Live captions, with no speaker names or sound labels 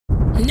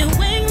New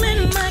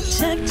England Mic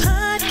Check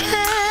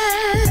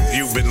Podcast.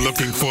 You've been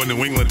looking for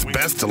New England's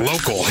best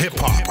local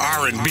hip-hop,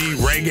 R&B,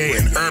 reggae,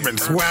 and urban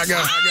swagger?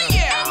 Oh,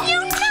 yeah, you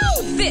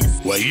know this.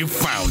 Well, you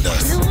found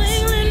us. New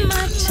England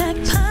Mic Check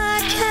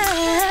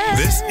Podcast.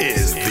 This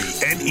is the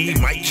NE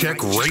Mic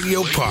Check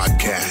Radio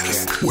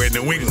Podcast, where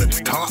New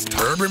England's top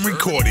urban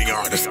recording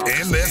artists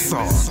and their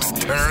songs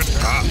turn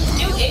up.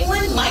 New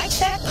England Mic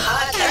Check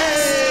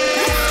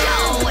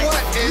Podcast. What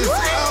is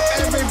up,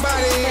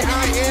 everybody?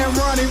 I am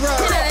Ronnie Rudd.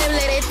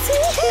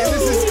 And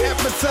this is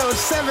episode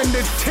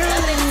 72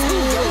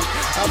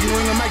 of New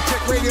England Mic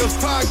Check Radio's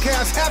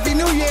podcast. Happy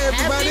New Year,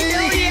 everybody. Happy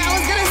New Year. I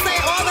was going to say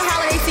all the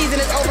holiday season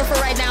is over for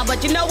right now,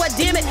 but you know what?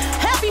 Damn it.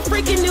 Happy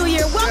freaking New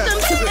Year. Welcome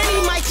to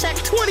NE Mic Check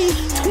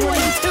 2022,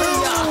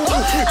 y'all.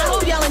 I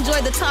hope y'all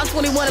enjoyed the top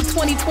 21 of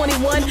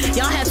 2021.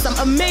 Y'all had some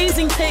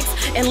amazing picks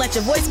and let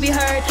your voice be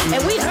heard.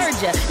 And we heard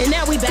you. And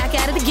now we back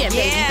at it again,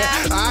 baby.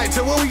 All right,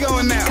 so where we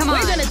going now? Come on.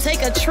 We're going to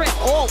take a trip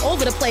all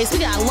over the place. We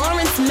got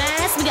Lawrence,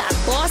 Mass. We got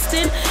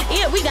Boston.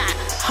 Yeah, we got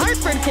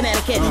Hartford,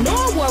 Connecticut,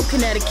 Norwalk,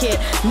 Connecticut,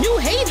 New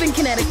Haven,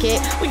 Connecticut.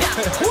 We got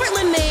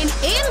Portland, Maine,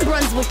 and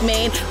Brunswick,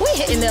 Maine. We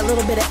hitting a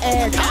little bit of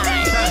air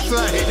time. That's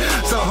right.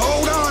 So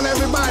hold on,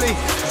 everybody.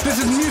 This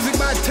is music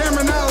by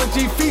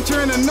Terminology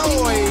featuring a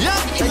noise.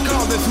 They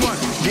call this one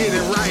Get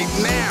It Right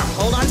Now.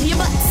 Hold on to your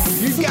butts.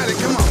 You got it.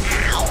 Come on.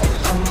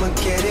 I'ma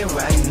get it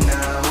right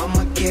now.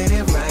 I'ma get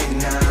it right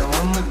now.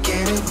 I'ma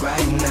get it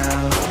right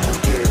now.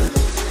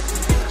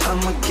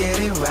 I'ma get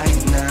it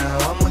right now.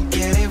 I'ma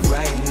get it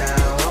right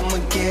now. I'ma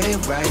get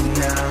it right now.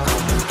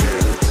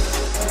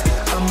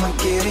 I'ma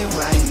get it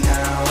right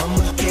now.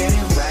 I'ma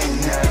get it right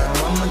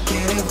now. I'ma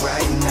get it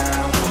right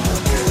now.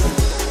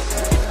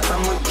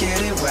 I'ma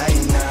get it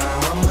right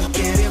now. I'ma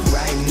get it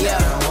right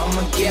now.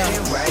 I'ma get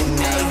it right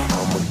now.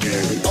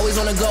 Always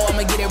on the go,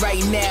 I'ma get it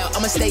right now.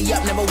 I'ma stay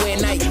up, never wear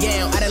a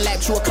nightgown. I done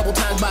lapped you a couple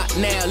times by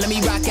now. Let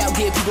me rock out,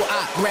 give people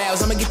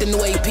eyebrows. I'ma get the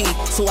new AP,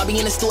 so I be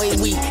in the store a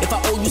week. If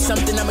I owe you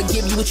something, I'ma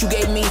give you what you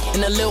gave me.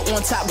 And a little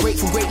on top,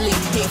 grateful greatly.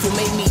 Hateful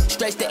made me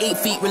stretch to 8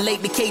 feet,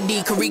 relate to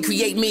KD, can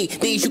recreate me.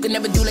 Things you can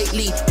never do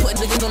lately. Put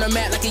niggas on the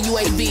map like a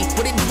UAV.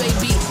 What it do,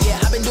 baby? Yeah,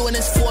 I've been doing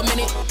this for a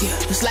minute.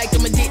 Yeah, it's like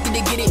I'm addicted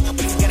to get it.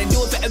 Gotta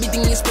do it for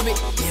everything in spirit.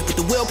 Yeah, but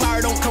the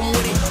willpower don't come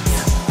with it.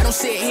 Yeah, I don't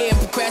sit here and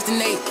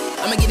procrastinate.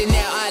 I'ma get it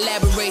now, I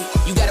elaborate.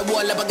 You got a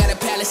wall up, I got a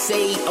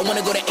palisade. I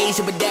wanna go to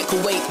Asia, but that could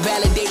wait.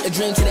 Validate a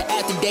dream to the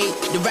after date.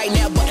 The right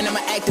now button,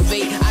 I'ma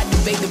activate. I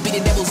debate to be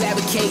the devil's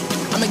advocate.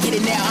 I'ma get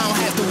it now, I don't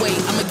have to wait.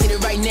 I'ma get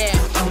it right now.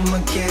 I'ma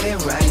get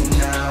it right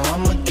now.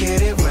 I'ma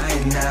get it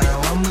right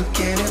now. I'ma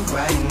get it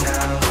right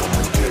now.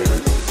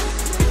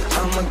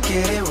 I'ma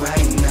get it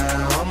right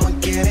now. I'ma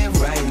get it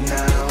right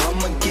now.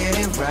 I'ma get it right now. I'ma get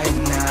it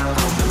right now.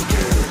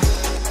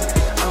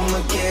 I'ma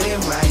get it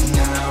right now.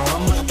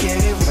 I'ma get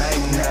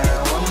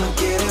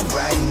it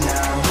right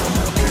now.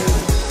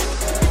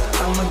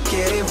 I'ma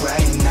get it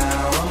right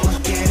now. I'ma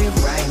get it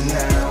right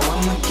now.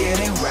 I'ma get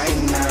it right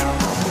now.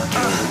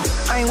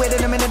 I ain't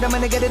waiting a minute, I'm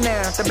gonna get it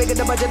now. The bigger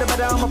the budget, the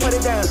better I'ma put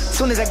it down.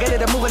 Soon as I get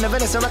it, I'm moving to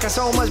Venice. I'm rocking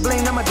so much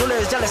bling, now my jeweler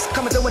is jealous.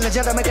 Coming through in the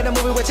jet, I'm making a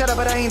movie with cheddar,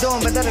 but I ain't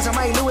doing vendettas. I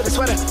might Louis the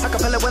sweater. I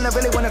capella when I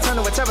really wanna turn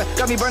to a terror.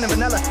 Got me burning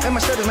vanilla, and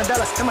my shirt is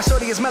Mandela, and my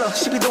shorty is mellow.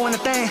 She be doing the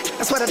thing.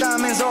 That's why the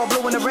diamonds all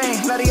blue in the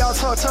rain. Let y'all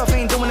talk tough,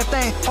 ain't doing the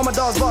thing. All my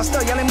dogs bossed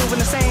up, y'all ain't moving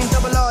the same.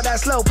 Double R, that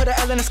slow, put an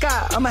L in the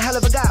sky. I'm a hell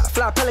of a guy.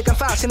 Fly Pelican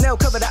 5, Chanel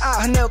cover the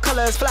eye. Her nail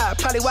color is fly.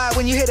 Probably why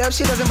when you hit up,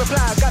 she doesn't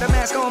reply. Got a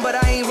mask on, but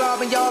I ain't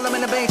robbing y'all. I'm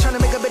in the bank trying to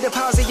make a big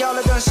deposit. Y'all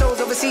have done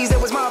shows overseas. That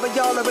was Marvin,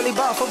 y'all are really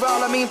ball for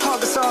all. I mean, Paul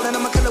Gasol, and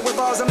I'm a killer with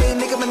balls. I mean,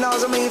 Nicki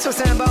Minaj, I mean,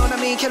 twist and bone. I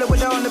mean, killer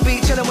with on the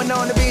beat, chillin' with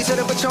on the beat,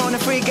 chillin' with on the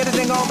free. Get a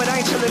thing on, but I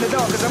ain't chillin' at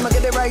all, cause I'ma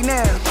get it right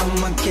now.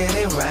 I'ma get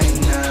it right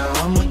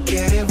now. I'ma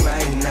get it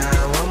right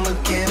now. I'ma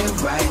get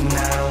it right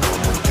now.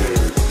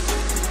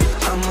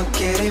 I'ma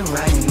get it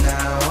right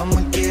now.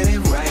 I'ma get it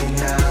right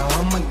now.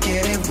 I'ma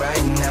get it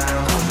right now.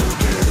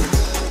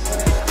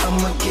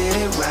 I'ma get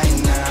it right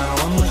now.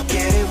 I'ma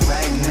get it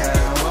right now.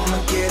 I'ma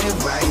get it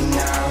right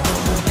now.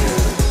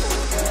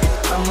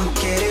 I'ma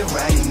get it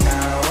right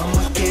now.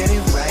 I'ma get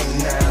it right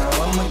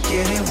now. I'ma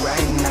get it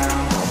right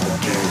now.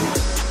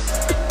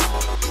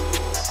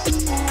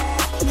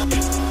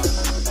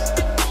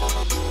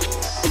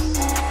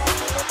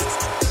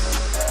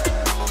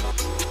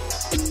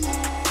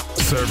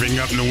 Serving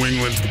up New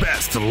England's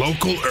best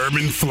local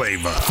urban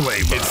flavor.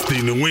 It's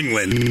the New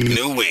England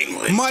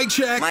Mic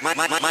check.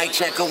 Mic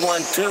check a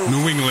 1, 2.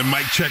 New England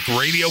Mic Check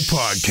Radio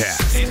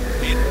Podcast.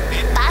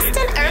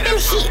 Boston Urban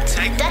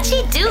Heat,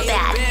 Dutchy Do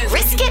Bad,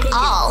 Risk It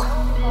All.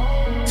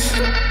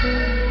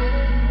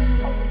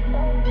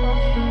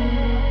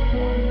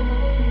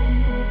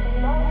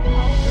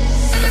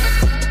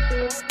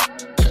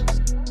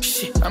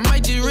 I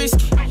might just risk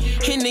it.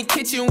 In the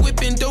kitchen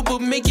whipping dope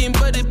up, making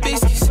butter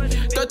biscuits.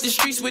 Thought the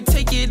streets would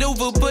take it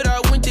over, but I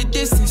went the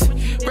distance.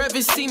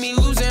 Rather see me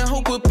losing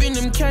hope up in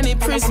them county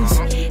prisons.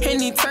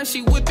 Anytime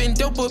she whipping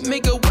dope up,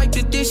 make her wipe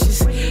the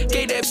dishes.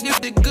 Gave that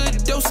gift a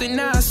good dose and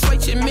now I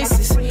swipe your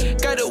misses.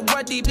 Got a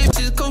wadi lips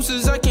bitches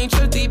coasters, I can't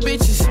trust these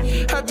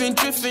bitches. I've been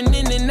drifting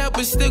in and out,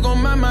 but still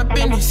gon' mind my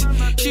business.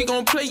 She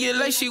gon' play it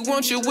like she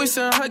wants you with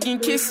some hugging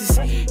kisses.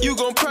 You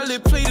gon' probably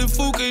play the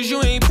fool cause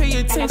you ain't pay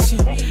attention.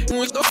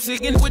 When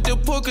again with the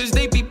poor cause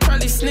they be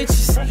probably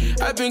snitches.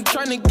 I've been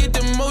trying to get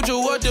the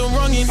mojo or the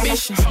wrong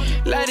ambitions.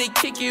 Lie to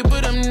kick it,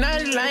 but I'm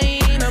not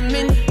lying. I'm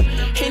in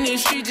the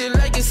street just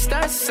like a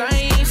stop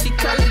sign. She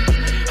callin'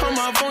 on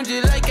my phone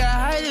just like a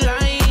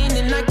hotline.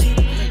 And I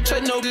can't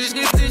trust no this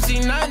she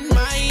not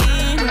mine.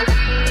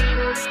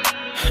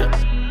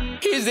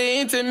 Here's the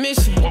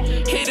intermission.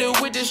 Hit her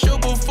with the show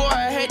before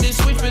I had to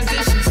switch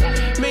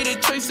positions. Made a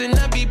choice and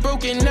I be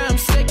broken, now I'm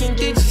second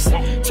digits.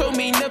 Told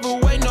me never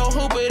wait no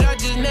hope, but I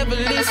just never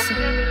listen.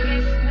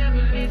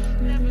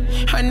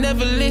 I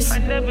never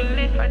listen.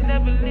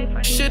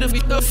 Should've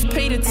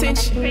paid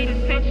attention.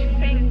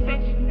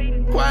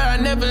 Why I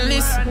never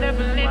listen?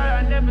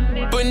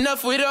 But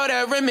enough with all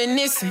that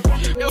reminiscing.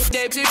 If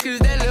that bitch, cause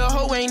that little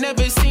hoe ain't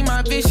never seen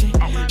my vision.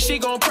 She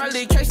gon'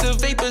 probably catch the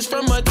vapors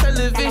from her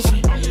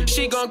television.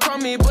 She gon' call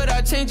me, but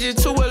I change it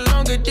to a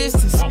longer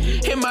distance.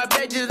 Hit my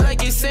bed just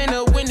like it's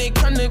Santa when it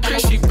come to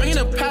Chris. She bring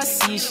a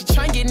posse, she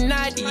tryna get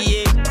naughty,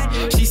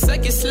 yeah. She suck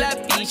it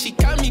slappy, she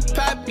call me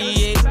Poppy,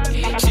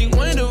 yeah. She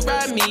wanted to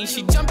ride me,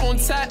 she jump on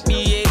top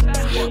me,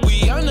 yeah.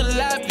 We on the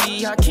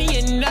lobby, how can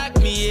you knock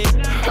me,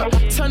 yeah?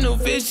 Tunnel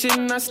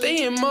vision, I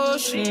stay in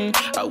motion.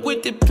 I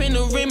with the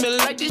panorama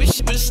like this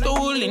bitch was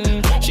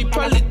stolen. She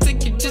probably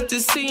took it just to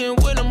see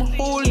what I'm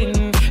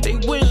holding. They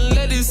wouldn't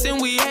let us in,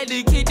 we had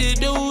to kick the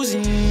doors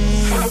in.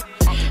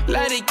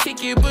 Lie to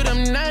kick it, but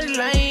I'm not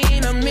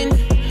lying. I'm in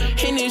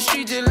the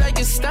street just like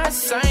a stop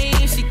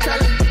sign. She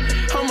callin'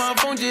 on my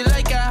phone just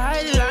like a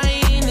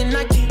hotline. And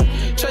I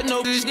can't trust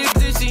no this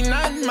she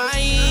not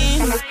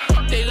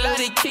mine. They lie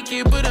to kick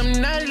it, but I'm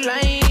not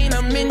lying.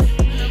 I'm in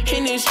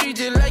the street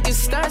just like a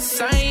stop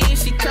sign.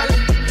 She callin'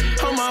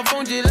 on my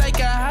phone just like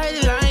a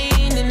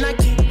hotline. And I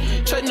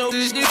can't trust no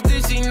this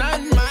she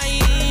not mine.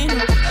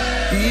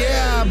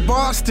 Yeah,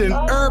 Boston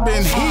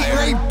Urban Heat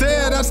right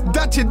there. That's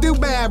Dutchy Do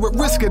Bad with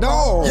Risk It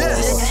All.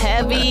 Yes.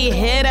 Heavy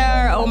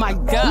hitter. Oh my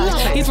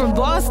gosh. He's from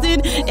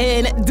Boston,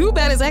 and Do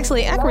Bad is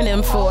actually an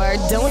acronym for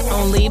Don't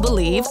Only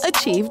Believe,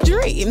 Achieve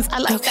Dreams. I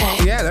like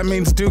that. Yeah, that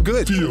means do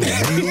good.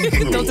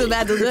 Don't do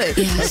bad, do good.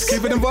 Let's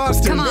keep it in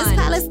Boston. Come on. This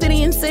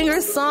Palestinian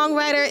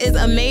singer-songwriter is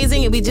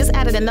amazing, and we just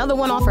added another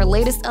one off her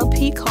latest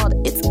LP called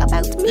It's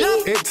About Me.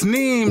 It's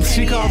Neems.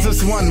 She calls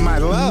this one My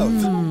Love.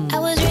 I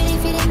was really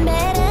feeling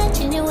better,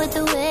 changing with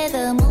the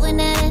weather,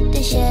 moving out of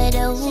the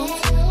shadow.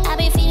 I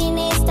been feeling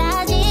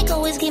nostalgic,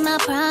 always keep my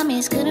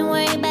promise, couldn't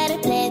worry about a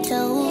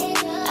plateau.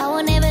 I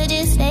will never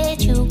just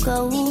let you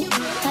go,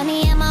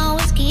 honey, I'ma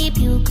always keep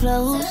you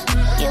close.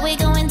 Yeah, we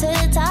going to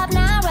the top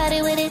now, ride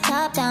it with it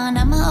top down,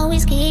 I'ma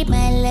always keep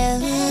my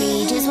love.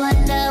 We just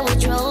wonder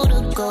which road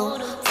to go,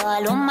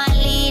 follow my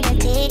lead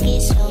and take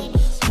it slow.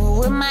 Move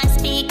with my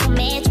speaker,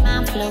 match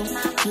my flow.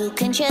 You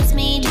can trust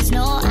me, just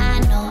know I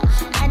know.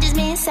 I just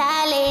been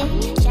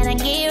silent, tryna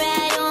get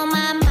right on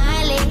my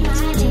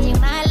mileage. Changing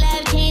my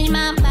life, change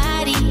my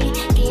body.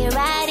 Get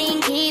right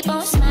and keep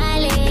on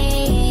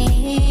smiling.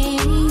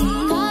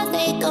 Cause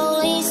they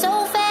going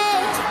so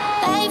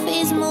fast, life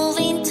is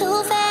moving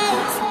too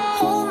fast.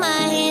 Hold my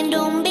hand,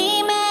 don't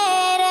be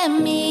mad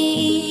at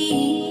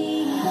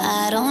me.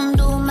 I don't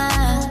do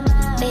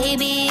my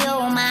baby,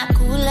 oh my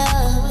cool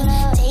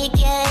love. Take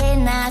your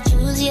hand, I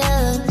choose you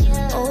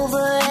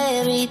over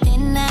everything.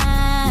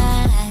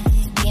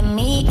 Give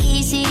me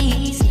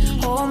kisses,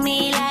 hold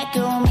me like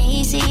you're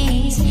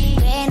Macy's.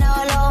 Grant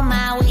all of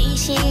my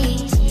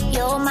wishes,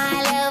 you're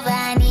my love,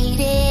 I need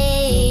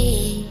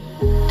it.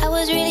 I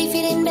was really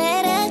feeling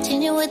better,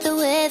 changing with the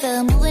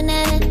weather, moving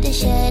out of the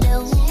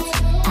shadow.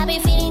 I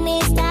been feeling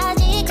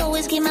nostalgic,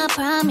 always keep my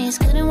promise,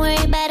 couldn't worry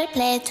about a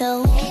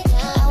plateau.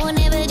 I will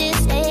never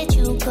just let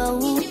you go,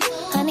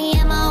 honey,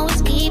 I'ma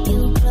always keep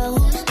you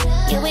close.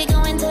 Yeah, we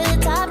going to the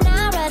top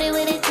now, ride it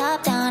with it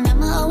top down,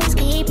 I'ma always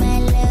keep my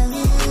love.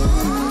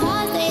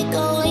 Cause they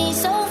going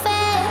so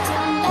fast,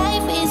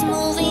 life is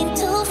moving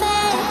too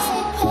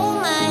fast.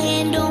 Hold my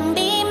hand, don't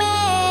be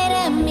mad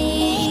at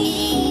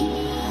me.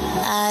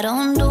 I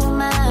don't do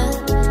my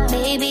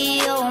baby,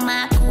 oh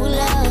my cool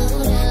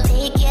love.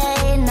 Take your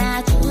hand,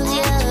 I choose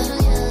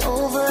you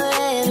over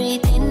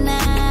everything.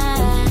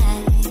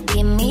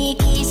 Give me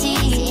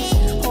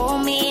kisses,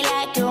 hold me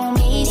like you're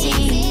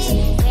Macy's.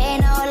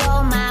 Grant all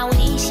of my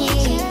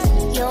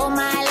wishes, you're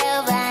my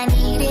love, I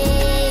need it.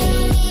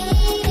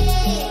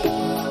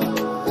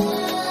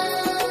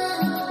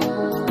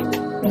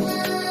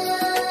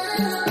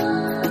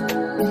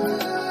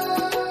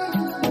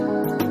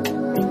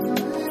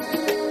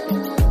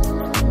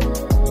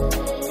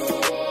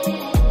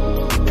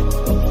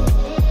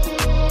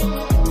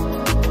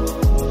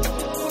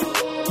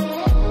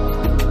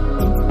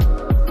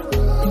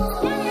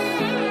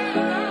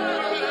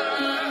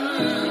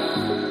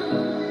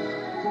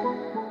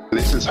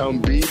 This is Home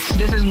Beats.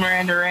 This is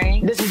Miranda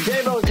Rain. This is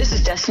J-Bo. This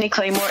is Destiny. Destiny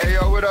Claymore. Hey,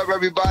 yo, what up,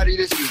 everybody?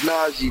 This is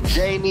Najee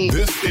Janey.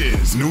 This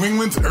is New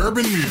England's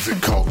urban music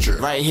culture.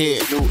 Right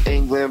here. New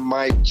England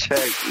Mic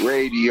Check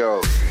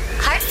Radio.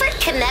 Hartford,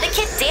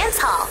 Connecticut Dance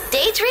Hall.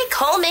 Deidre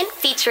Coleman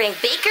featuring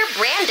Baker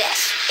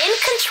Brandish. In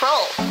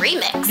Control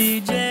Remix.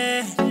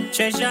 DJ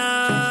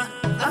Treasure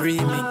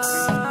Remix.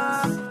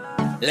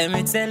 Let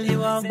me tell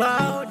you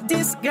about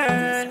this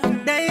girl,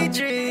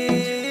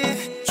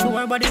 Deidre. Show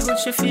her body good,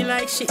 she feel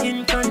like she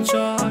in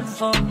control.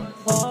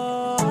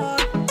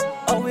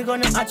 Oh, we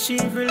gonna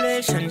achieve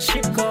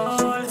relationship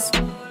goals.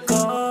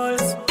 Tell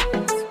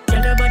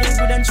your body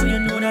good and true, you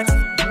know that.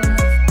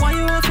 Why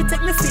you have to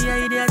take me for your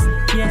idiot?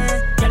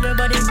 Yeah, tell your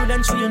body good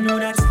and true, you know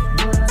that.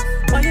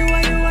 Why you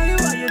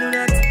do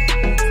that?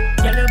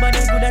 Tell your body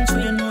good and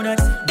true, you know that.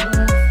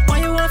 Why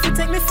you have to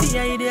take me for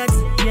your idiot?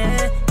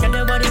 Yeah, tell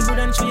your body good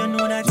and true, you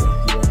know that.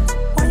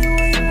 Why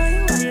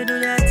you do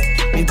that?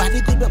 Me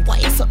body good, but why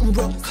is something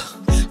wrong?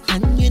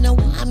 And you know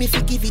why me fi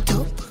give it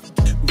up.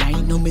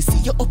 Right now me see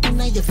you up in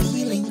your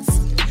feelings.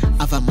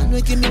 Have a man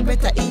who give me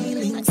better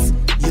healings.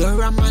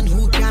 You're a man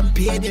who can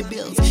pay the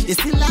bills. You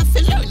still have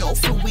to learn how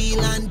to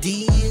wheel and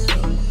deal.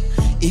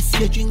 If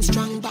you drink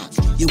strong back,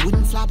 you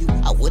wouldn't flap.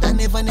 I woulda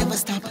never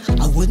stop.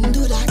 I wouldn't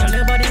do that. Tell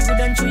your body good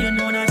and true, you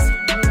know that.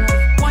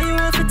 Why you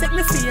have to take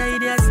me for your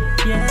idiot?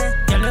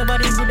 Yeah, tell your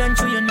body good and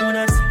true, you know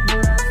that.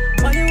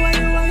 Why you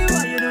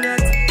do that?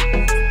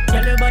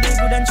 Tell your body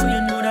good and true,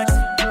 you know that.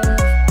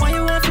 Why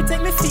you have to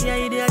take me for your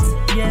idiot?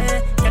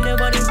 Yeah, tell your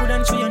body good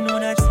and true, you know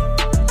that.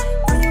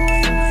 Why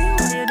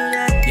you do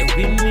that? You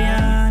win me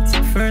at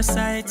first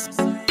sight,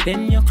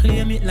 then you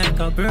claim it like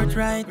a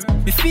birthright.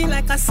 Me feel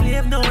like a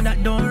slave now,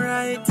 that don't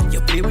right.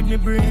 You play with me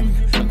brain,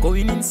 I'm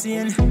going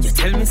insane. You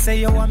tell me say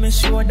you want me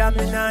show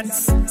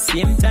dominance,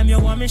 same time you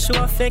want me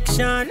show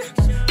affection.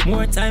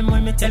 More time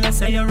when me tell you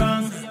say you're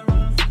wrong,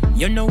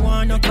 you no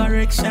want no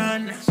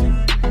correction.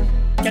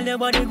 Tell your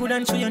body good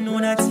and true, you know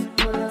that.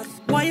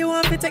 Why you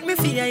want to take me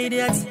for your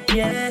idiot?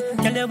 Yeah,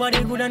 tell your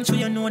body good and true,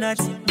 you know that.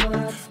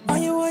 Why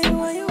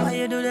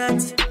you do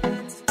that?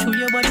 True,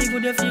 your body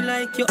good, you feel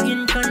like you're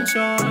in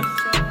control.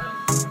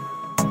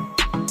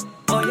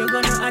 Oh, you're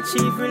gonna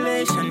achieve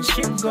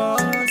relationship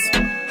goals.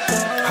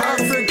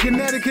 Hartford,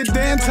 Connecticut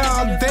Dance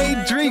Hall,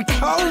 Deidre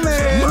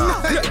Coleman.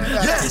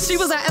 Yeah. She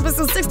was our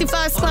episode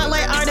 65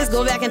 Spotlight artist.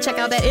 Go back and check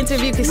out that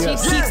interview because she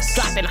keeps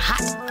dropping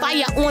hot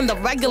fire on the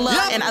regular.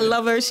 And I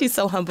love her. She's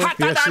so humble.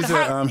 Yeah, she's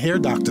a hair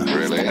doctor.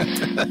 Really?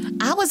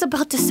 I was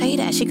about to say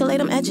that. She could lay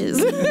them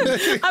edges.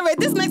 All right,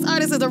 this next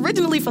artist is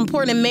originally from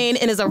Portland, Maine,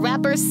 and is a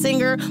rapper,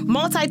 singer,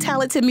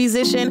 multi-talented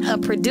musician, a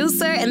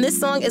producer, and this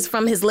song is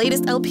from his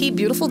latest LP,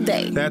 Beautiful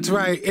Day. That's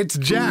right. It's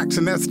Jax,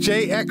 and that's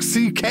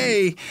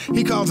JXCK.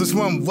 He calls this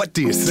one, What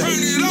Do You Say? I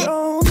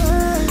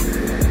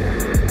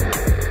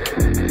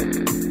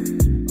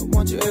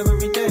want you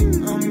every day.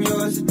 I'm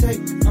yours to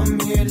take. I'm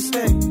here to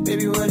stay.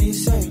 Baby, what do you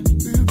say?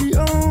 You'll be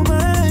all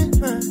mine.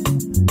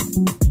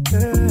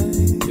 Yeah.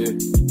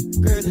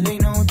 Girl, it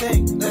ain't no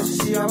thing. Let's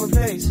just see how it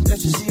plays.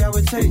 Let's just see how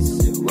it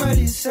tastes. What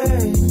do you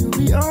say? You'll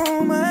be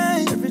all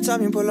mine. Every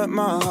time you pull up,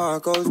 my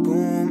heart goes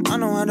boom. I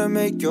know how to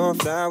make your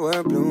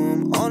flower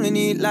bloom. Only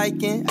need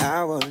like an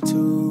hour or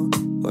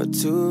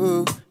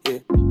two. Yeah.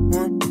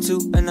 1,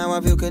 2, and now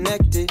I feel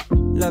connected.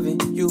 Loving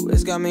you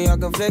has got me all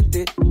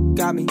conflicted.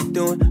 Got me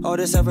doing all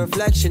this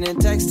self-reflection and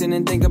texting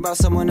and think about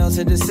someone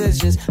else's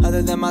decisions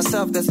other than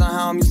myself. That's not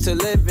how I'm used to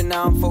living.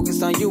 Now I'm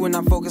focused on you and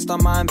I'm focused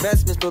on my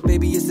investments. But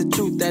baby, it's the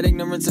truth that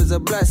ignorance is a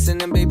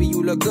blessing. And baby,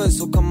 you look good,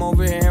 so come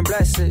over here and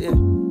bless it. Yeah.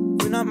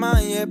 You're not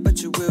mine yet,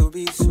 but you will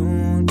be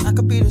soon. I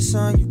could be the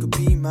sun, you could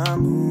be my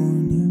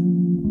moon.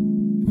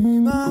 Yeah. Be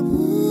my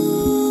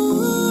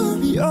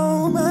moon, be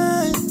all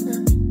mine.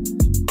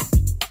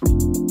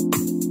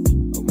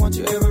 Want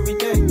you every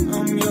day,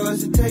 I'm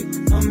yours to take,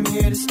 I'm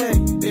here to stay.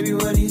 Baby,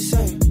 what do you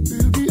say?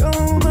 You'll be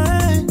all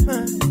mine.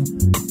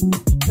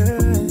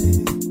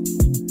 Hey.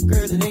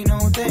 Girl, it ain't no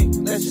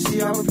thing. Let's just see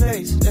how it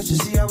plays. Let's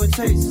just see how it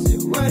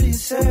tastes. What do you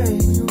say?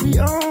 You'll be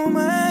all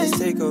mine. Let's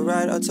take a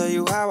ride, I'll tell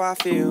you how I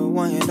feel.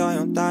 One hand on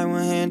your thigh,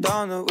 one hand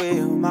on the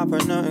wheel. My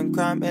partner in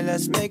crime, and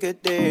let's make a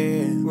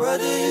deal. What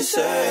do you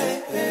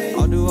say?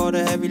 I'll do all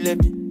the heavy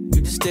lifting.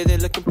 You just stay there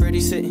looking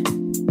pretty sitting.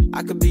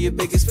 I could be your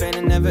biggest fan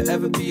and never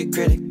ever be a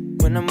critic.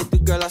 When I'm with the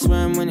girl, I swear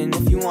I'm winning.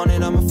 If you want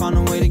it, I'ma find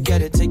a way to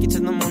get it. Take it to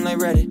the moon like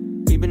Reddit.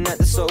 We've been at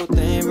this whole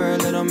thing for a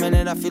little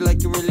minute. I feel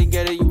like you really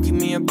get it. You keep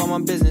me up on my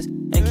business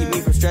and keep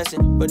me from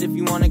stressing. But if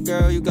you want it,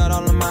 girl, you got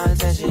all of my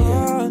attention.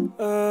 Yeah.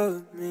 All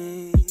of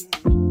me,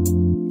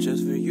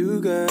 just for you,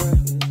 girl,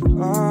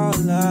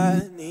 all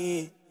I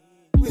need.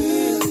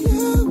 Will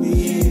you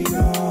be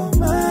all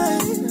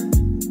mine?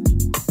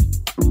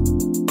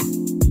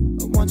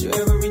 I want you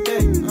every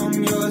day.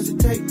 I'm yours to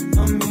take.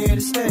 I'm here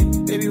to stay.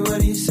 Baby, what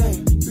do you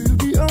say? You'll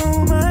be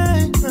all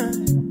mine.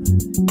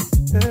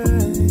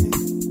 Hey.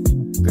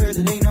 Girl,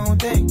 it ain't no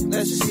thing.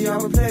 Let's just see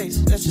how it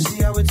plays. Let's just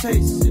see how it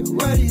tastes.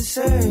 What do you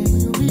say?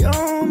 You'll be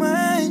all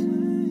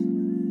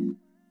mine.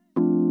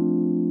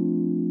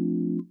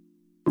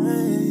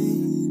 Hey.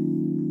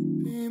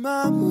 Be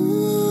my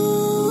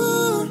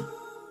moon.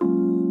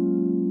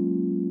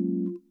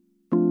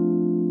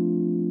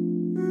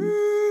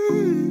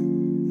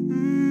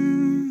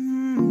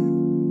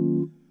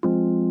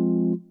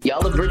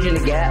 Y'all are bridging the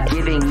gap,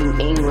 giving New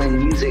England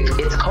music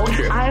its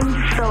culture.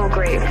 I'm so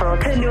grateful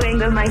to New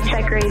England Mic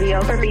Check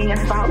Radio for being a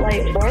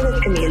spotlight for this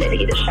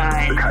community to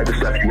shine. The type of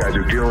stuff you guys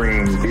are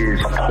doing is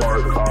a part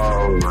of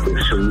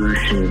the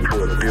solution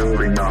toward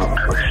building up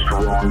a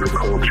stronger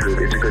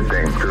culture. It's a good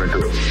thing through and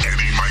through.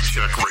 NE Mic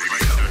Check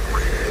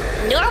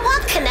Radio.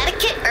 Norwalk,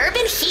 Connecticut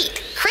Urban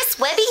Heat. Chris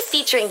Webby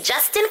featuring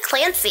Justin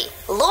Clancy.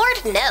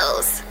 Lord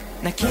knows.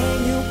 Now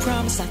can you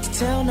promise not to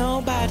tell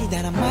nobody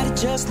that I might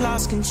have just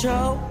lost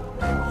control?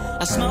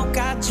 I smoke,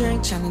 I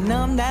drink, trying to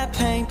numb that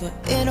pain, but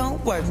it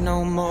don't work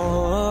no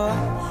more.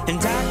 And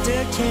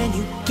doctor, can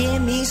you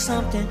give me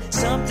something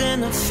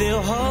to feel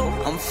whole?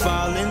 I'm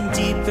falling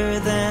deeper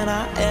than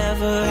I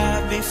ever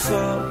have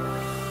before.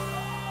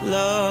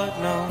 Lord,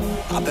 no.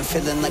 I've been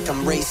feeling like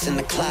I'm racing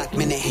the clock,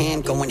 minute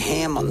hand going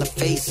ham on the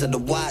face of the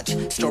watch.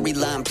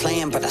 Storyline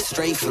playing, but I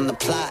stray from the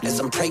plot as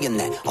I'm praying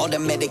that all the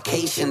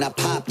medication I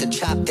pop to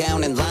chop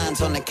down in lines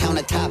on the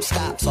countertop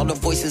stops. All the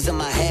voices in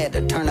my head,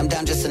 I turn them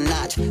down just a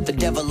notch. The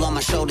devil on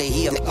my shoulder,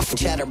 he a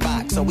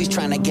chatterbox, always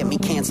trying to get me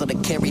canceled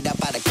and carried out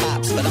by the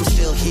cops. But I'm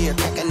still here,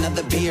 crack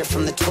another beer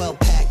from the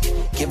 12-pack.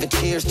 Give a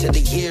cheers to the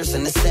years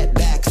and the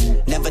setbacks.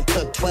 Never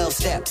took 12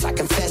 steps, I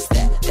confess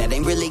that. That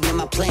ain't really in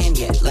my plan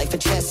yet, life a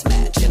chess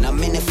match. And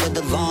I'm in it for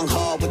the long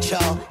haul with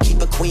y'all.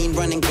 Keep a queen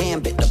running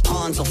gambit, the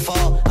pawns will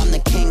fall. I'm the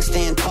king,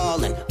 stand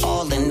tall, and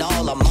all in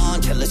all I'm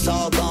on till it's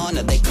all gone,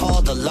 or they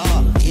call the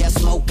law. Yeah, I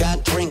smoke, I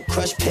drink,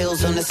 crush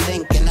pills on the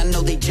sink. And I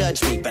know they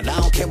judge me, but I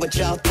don't care what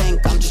y'all think.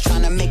 I'm just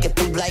trying to make it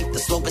through life. The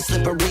slope is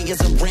slippery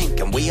as a rink,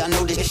 and we all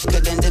know this shit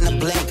could end in a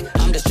blink.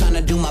 I'm just trying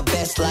to do my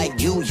best like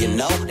you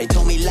know. They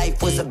told me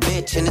life was a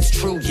bitch, and it's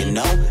true, you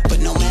know. But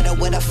no matter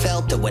what I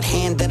felt or what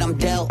hand that I'm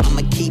dealt,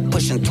 I'ma keep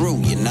pushing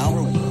through, you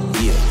know.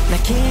 Yeah. Now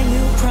can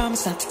you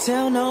promise not to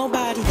tell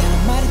nobody that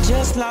I might have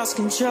just lost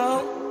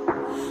control?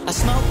 I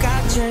smoke,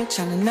 I drink,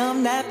 trying to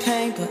numb that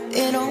pain, but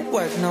it don't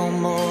work no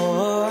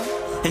more.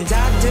 And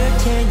doctor,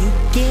 can you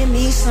give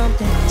me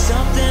something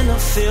to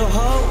feel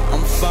whole?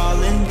 I'm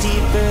falling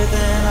deeper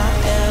than I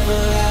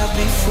ever have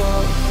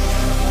before.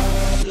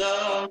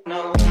 Lord,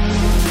 no.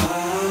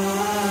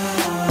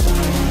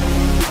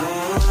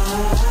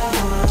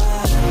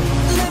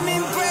 Let me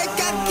break,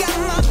 I got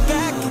my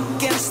back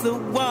against the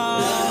wall.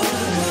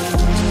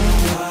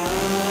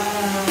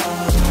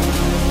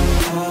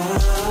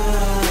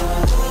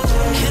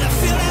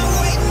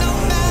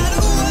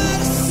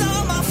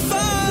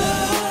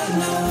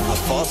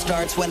 All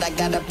starts when I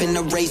got up in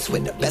the race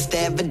with the best to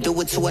ever do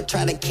it, so I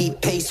try to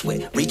keep pace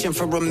with. Reaching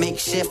for a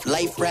makeshift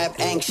life, rap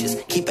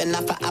anxious. Keeping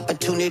out for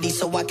opportunity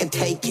so I can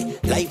take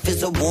it. Life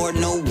is a war,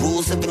 no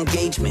rules of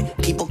engagement.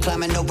 People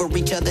climbing over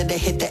each other to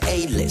hit the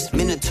A-list.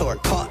 Minotaur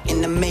caught in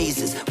the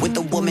mazes with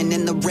the woman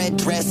in the red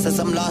dress as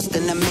I'm lost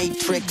in the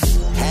matrix.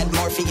 Had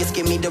Morpheus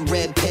give me the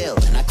red pill,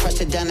 and I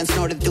crushed it down and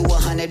snorted through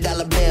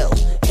 $100 bill.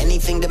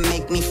 Anything to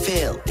make me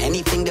feel,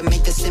 anything to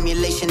make the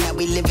simulation that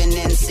we living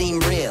in seem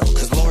real.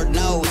 Cause Lord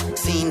knows,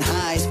 seen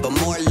highs but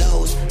more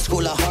lows.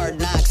 School of hard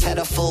knocks, had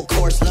a full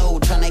course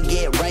load. Trying to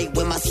get right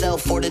with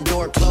myself for the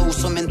door closed.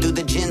 Swimming through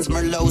the gins,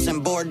 Merlots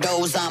and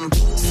Bordeaux's. I'm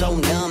so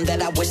numb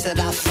that I wish that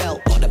I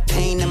felt all the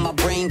pain in my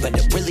brain, but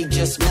it really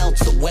just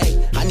melts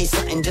away. I need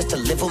something just to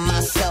live with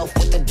myself.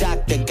 What the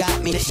doctor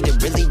got me, this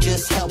shit really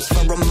just helps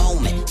for a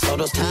moment. So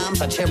those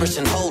times I cherish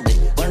and hold it.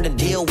 Learn to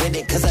deal with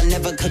it, cause I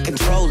never could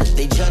control it.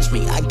 They judge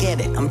me, I get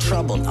it, I'm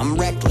troubled, I'm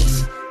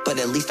reckless, but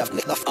at least I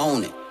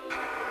own it.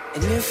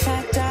 And if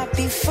I die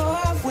before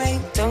I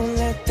wake, don't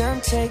let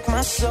them take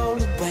my soul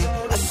away.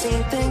 I've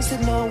seen things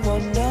that no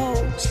one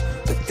knows,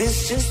 but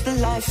this just the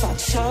life I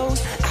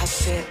chose. I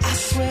said, I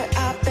swear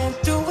I've been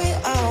through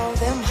it all.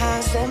 Them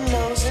highs, them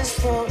lows, it's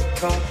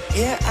protocol.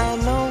 Yeah, I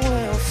know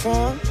where I'm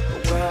from,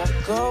 but where I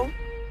go,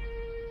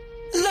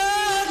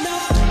 Lord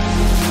knows.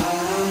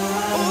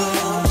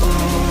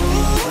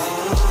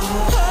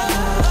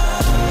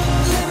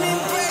 Let me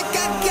break,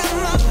 I got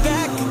my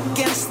back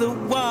against the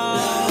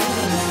wall.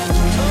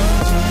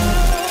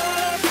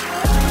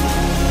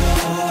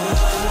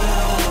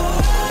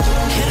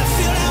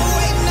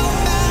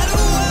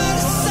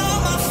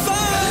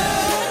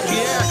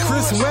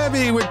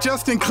 Webby with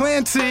Justin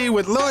Clancy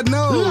with Lord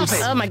Knows.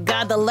 Oh my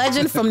God, the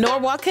legend from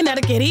Norwalk,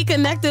 Connecticut. He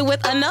connected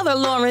with another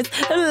Lawrence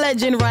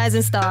legend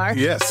rising star.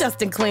 Yes.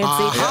 Justin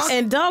Clancy.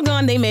 And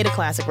doggone, they made a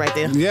classic right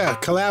there. Yeah,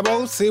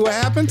 collabo. See what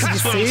happens? You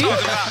see? All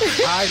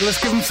right,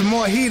 let's give him some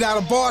more heat out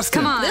of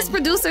Boston. Come on. This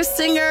producer,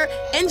 singer,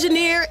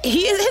 engineer,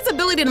 his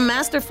ability to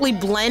masterfully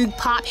blend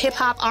pop,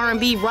 hip-hop,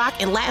 R&B, rock,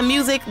 and Latin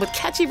music with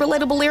catchy,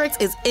 relatable lyrics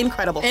is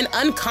incredible and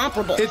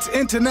uncomparable. It's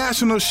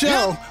International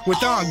Show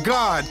with On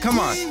Guard. Come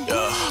on.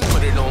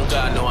 Put it on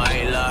God, no, I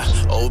ain't lie.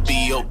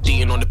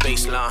 O-B-O-D and on the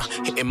baseline.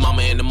 Hitting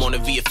mama in the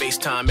morning via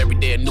FaceTime. Every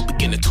day a new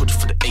beginning, told you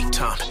for the 8th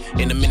time.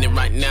 In a minute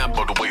right now,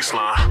 about the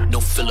waistline.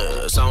 No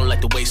fillers, I don't like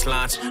the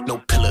waistlines. No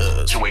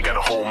pillars, you ain't gotta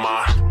hold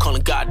mine.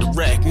 Calling God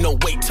direct, no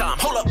wait time.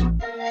 Hold up.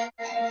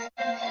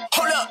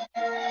 Hold up.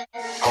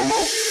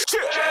 Hello?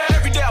 Yeah.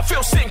 Every day I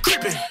feel sin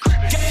creeping.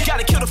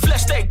 Gotta kill the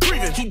flesh, stay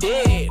breathing. He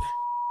dead.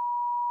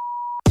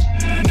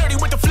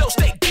 Nerdy with the flow,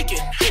 stay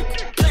geeking.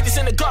 Play this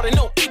in the garden. garden,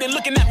 no eating,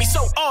 looking at me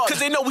so odd, cause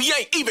they know we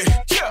ain't even.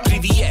 Yeah.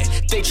 Riviere,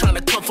 they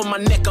tryna come for my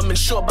neck, I'm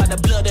insured by the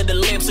blood of the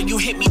lamb, so you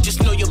hit me,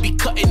 just know you'll be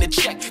cutting the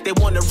check. They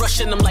wanna rush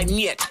and I'm like,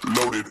 niet.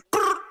 Loaded.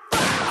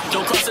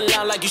 Don't cross the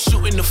line like you're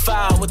shooting the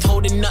foul.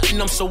 Withholding nothing,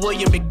 I'm so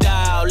William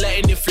McDowell.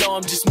 Letting it flow,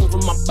 I'm just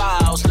moving my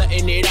bowels,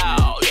 letting it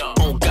out. Yeah.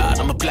 On God,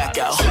 I'm a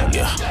blackout.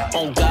 Yeah.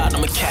 On God,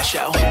 I'm a cash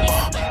out.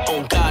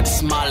 On God, this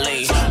is my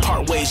lane.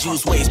 Part ways,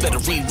 use ways, better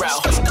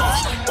reroute.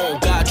 On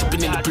God,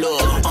 dripping in the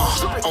blood.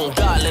 On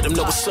God, let them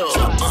know what's up.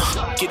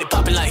 Get it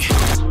poppin' like.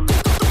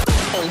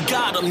 On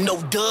God, I'm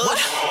no dud.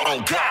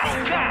 On God.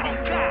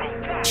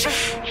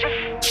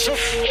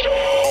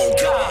 On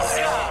God.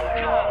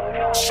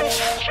 Oh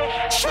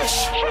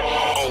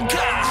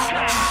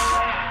God.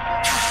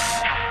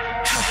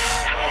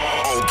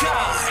 Oh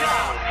God.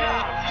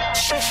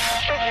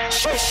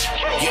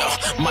 Yeah,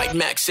 Mike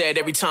Mack said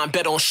every time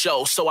bet on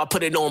show, so I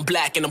put it on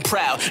black and I'm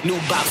proud. New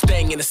box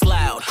thing and it's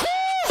loud.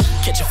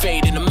 Catch a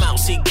fade in the mouth,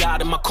 see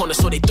God in my corner,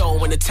 so they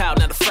throw in the towel.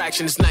 Now the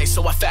fraction is nice,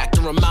 so I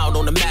factor them out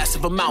on a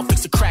massive amount.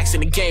 Fix the cracks in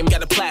the game,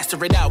 gotta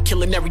plaster it out.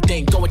 Killing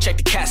everything, go and check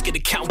the casket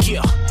account.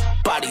 Yeah,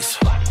 bodies,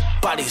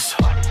 bodies,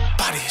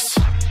 bodies.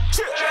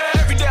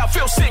 Every day I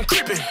feel sin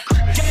creeping.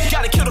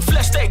 Gotta kill the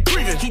flesh, stay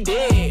grieving. He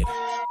dead.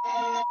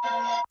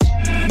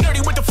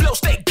 Nerdy with the flow,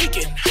 stay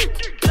geeking.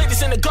 Play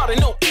this in the garden,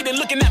 no eating,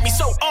 looking at me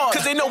so odd,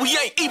 cause they know we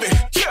ain't even.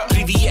 Yeah.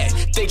 Riviere,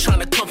 they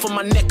tryna come for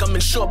my neck, I'm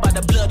insured by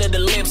the blood of the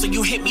lamb, so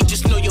you hit me,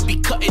 just know you'll be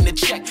cutting the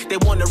check. They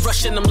wanna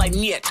rush and I'm like,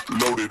 niet.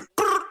 Loaded.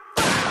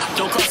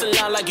 Don't cross the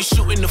line like you're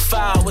shooting the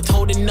foul.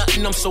 Withholding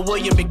nothing, I'm so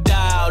William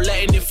McDowell.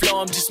 Letting it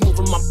flow, I'm just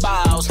moving my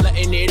bowels,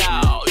 letting it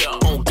out.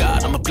 Yeah. On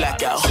God, I'm a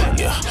blackout.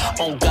 Yeah.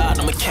 On God,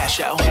 I'm a cash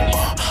out.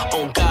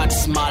 On God,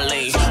 this is my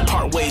lane.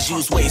 Part ways,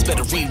 use ways,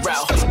 better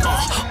reroute.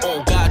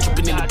 On God,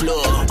 dripping in the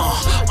blood.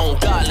 On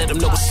God, let them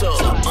know what's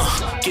up.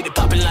 Get it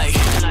poppin' like.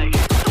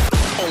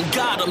 On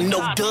God, I'm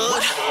no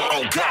dud.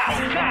 On God.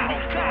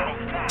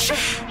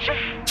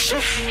 On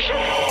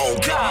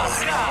God.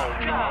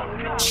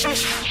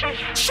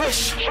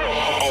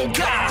 On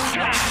God.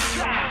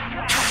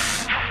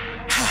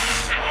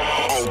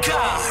 On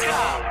God.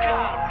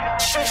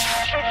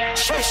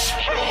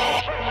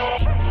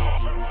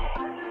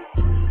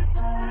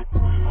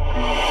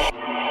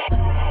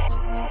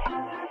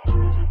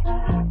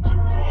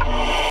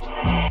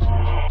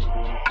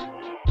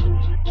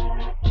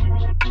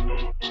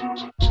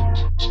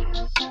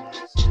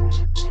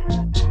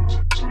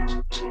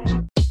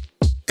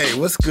 Hey,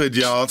 what's good,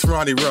 y'all? It's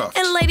Ronnie Ruff.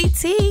 And Lady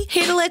T,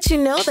 here to let you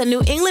know the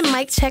New England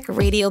Mic Check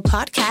Radio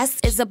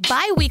podcast is a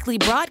bi-weekly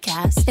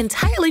broadcast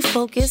entirely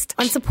focused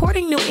on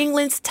supporting New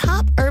England's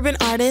top urban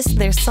artists,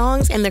 their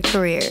songs, and their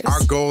careers.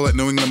 Our goal at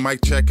New England Mic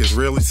Check is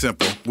really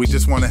simple. We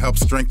just want to help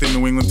strengthen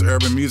New England's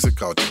urban music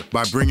culture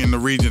by bringing the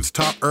region's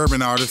top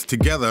urban artists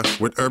together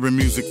with urban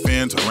music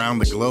fans around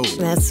the globe.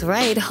 That's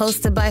right.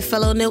 Hosted by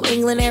fellow New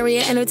England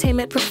area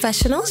entertainment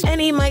professionals,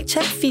 NE Mic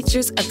Check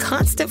features a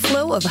constant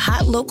flow of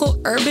hot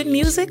local urban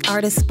music,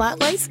 artist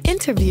spotlights,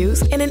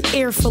 interviews, and an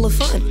air full of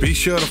fun. Be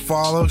sure to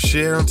follow,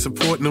 share, and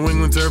support New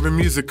England's urban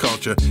music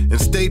culture,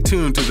 and stay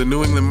tuned to the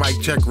New England Mic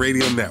Check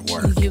Radio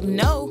Network. You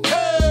know.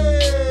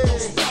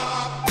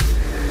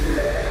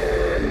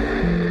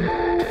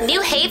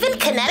 New Haven,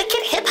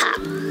 Connecticut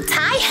hip-hop.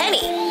 Ty Henny.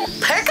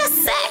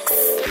 Percocet.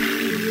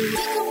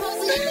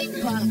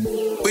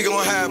 We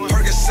gon' have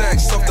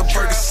Percocet, off the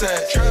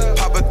Percocet.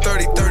 Pop a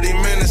 30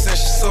 minutes and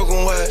she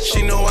soaking wet.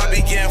 She know I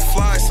be getting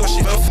fly, so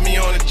she left me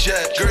on the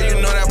jet. Girl, you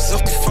know that was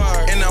up the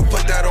fire, and I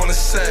put that on the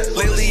set.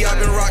 Lately I've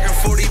been rocking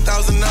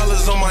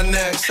 $40,000 on my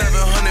neck.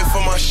 $700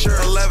 for my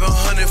shirt,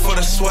 $1,100 for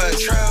the sweat.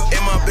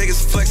 And my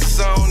biggest flex is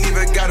I don't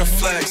even gotta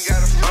flex. I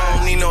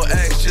don't need no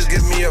X, just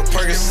give me a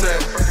Percocet.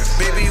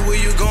 Baby, where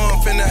you going?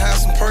 Finna have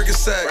some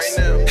Percocets.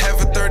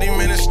 Have a 30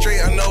 minutes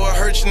straight, I know I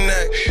hurt your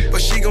neck,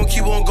 but she gon'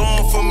 keep on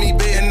going for me,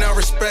 babe, and I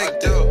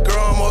respect. Girl,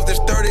 I'm off this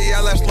 30,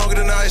 I last longer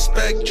than I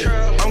expect.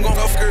 I'm gon'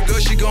 fuck her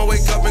good, she gon'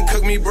 wake up and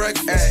cook me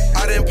breakfast.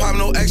 I didn't pop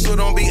no X, so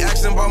don't be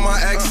asking about my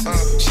ex.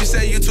 She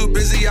said you too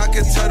busy, I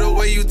can tell the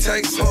way you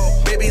text.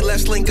 Baby,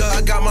 let's link up,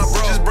 I got my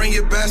bro, just bring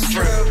your best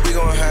friend. We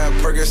gon' have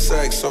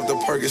Percocet, off the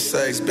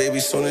Percocet. Baby,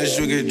 soon as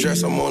you get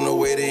dressed, I'm on the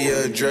way to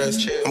your address.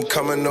 I'm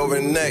coming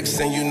over next,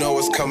 and you know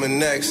what's coming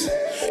next.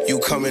 You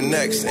coming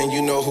next, and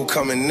you know who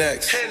coming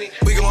next.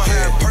 We gon'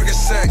 have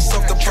Percocet,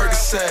 off the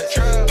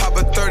Percocet. Pop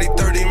a 30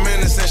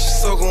 minutes and she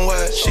soaking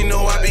wet. She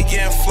know I be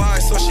getting fly,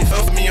 so she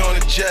left me on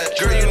the jet.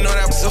 Girl, you know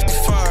that was up the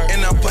fire,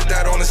 and I put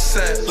that on the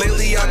set.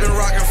 Lately I've been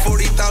rocking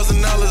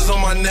 $40,000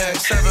 on my neck.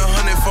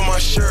 $700 for my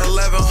shirt,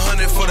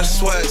 $1,100 for the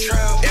sweat.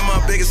 And my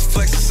biggest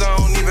flex is I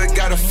don't even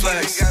gotta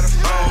flex. I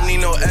don't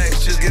need no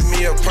X, just give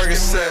me a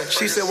Percocet.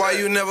 She said, why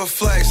you never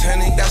flex,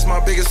 Henny? That's my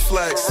biggest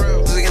flex.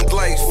 Ziggin'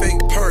 like fake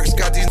perks,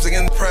 got these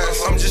ziggin'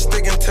 press. I'm just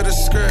sticking to the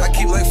script, I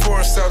keep like 4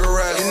 and sell the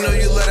rest. You know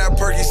you love that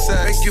perky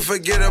sex, make you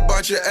forget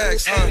about your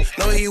ex, huh?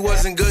 No, he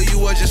wasn't good, you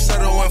was just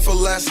settling for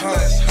less, huh?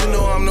 You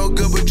know I'm no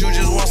good, but you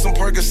just want some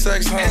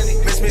Percocet,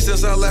 huh? Miss me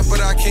since I left, but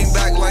I came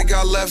back like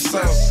I left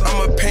some.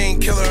 I'm a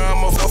painkiller,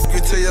 I'ma fuck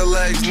you till your your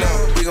legs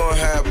now. We gon'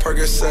 have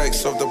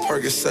Percocets off the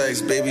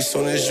Percocets. Baby,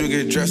 soon as you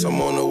get dressed,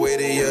 I'm on the way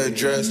to your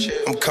address.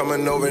 I'm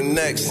coming over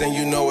next, and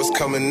you know what's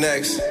coming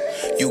next.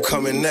 You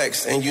coming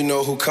next, and you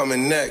know who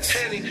coming next.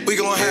 We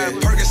gon' have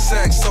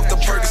Percocets off the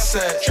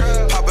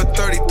Percocet. Pop a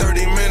 30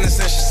 minutes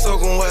and she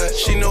soaking wet.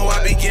 She know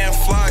I be getting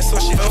fly, so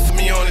she up for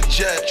me on the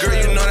jet. Girl,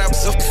 you know that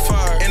was a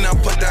fire, and I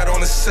put that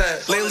on the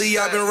set. Lately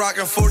I've been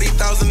rocking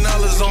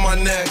 $40,000 on my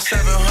neck.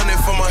 700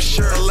 for my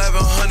shirt,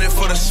 1100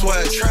 for the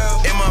sweat.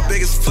 And my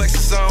biggest flex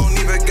is I don't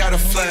even gotta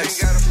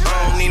flex.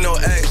 I don't need no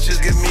X,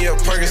 just give me a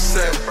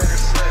Percocet.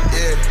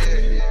 Yeah.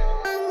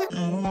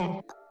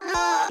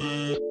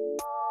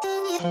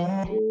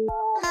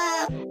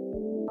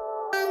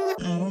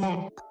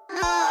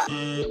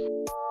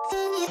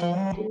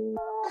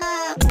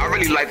 I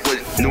really like what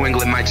New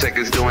England Mic Check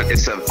is doing.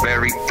 It's a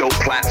very dope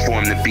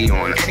platform to be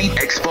on. Any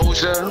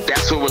exposure,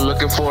 that's what we're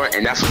looking for,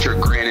 and that's what you're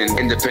granting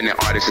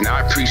independent artists, and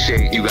I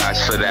appreciate you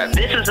guys for that.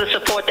 This is the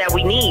support that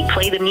we need.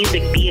 Play the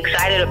music, be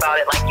excited about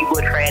it like you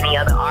would for any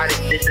other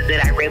artist. This is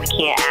it. I really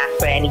can't ask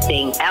for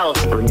anything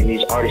else. Bringing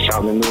these artists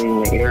out in the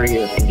New England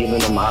area and giving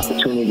them an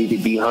opportunity to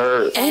be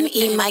heard.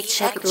 NE Mic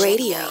Check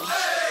Radio.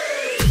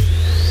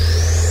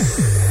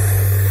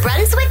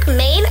 Brunswick,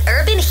 Maine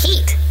Urban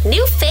Heat.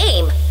 New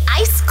fame.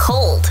 Ice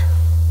cold.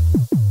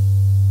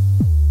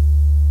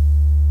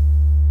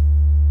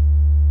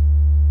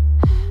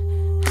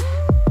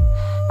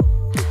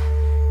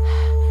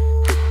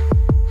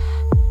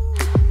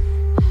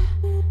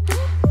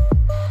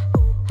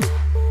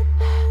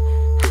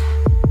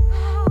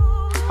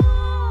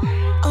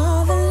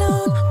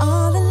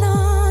 All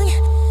along,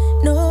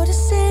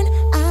 noticing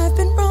I've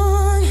been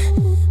wrong.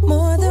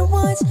 More than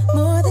once,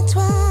 more than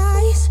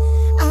twice.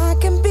 I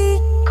can be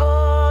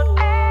cold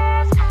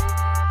as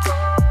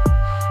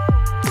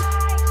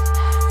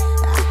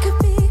I could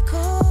be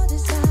cold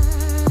as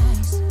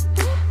ice.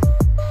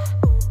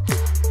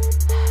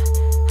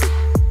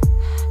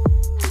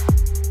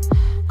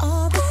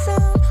 All the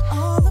sound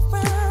all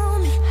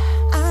around me,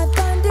 I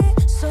find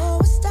it so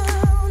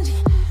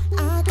astounding.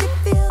 I can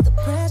feel the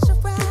pressure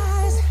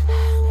rise.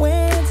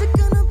 When's it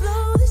gonna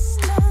blow this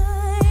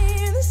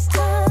time? This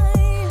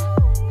time?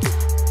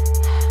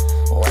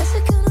 When's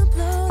it gonna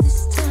blow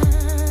this time?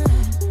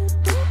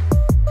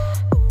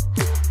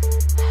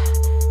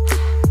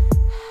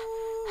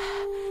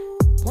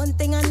 One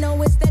thing I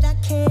know is that I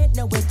can't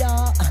know it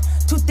all.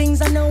 Two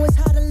things I know is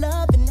how to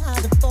love and how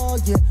to fall.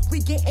 Yeah, we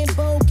getting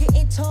bold,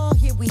 getting tall,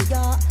 here we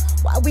are.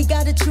 Why we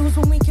gotta choose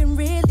when we can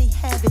really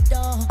have it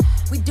all?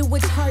 We do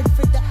it hard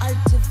for the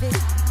art of it.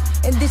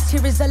 And this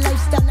here is a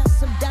lifestyle, not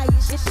some diet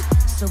shit.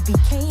 So be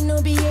kind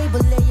or be able,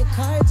 lay your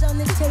cards on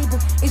the table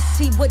and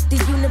see what the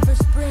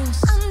universe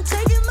brings. I'm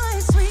taking my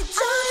sweet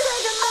time,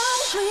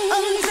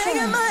 I'm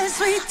taking my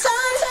sweet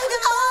time,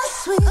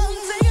 I'm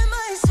taking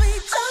my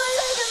sweet time,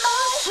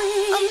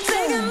 I'm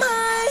taking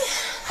my,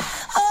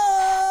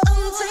 oh,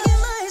 I'm taking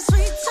my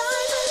sweet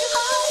time,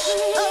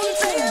 I'm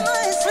taking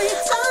my sweet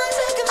time,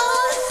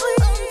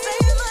 I'm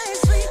taking my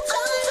sweet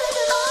time,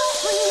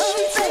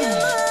 I'm taking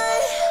my.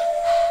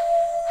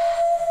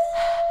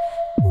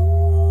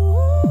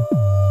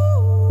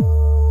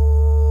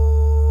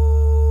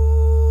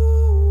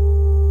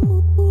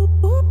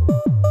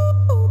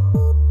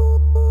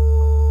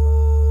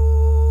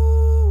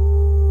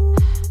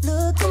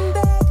 Looking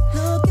back,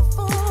 looking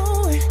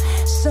forward,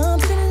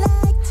 something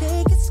like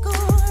taking score.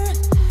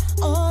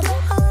 All the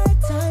hard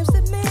times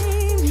that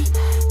made me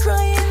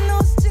cry, and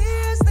those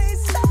tears they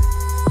saved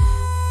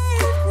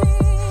me,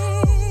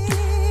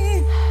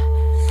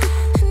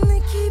 and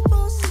they keep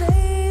on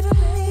saving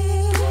me.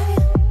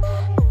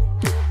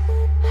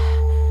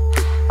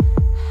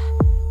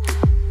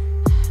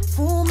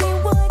 Fool me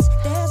once,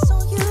 that's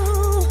on you.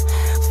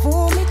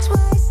 Fool me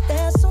twice,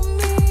 that's on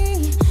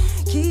me.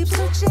 Keep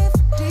searching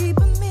for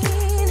deeper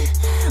meaning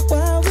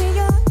while we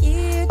are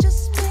here just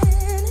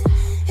spinning.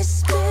 It's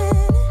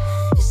spinning,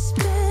 it's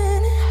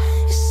spinning,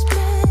 it's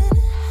spinning,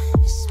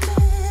 it's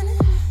spinning,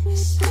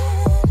 it's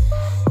spinning,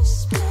 it's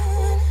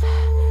spinning.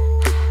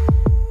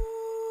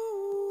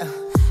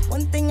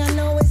 One thing I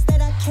know is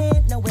that I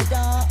can't know it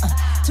all.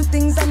 Two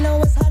things I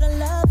know is how to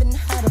love and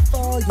how to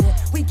fall. Yeah,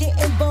 we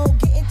getting bold,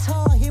 getting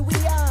tall, here we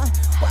are.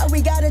 Why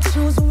we gotta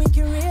choose when we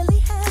can really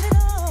have it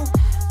all?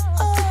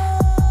 Oh,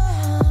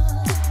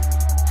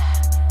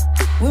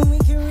 when we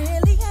can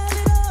really have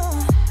it all.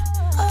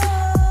 Oh,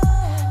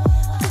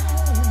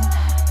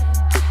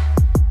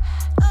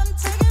 I'm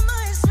taking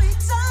my sweet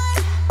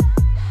time.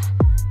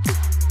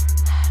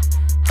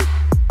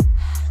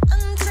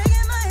 I'm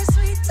taking my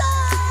sweet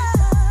time.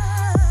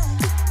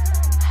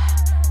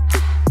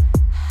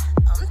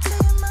 I'm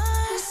taking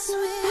my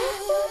sweet.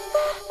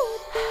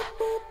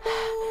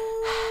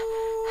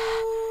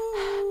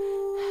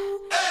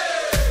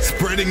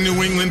 Spreading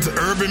New England's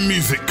urban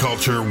music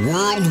culture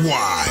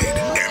worldwide.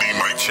 NE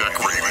Mic Check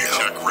Radio.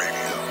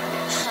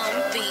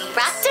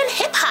 Rocked in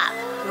hip hop.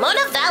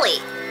 Mona Valley.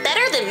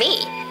 Better than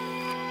me.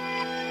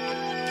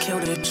 Kill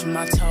the bitch with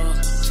my talk,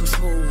 too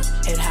smooth.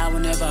 Hit high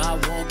whenever I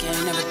walk,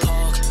 ain't never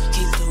park.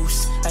 Keep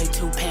loose, like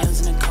 2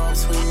 pounds in the car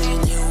between me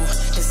and you.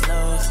 It's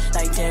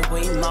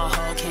weight in my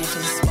heart, can't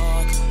feel the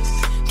spark.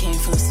 Can't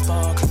feel the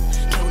spark.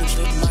 Kill the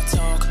drip in my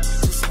talk.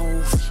 Too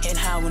smooth. And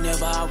how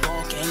whenever I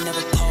walk, ain't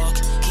never park.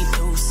 Keep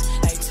loose,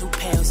 like 2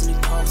 pounds in the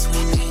car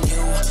between me and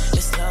you.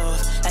 This love,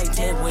 like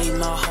dead weight in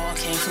my heart,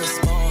 can't feel the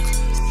spark.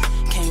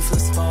 Can't feel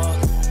the spark.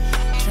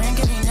 Drink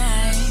every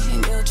night,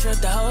 guilt trip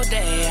the whole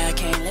day. I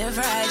can't live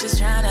right, just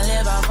trying to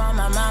live off all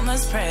my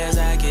mama's prayers.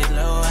 I get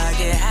low, I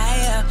get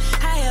higher,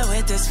 higher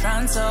with this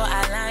front, so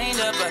I lined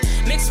up. But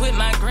mixed with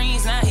my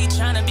greens, now he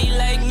trying to be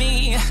like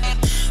me.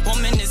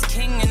 Woman is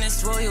king and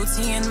it's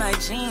royalty in my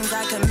genes.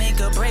 I can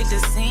make or break the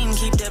scene,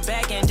 keep the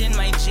back end in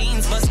my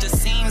jeans. Bust the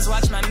seams,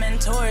 watch my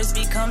mentors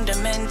become the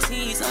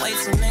mentees. And way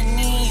too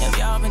many of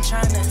y'all been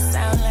trying to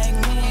sound like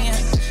me.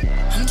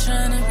 I'm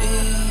trying to be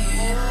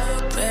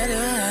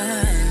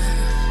better,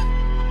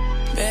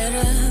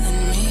 better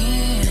than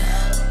me.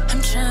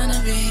 I'm trying to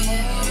be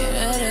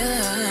better,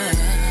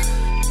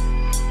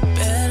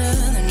 better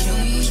than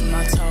me. Push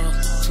my talk,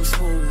 too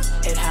smooth.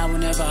 It high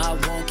whenever I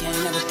walk,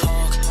 ain't never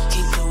park.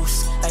 Keep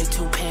loose, like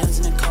 2 pounds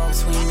in the car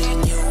between me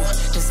and you.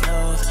 This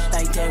love,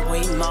 like that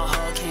weight in my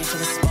heart, can't feel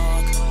the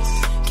spark.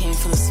 Can't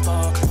feel the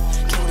spark.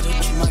 Kill the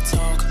bitch in my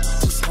talk,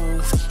 too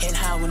smooth. It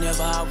high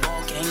whenever I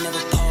walk, ain't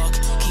never park.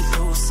 Keep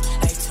loose,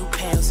 like 2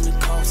 pounds in the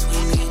car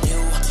between me and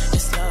you.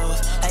 This love,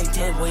 like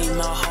that weight in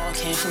my heart,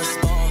 can't feel the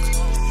spark.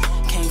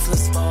 Can't feel the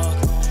spark.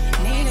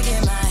 Need to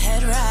get my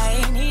head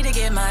right, need to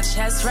get my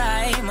chest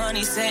right.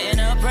 Money sitting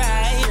up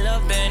right,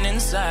 love been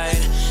inside.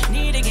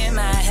 Need to get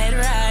my head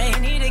right,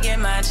 need to get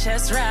my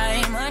chest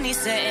right. Money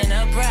sitting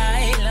up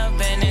right, love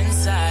been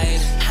inside.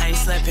 I ain't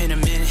slept in a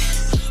minute.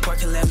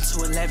 Work 11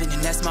 to 11,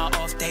 and that's my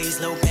off days.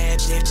 Little bad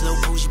bitch,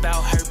 little bougie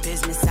about her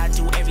business. I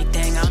do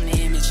everything, I'm the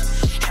image.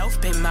 Health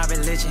been my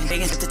religion.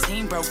 They if the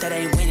team broke, that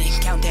ain't winning.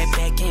 Count that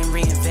back and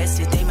reinvest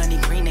it. They money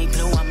green, they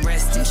blue, I'm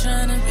resting. I'm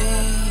trying to be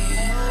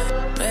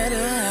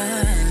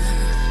better,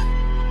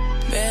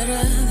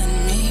 better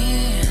than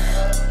me.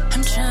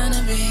 I'm trying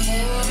to be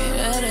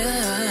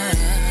better,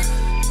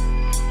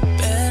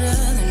 better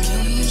than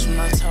me. Push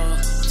my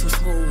talk, too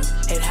smooth.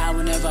 It high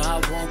whenever I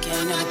walk,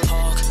 ain't never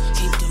park.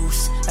 Keep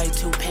loose, like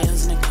 2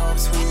 pounds in the car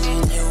between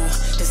me and you.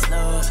 This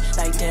love,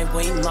 like that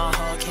weight in my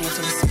heart, can't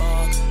feel the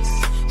spark.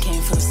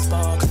 Can't feel the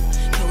spark.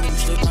 Kill them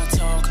flip my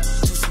talk,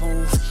 too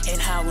smooth. It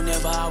high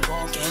whenever I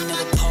walk, ain't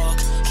never park.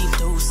 Keep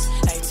loose,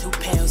 like 2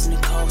 pounds in the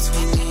car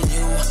between me and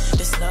you.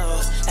 This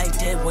love, like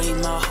that weight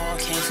in my heart,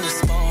 can't feel the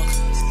spark.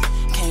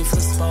 Can't feel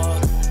the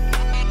spark.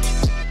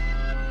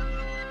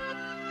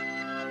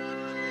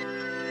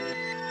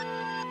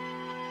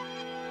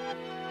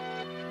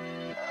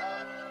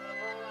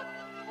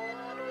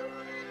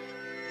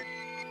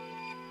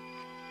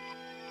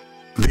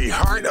 The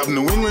heart of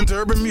New England's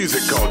urban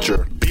music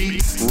culture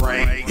beats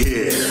right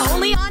here.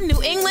 Only on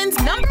New England's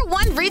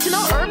 #1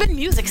 regional urban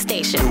music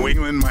station. New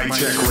England Mic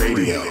Check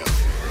Radio.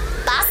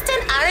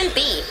 Boston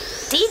R&B.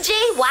 DJ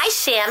Y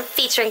Sham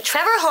featuring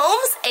Trevor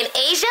Holmes and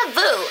Asia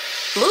Vu.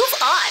 Move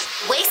on.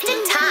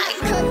 Wasted time.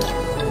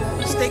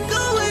 Stay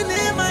going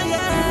in my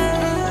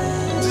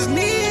eyes. Just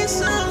need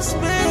some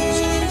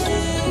space.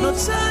 No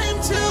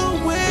time to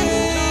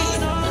wait.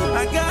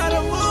 I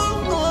gotta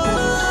move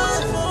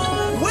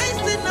on.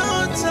 Wasting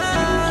no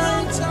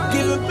time.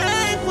 Give it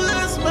back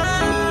what's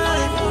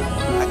mine.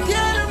 I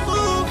gotta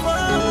move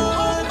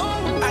on.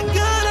 I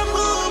gotta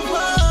move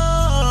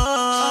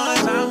on.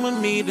 Time with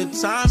me, the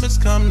time has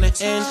come to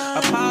end.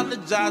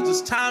 Apologize,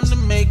 it's time to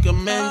make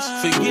amends.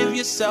 Forgive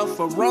yourself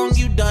for wrong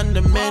you done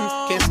to men.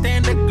 Can't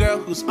stand a girl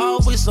who's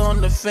always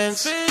on the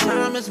fence.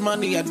 Time is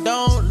money I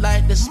don't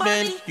like to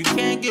spend. You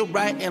can't get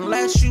right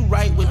unless you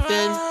right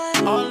within.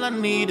 All I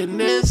need in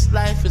this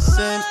life is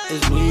sin.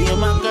 Is me and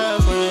my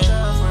girlfriend.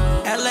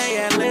 LA,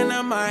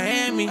 Atlanta,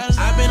 Miami.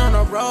 I've been on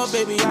the road,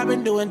 baby, I've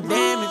been doing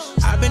damage.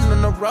 I've been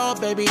on the road,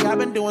 baby, I've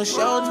been doing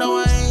shows. No,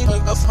 I ain't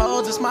fuck up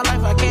hoes, it's my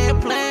life, I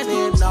can't plan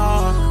it,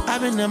 no.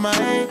 I've been in my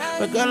head,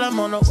 but girl, I'm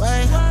on the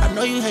way. I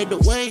know you hate to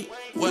wait.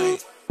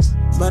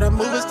 But I'm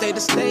moving state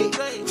to state,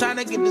 trying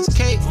to get this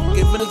cake,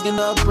 give it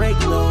a break,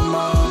 no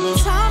more.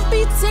 Time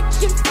be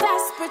ticking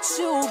fast, but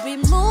you be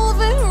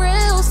moving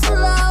real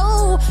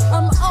slow.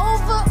 I'm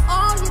over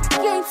all your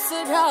games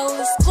at all.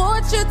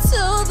 Escort you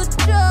to the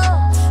door.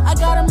 I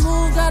gotta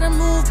move, gotta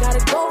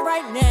go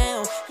right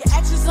now. Your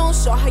actions don't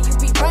show how you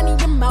be running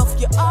your mouth.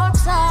 You're all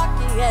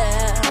talking,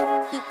 yeah.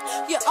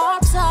 You're all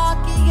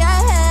talking,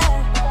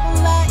 yeah.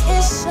 Like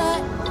it's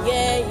shut,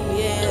 yeah.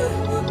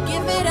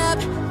 Give it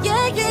up, yeah.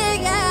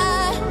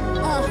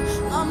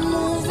 I'm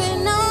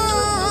moving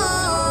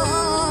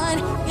on,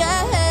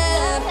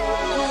 yeah.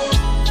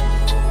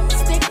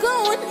 Stay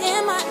going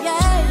in my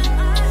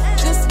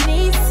just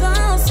need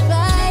some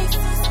space.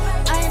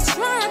 I ain't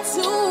trying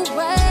to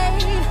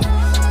wait.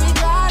 We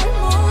gotta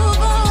move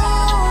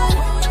on.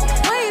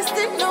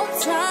 Wasting no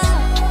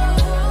time.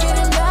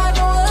 Getting back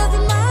what's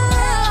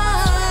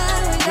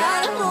mine. We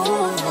gotta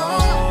move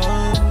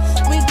on.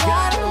 We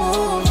gotta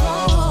move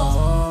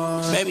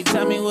on. Baby,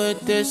 tell me what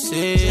this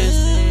is.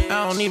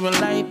 I don't even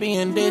like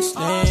being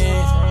distant.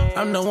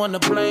 I'm the one to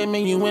blame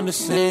and you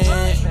innocent.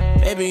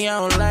 Baby, I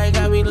don't like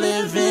how we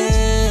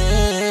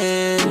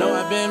living. No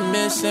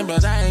missing,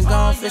 but I ain't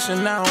gone fishing,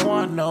 I don't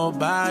want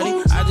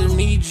nobody. I just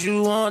need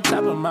you on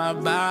top of my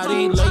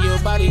body. Lay your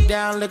body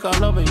down, lick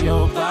all over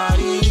your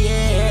body,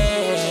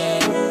 yeah.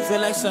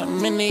 Feel like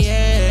something in the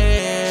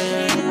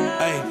air.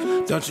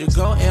 Hey, don't you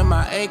go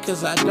MIA,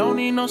 cause I don't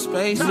need no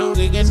space. No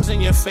diggings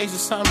in your face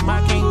is something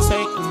I can't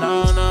take,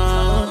 no.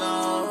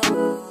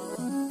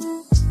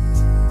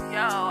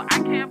 Yo, I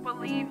can't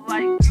believe,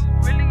 like, you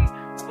really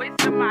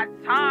wasted my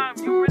time.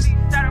 You really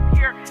sat up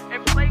here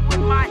and played with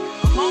my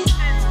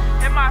emotions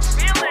and my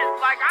feelings.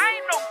 Like, I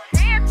ain't no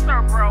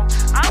Cancer, bro.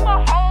 I'm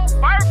a whole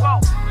Virgo.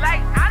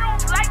 Like, I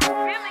don't like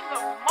feeling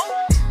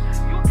emotions.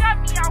 You got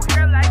me out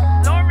here like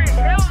Lauryn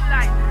Hill,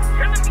 like,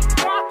 killing me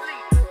softly.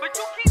 But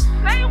you keep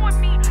playing with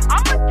me,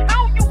 I'ma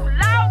kill you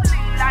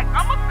loudly. Like,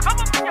 I'ma come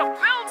up in your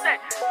building,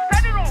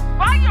 set it on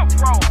fire,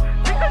 bro.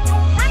 Because you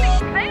really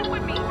play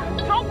with me.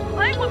 Don't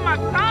play with my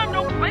time,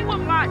 don't play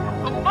with my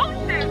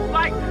emotions.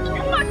 Like,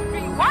 you must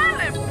be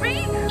violent, B.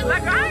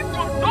 Like, I ain't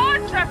from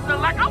Dorchester.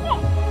 Like, I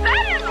won't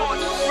set it on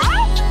you, bro.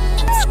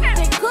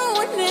 They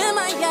going in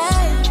my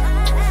game.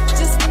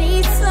 Just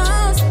need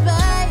some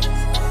space.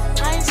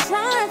 I ain't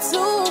trying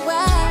to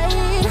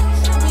wait.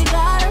 We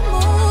gotta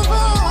move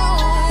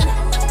on.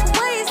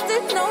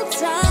 Wasted no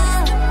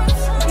time.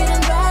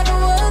 Getting back to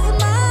what's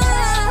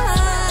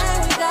mine.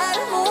 We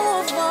gotta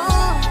move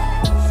on.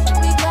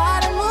 We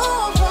gotta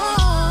move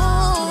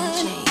on.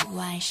 DJ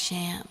White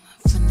Sham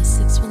from the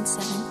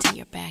 617 to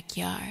your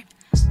backyard.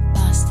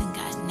 Boston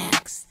got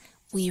next.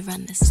 We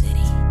run the city.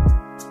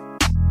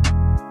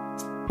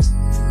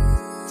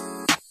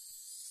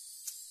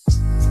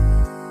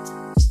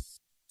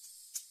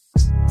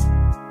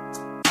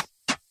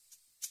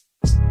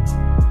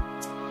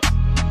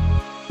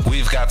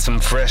 We've got some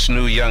fresh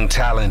new young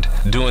talent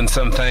doing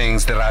some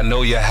things that I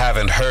know you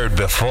haven't heard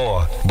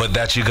before, but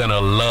that you're gonna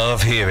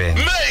love hearing.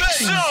 Make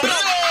some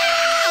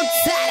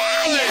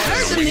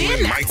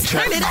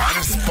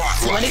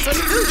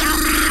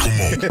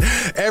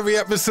Every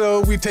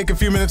episode, we take a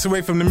few minutes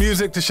away from the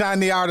music to shine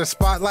the artist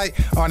spotlight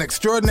on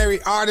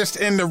extraordinary artists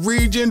in the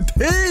region,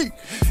 T.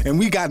 And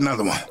we got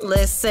another one.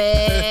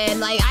 Listen,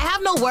 like, I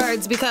have no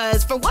words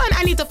because, for one,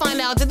 I need to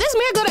find out, did this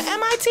man go to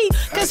MIT?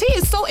 Because he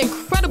is so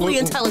incredibly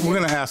intelligent. We're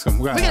going to ask him.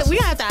 We're going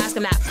to have to ask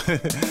him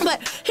that.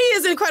 But he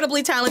is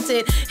incredibly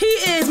talented. He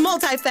is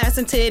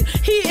multifaceted.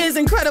 He is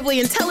incredibly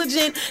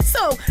intelligent.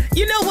 So,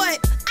 you know what?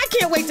 I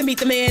can't wait to meet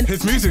the man.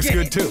 His music's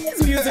good, too.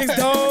 His music's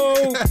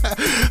dope.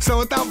 So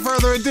without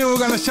further ado, we're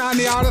going to shine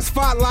the artist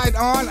spotlight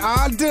on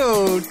our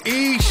dude,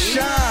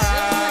 E-Shine.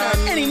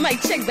 Any mic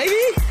check, baby.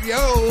 Yo,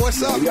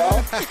 what's up,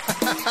 y'all?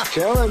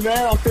 Chilling,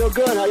 man. I feel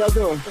good. How y'all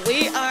doing?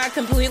 We are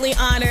completely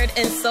honored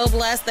and so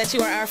blessed that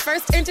you are our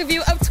first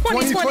interview of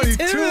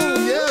 2022.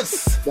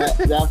 Yes.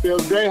 That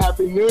feels great.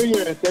 Happy New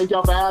Year. Thank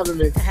y'all for having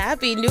me.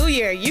 Happy New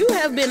Year. You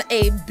have been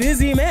a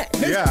busy man.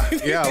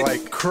 Yeah,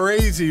 like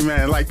crazy,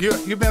 man. Like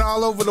you've been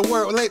all over the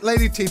world.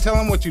 Lady T, tell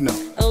them what you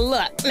know.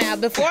 Look, now,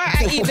 before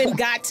I even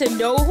got to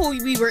know who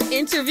we were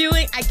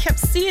interviewing, I kept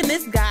seeing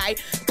this guy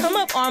come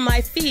up on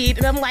my feed,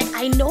 and I'm like,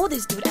 I know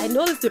this dude. I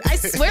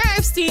swear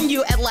I've seen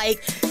you at,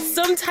 like,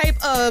 some type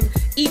of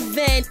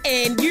event,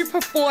 and you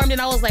performed,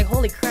 and I was like,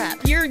 holy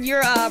crap, your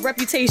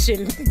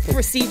reputation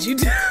precedes you.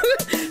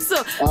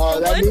 So,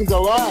 that means a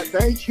lot.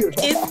 Thank you.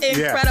 It's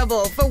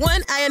incredible. Yeah. For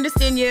one, I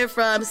understand you're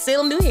from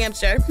Salem, New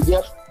Hampshire.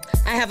 Yep.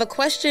 I have a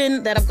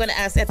question that I'm going to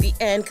ask at the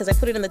end because I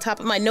put it in the top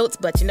of my notes,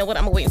 but you know what?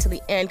 I'm going to wait until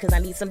the end because I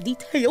need some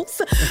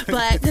details.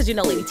 But because you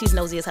know Lady T's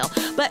nosy as hell.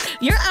 But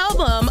your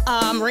album,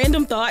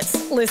 Random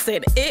Thoughts,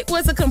 listen, it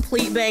was a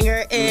complete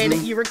banger, and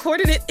you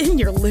recorded it in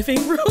your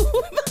living room.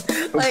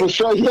 Like, for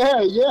sure, yeah.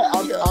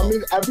 I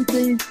mean,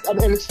 everything,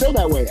 and it's still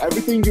that way.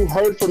 Everything you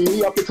heard from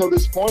me up until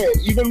this point,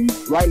 even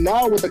right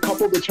now with a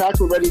couple of the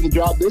tracks we're ready to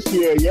drop this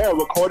year,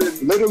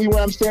 recorded literally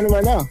where I'm standing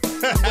right now.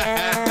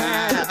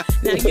 Wow.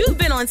 Now, you've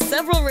been on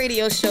several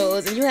radio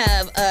shows, and you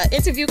have an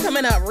interview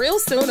coming up real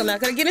soon. I'm not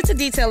going to get into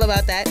detail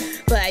about that,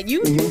 but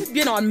you've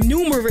been on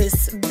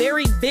numerous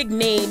very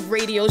big-name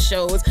radio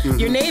shows.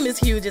 Your name is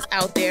huge. It's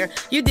out there.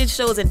 You did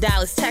shows in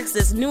Dallas,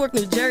 Texas, Newark,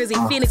 New Jersey,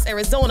 Phoenix,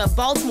 Arizona,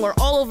 Baltimore,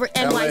 all over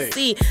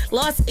NYC,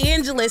 Los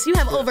Angeles. You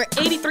have over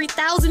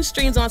 83,000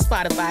 streams on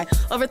Spotify,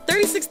 over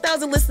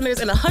 36,000 listeners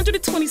in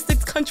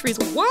 126 countries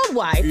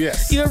worldwide.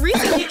 Yes. You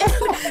recently,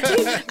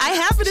 I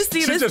happen to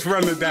see this. She just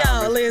run it down.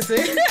 Yo, listen.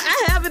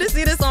 I happen to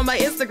see this on my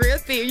Instagram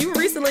feed. You were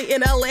recently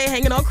in LA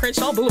hanging on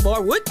Crenshaw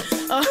Boulevard. What?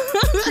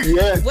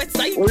 What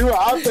site? We were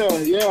out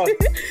there, yeah.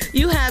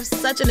 You have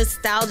such a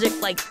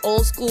nostalgic, like,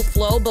 old school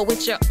flow, but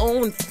with your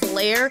own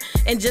flair.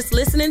 And just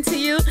listening to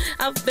you,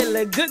 I'm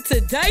feeling good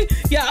today.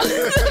 Yo,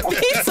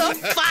 it's on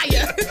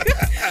fire.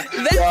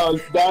 Yo,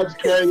 that's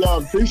great. Yo,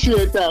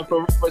 appreciate that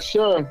for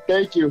sure.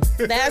 Thank you.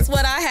 That's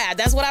what I had.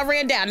 That's what I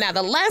ran down. Now,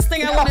 the last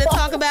thing I wanted to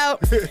talk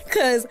about,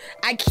 because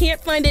I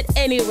can't find it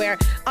anywhere.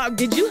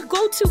 Did you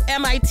go to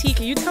MIT? MIT.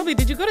 Can you tell me,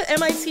 did you go to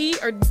MIT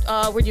or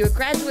were you a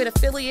graduate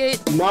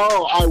affiliate?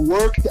 No, I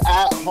worked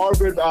at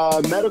Harvard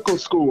Medical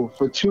School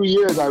for 2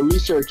 years. I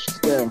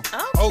researched there.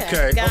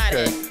 Okay. Got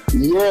it.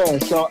 Yeah,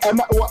 so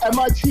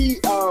MIT,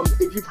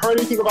 if you've heard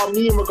anything about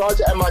me in regards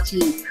to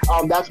MIT,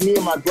 that's me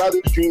and my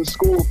brother's dream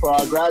school for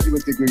our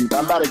graduate degrees.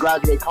 I'm about to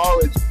graduate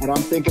college, and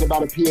I'm thinking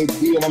about a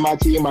PhD at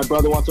MIT, and my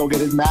brother wants to go get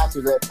his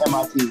master's at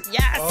MIT.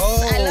 Yes,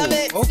 I love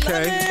it.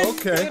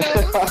 Okay.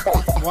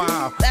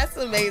 Wow. That's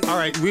amazing. All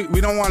right, we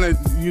don't want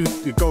you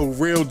to go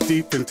real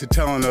deep into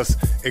telling us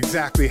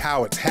exactly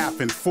how it's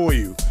happened for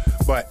you.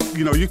 But,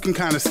 you can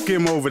kind of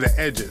skim over the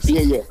edges.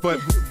 Yeah.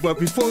 But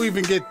before we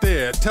even get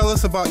there, tell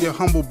us about your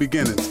humble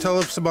beginnings. Tell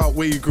us about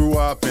where you grew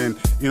up and,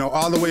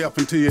 all the way up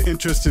into your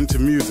interest into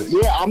music.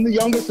 Yeah, I'm the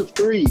youngest of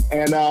three,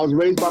 and I was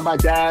raised by my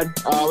dad.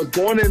 I was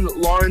born in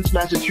Lawrence,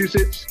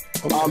 Massachusetts.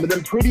 Okay. And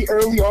then pretty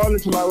early on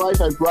into my life,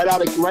 right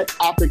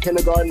after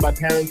kindergarten, my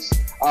parents,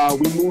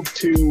 we moved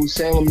to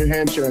Salem, New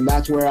Hampshire, and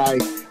that's where I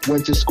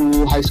went to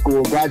school, high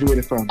school,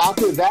 graduated from.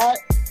 After that,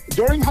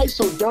 during high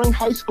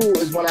school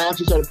is when I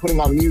actually started putting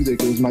out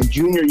music. It was my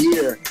junior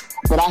year,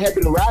 but I had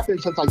been rapping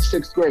since like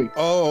 6th grade.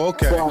 Oh,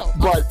 okay.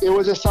 But it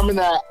was just something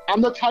that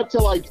I'm the type to,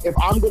 like, if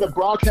I'm going to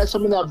broadcast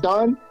something that I've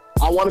done,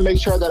 I want to make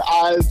sure that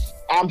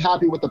I'm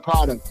happy with the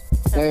product.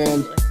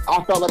 And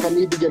I felt like I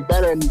needed to get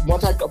better. And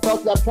once I felt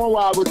to that point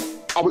where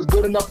I was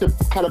good enough to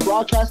kind of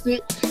broadcast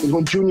it, is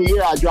when junior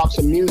year I dropped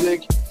some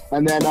music.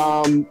 And then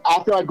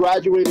after I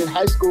graduated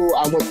high school,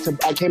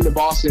 I came to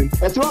Boston.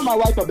 And throughout my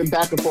life, I've been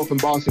back and forth from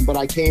Boston, but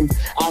I came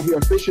out here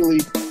officially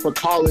for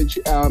college.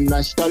 And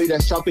I studied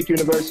at Suffolk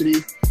University.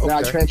 Okay. Then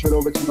I transferred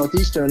over to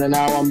Northeastern, and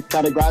now I'm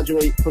about to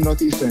graduate from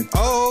Northeastern.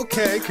 Oh,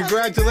 okay.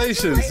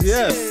 Congratulations.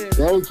 Yes.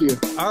 Thank you.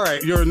 All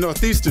right. You're a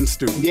Northeastern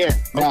student. Yeah.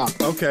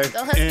 Okay.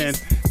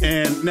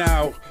 And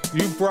now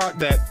you brought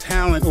that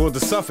talent or the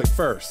Suffolk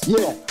first.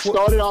 Yeah.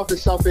 Started off at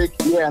Suffolk.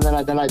 Yeah,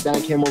 and then I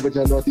came over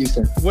to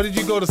Northeastern. What did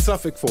you go to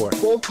Suffolk for?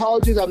 Both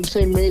colleges have the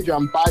same major.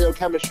 I'm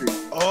biochemistry.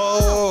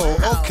 Oh,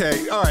 wow.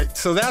 Okay. All right.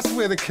 So that's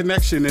where the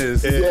connection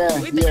is.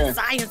 Yeah.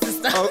 Science and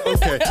stuff. Oh,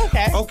 okay.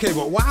 Okay,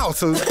 but wow.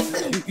 So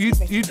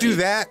you do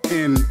that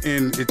and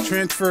it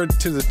transferred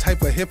to the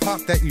type of hip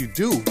hop that you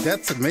do.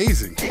 That's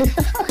amazing.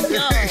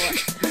 Yo.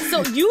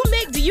 So do you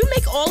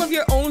make all of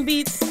your own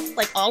beats?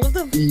 Like all of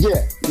them?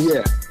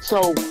 Yeah.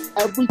 So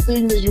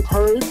everything that you've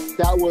heard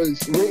that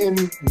was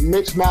written,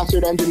 mixed,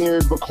 mastered,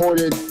 engineered,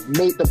 recorded,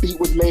 the beat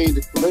was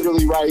made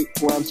literally right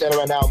where I'm standing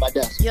right now on my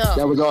desk. Yo.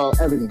 That was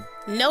everything.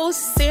 No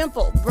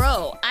sample,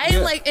 bro. I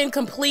am like in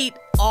complete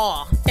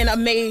awe and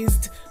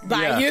amazed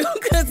by you,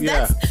 because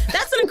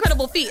that's an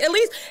incredible feat. At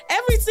least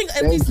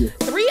at least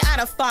 3 out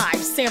of 5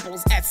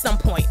 samples at some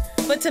point.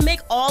 But to make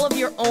all of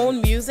your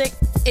own music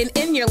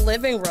in your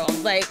living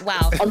room, like,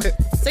 wow.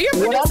 So you're a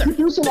producer. When I'm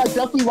producing, I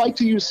definitely like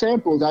to use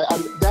samples.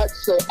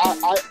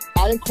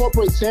 I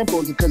incorporate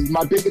samples because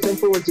my biggest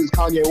influence is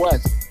Kanye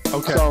West.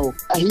 Okay. So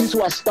he's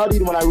who I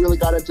studied when I really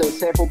got into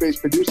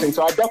sample-based producing.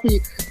 So I definitely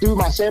do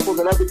my samples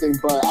and everything,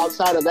 but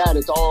outside of that,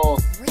 it's all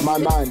my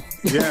mind.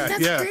 Yeah,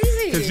 That's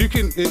crazy.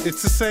 Because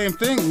it's the same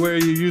thing where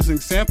you're using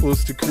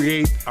samples to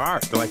create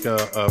art, like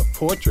a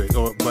portrait,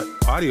 but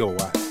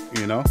audio-wise.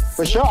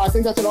 For sure. I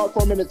think that's an art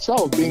form in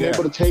itself, being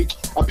able to take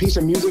a piece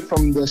of music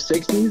from the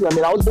 60s. I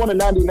mean, I was born in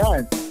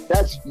 99.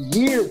 That's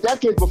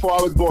decades before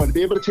I was born. To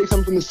be able to take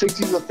something from the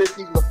 60s, the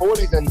 50s, the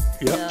 40s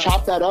and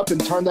chop that up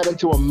and turn that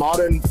into a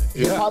modern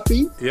hip-hop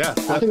beat. Yeah.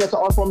 I think that's an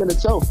art form in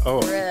itself. Oh,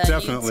 Bruh,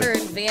 definitely. You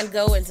turned Van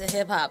Gogh into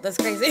hip-hop. That's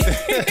crazy.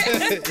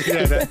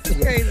 That's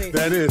crazy.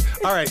 That is.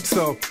 All right,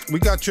 so we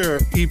got your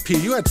EP.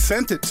 You had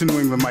sent it to New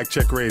England Mic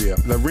Check Radio,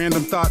 the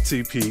Random Thoughts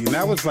EP, and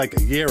that was like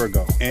a year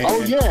ago.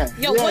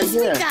 Once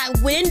we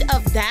got wind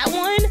of that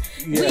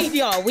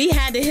one, we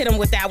had to hit him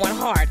with that one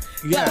hard.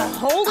 Yeah. But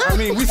hold up. I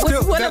mean, we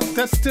still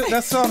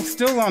that song's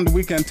still on the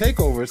Weekend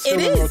Takeover. It's still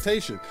in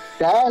rotation.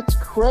 That's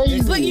crazy.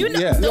 But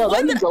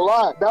that means a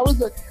lot.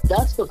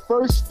 That's the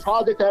first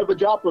project I ever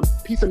dropped, a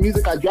piece of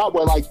music I dropped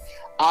where like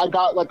I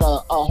got like a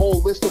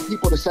whole list of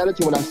people to send it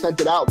to when I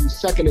sent it out the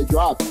second it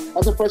dropped.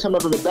 That's the first time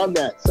I've ever done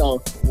that.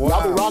 So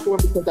I've been rocking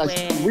with it since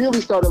I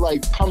really started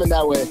like coming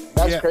that way.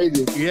 That's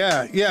crazy.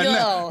 Yeah.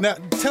 Now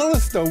tell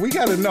us though, we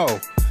gotta know.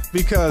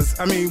 Because,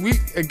 I mean, we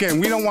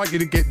don't want you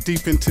to get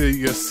deep into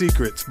your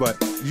secrets,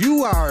 but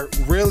you are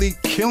really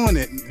killing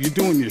it. You're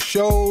doing your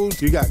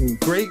shows. You got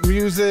great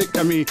music.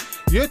 I mean,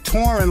 you're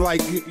touring like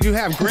you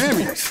have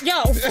Grammys.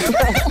 Yo.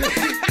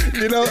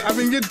 I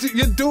mean,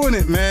 you're doing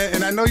it, man.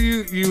 And I know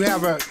you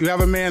have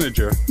a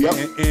manager.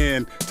 Yep.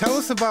 And tell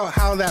us about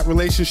how that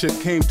relationship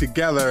came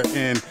together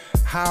and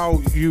how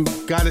you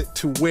got it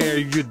to where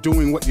you're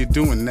doing what you're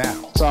doing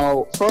now.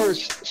 So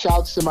first,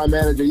 shouts to my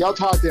manager. Y'all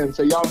talk to him,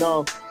 so y'all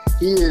know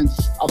he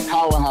is a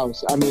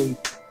powerhouse. I mean,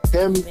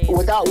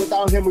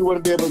 without him, we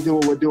wouldn't be able to do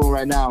what we're doing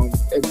right now.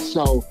 And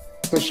so,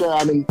 for sure,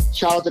 I mean,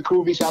 shout out to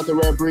Kubi, shout out to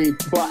Rare Breed.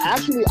 But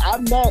actually, I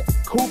met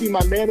Kubi,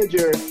 my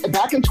manager,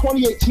 back in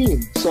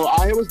 2018. So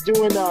I was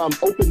doing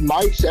open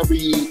mics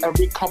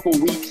every couple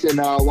weeks in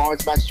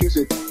Lawrence,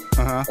 Massachusetts.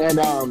 Uh-huh.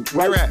 And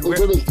where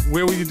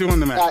were you doing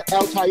them at? At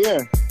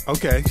Altair.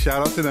 Okay,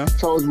 shout out to them.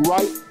 So it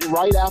was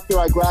right after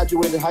I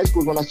graduated high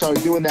school when I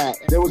started doing that.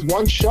 There was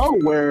one show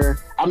where,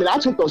 I mean, I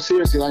took those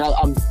seriously. Like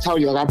I'm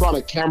telling you, like I brought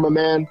a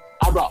cameraman,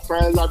 I brought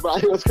friends,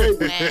 it was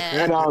crazy.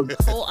 And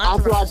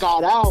after I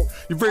got out,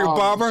 you bring a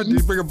barber? Did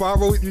you bring a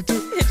barber with you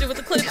too? Hit you with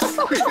the clip.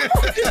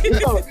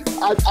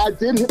 I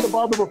did hit the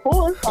barber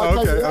before.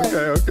 Okay.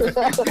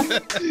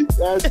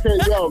 That's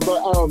crazy, yo.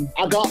 But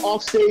I got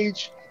off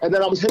stage. And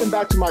then I was heading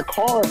back to my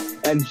car,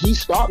 and he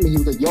stopped me. He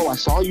was like, yo, I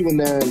saw you in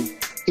there. And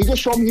he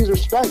just showed me his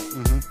respect.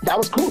 Mm-hmm. That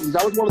was cool.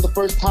 That was one of the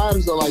first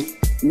times that, like,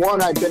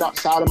 one, I'd been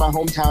outside of my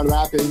hometown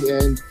rapping,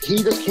 and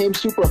he just came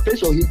super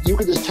official. You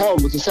could just tell.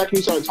 The second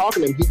you started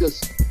talking to him, he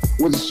just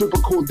was a super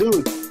cool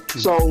dude. Mm-hmm.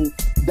 So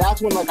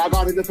that's when, like, I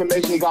got his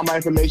information, he got my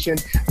information.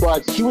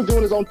 But he was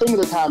doing his own thing at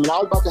the time, and I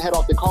was about to head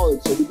off to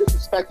college. So we just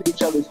respected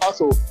each other's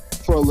hustle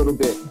for a little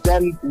bit.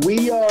 Then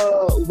we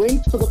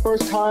linked for the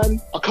first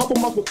time a couple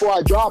months before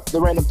I dropped the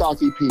Random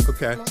Thoughts EP.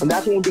 Okay. And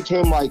that's when we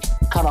became like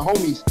kind of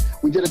homies.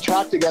 We did a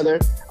track together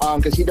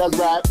because he does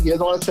rap. He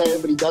doesn't want to say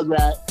it, but he does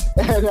rap.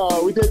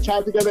 And we did a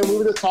track together, and we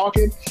were just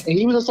talking. And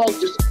he was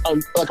just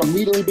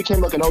immediately became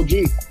like an OG.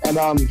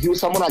 And he was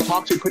someone I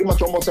talked to pretty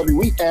much almost every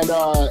week. And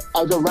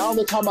around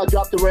the time I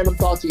dropped the Random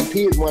Thoughts EP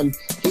is when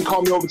he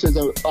called me over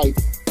to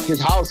his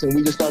house, and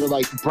we just started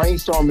like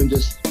brainstorming,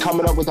 just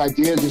coming up with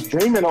ideas, just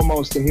dreaming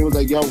almost. And he was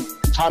like, yo,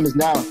 the time is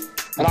now.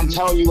 And I'm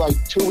telling you, like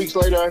 2 weeks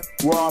later,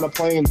 we're on a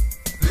plane,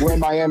 we're in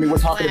Miami, we're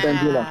talking to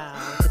Benzino.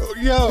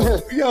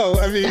 Yo,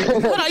 I mean,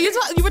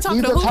 you were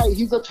talking to who?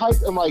 He's the type,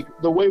 and like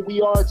the way we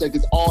are, it's like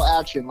it's all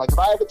action. Like if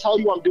I ever tell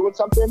you I'm doing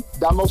something,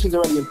 that motion's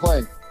already in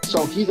play.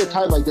 So he's the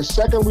type, like the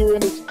second we were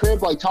in his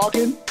crib, like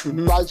talking,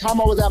 by the time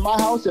I was at my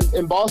house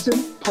in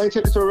Boston, plane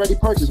tickets were already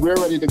purchased. We were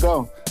ready to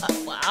go.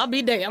 Well, I'll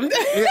be damned.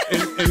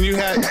 and you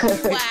had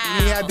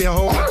you had the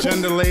whole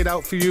agenda laid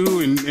out for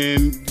you, and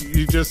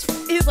you just...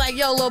 He's like,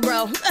 yo, little bro,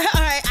 all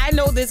right, I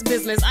know this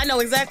business. I know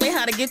exactly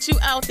how to get you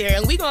out there,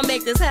 and we gonna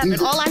make this happen.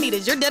 All I need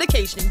is your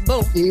dedication.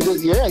 Boom. He's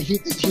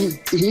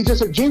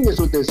just a genius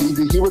with this.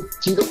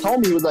 He just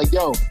told me, he was like,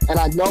 yo, and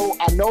I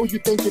know you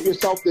think of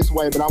yourself this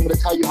way, but I'm gonna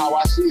tell you how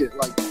I see it.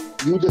 Like,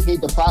 you just need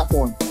the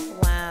platform.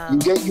 Wow.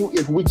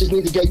 If we just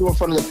need to get you in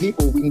front of the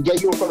people, we can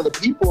get you in front of the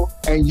people,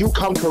 and you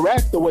come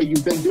correct the way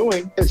you've been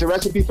doing. It's a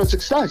recipe for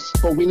success,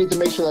 but we need to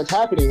make sure that's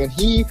happening. And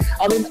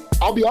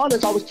I'll be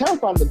honest, I was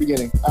terrified in the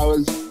beginning. I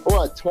was,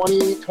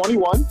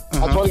 21?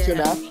 I'm 22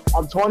 now.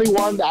 I'm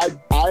 21. I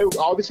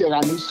obviously, I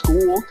knew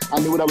school.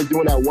 I knew what I was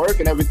doing at work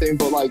and everything,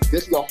 but like,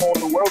 this is a whole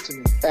new world to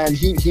me. And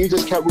he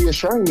just kept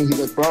reassuring me. He's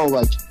like, bro,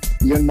 like,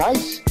 you're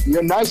nice.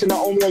 You're nice, and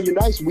not only are you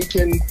nice, we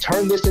can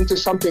turn this into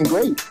something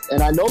great.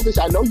 And I know this.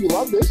 I know you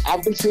love this.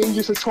 I've been seeing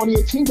you since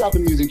 2018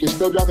 dropping music. You're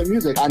still dropping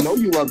music. I know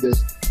you love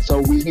this. So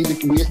we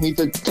just need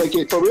to take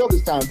it for real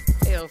this time.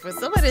 Yo, for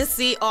somebody to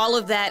see all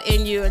of that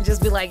in you and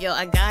just be like, yo,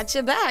 I got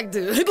your back,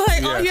 dude.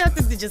 Like, all you have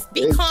to do is just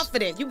be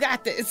confident. You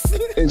got this.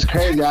 It's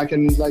crazy. I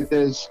can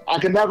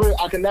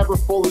never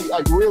fully,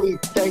 like, really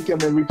thank him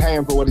and repay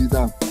him for what he's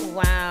done.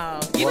 Wow.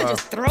 You were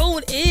just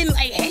thrown in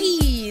like,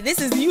 hey, this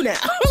is you now.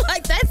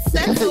 Like, that's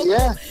so cool.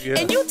 Yeah.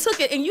 And you took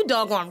it and you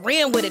doggone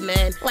ran with it,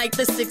 man. Like,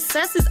 the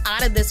success is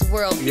out of this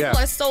world. People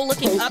are so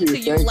looking up to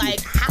you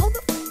like, how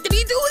the f did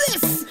he do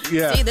this?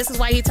 Yeah. See, this is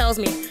why he tells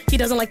me he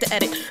doesn't like to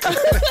edit. How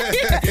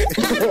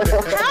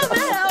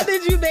the hell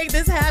did you make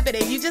this happen?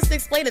 And you just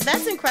explained it.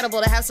 That's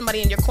incredible to have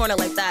somebody in your corner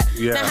like that.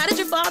 Yeah. Now, how did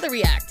your father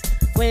react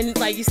when,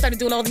 like, you started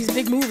doing all these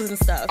big moves and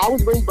stuff? I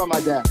was raised by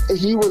my dad.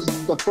 He was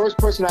the first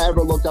person I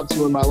ever looked up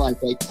to in my life.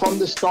 Like, from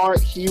the start,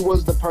 he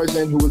was the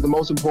person who was the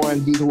most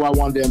important. He's who I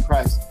wanted to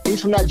impress.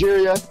 He's from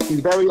Nigeria. He's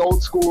very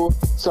old school.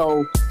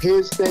 So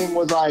his thing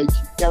was like,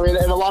 I mean,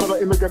 and a lot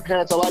of immigrant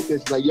parents are like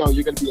this. Like, yo,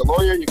 you're going to be a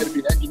lawyer, you're going to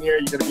be an engineer,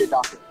 you're going to be a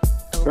doctor.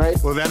 Right?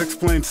 Well, that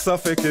explains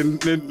Suffolk and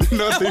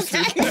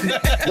Northeastern.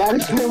 That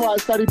explains why I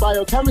studied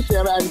biochemistry.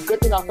 I mean, and good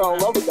thing I fell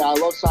in love with that. I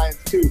love science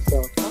too,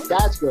 so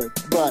that's good.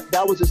 But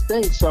that was his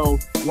thing. So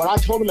when I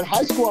told him in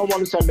high school I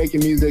wanted to start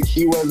making music,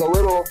 he was a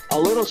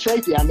little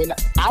shaky. I mean,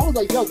 I was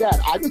like, yo, Dad,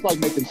 I just like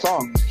making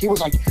songs. He was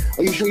like,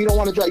 are you sure you don't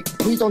want to, like,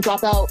 please don't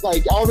drop out?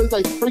 Like, all this,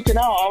 like, freaking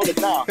out. I was like,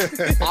 nah.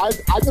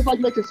 I just like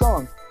making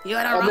songs. You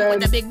ain't wrong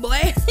with the big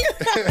boy.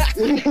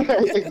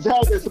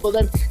 Exactly. So, but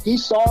then he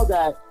saw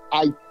that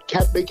I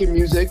kept making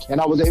music,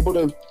 and I was able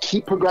to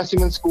keep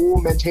progressing in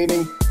school,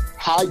 maintaining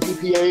high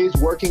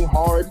GPAs, working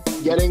hard,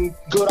 getting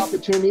good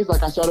opportunities.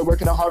 Like, I started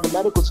working at Harvard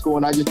Medical School,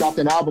 and I just dropped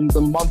an album the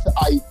month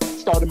I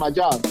started my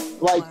job.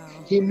 Like,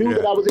 he knew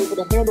that I was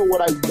able to handle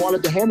what I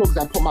wanted to handle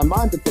because I put my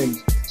mind to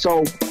things.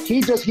 So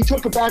he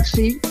took a back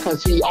seat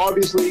because he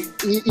obviously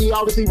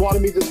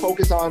wanted me to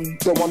focus on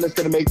the one that's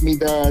going to make me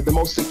the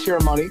most secure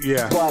money.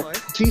 Yeah.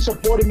 But he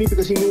supported me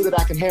because he knew that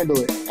I can handle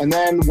it. And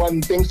then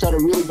when things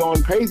started really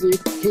going crazy,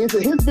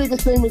 his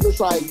biggest thing was just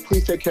like,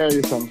 please take care of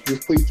yourself.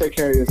 Just please take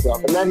care of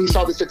yourself. And then he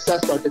saw the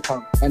success start to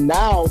come. And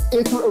now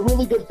it's a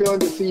really good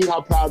feeling to see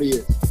how proud he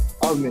is.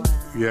 of me.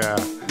 Yeah.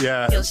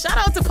 Yo, shout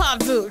out to Pop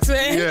Dukes,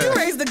 man. Yeah. You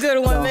raised a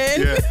good one,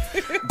 man. Yeah.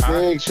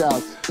 Big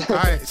shouts. All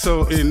right,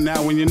 so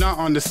now when you're not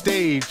on the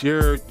stage,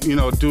 you're,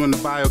 doing the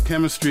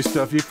biochemistry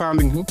stuff. You found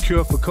the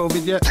cure for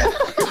COVID yet?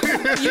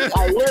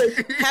 I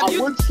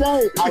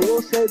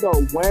will say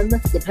though, when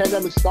the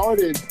pandemic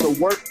started, the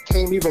work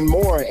came even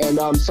more,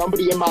 and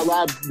somebody in my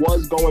lab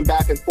was going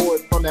back and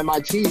forth from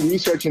MIT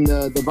researching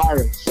the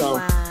virus. So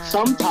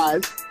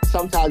sometimes,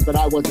 but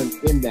I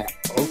wasn't in that.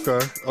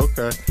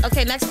 Okay.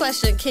 Okay, next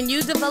question. Can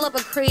you develop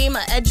a cream,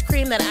 an edge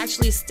cream that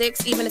actually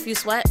sticks even if you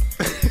sweat?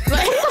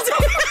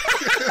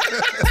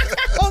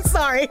 I'm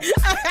sorry.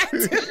 I had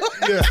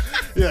to.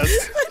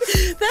 Yes.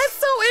 That's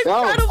so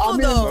incredible,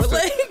 though.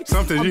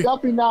 I'm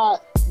definitely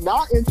not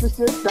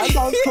interested. That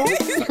sounds cool.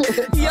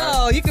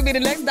 Yo, you could be the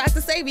next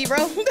Dr. Sebi,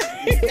 bro.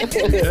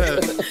 Yeah,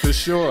 for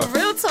sure.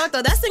 Real talk,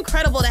 though, that's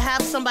incredible to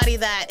have somebody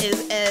that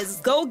is as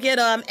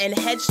go-get-em and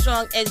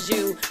headstrong as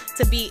you,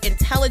 to be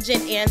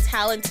intelligent and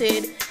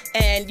talented,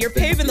 and you're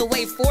paving the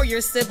way for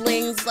your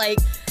siblings. Like,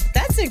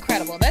 that's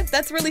incredible.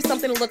 That's really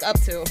something to look up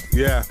to.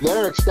 Yeah.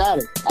 They're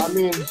ecstatic. I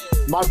mean,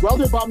 my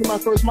brother bought me my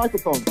first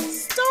microphone.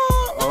 Stop.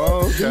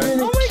 Oh, okay.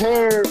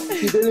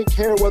 He didn't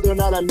care whether or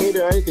not I made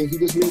it or anything. He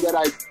just knew that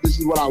this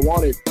is what I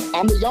wanted.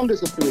 I'm the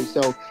youngest of three,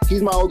 so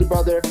he's my older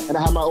brother, and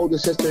I have my older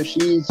sister. She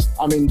means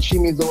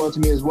the world to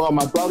me as well.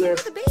 My brother,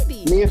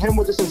 me and him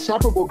were just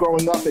inseparable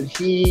growing up, and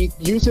he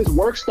used his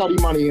work study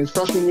money in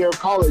freshman year of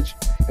college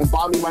and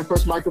bought me my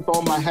first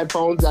microphone, my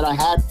headphones that I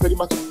had pretty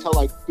much until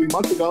like 3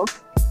 months ago,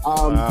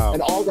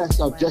 and all that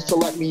stuff just to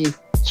let me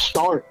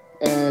start.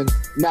 And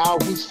now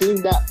he's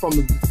seen that from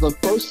the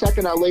first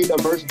second I laid a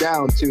verse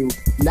down to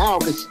now,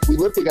 because we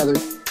live together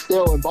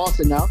still in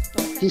Boston now.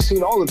 He's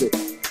seen all of it.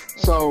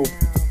 So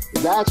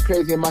that's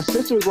crazy. And my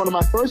sister is one of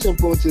my first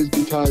influences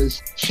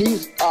because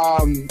she's,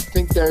 I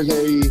think there's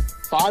a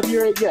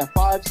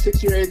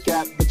 5-6 year age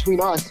gap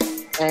between us.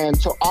 And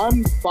so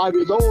I'm 5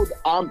 years old.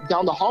 I'm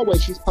down the hallway.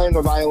 She's playing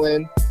her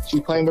violin.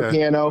 She's playing her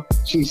piano.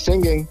 She's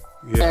singing.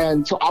 Yeah.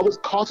 And so I was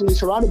constantly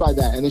surrounded by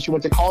that. And then she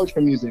went to college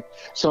for music.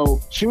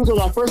 So she was one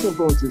of my first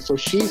influences. So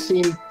she's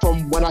seen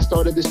from when I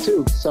started this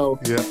too. So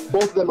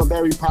both of them are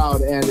very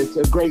proud, and it's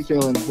a great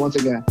feeling once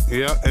again.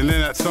 Yeah. And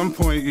then at some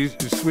point you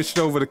switched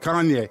over to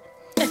Kanye.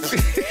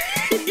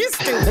 You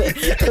stupid.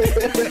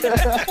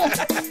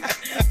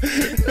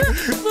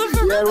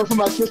 Yeah, we're from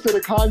my sister to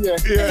Kanye.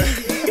 Yeah.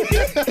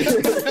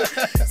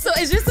 So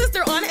is your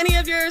sister on any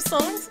of your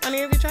songs,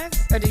 any of your tracks?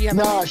 Or do you have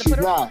Nah, she's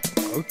not.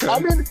 Okay. I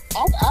mean,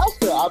 I've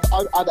asked her.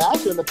 I've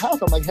asked her in the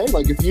past. I'm like, hey,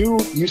 like, if you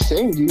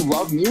sing, you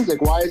love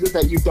music, why is it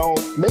that you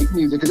don't make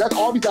music? Because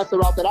that's the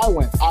route that I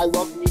went. I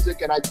love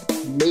music and I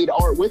made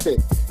art with it.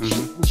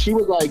 Mm-hmm. She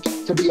was like,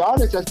 to be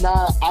honest, that's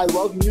not. I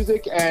love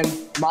music, and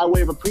my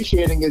way of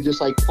appreciating is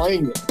just like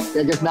playing it.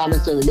 I guess not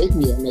necessarily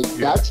making it. Like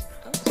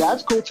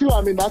that's cool too.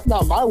 I mean, that's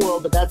not my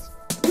world, but that's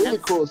really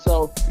cool.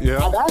 So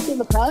I've asked her in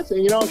the past,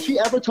 and if she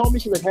ever told me,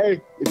 she's like,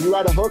 hey, if you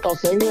write a hook, I'll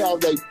sing it. I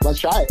was like, let's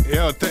try it.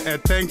 Yeah,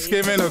 at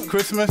Thanksgiving or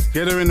Christmas,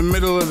 get her in the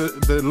middle of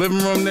the living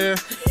room there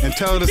and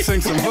tell her to sing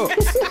some hooks.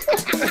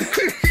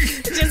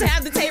 Just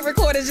have the tape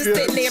recorders just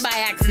sitting there by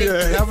accident.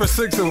 Yeah, have her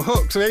sing some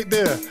hooks right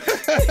there.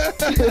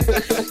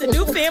 The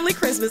new family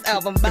Christmas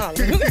album, bang.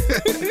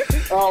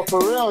 Oh, for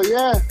real,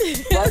 yeah.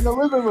 Right in the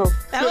living room.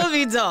 That would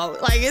be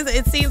dope. Like,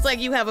 it seems like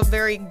you have a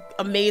very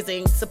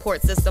amazing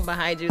support system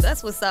behind you.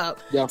 That's what's up.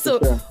 Yeah, so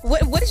sure.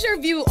 What is your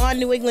view on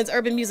New England's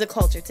urban music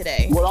culture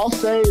today? What I'll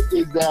say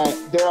is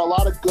that there are a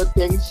lot of good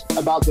things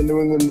about the New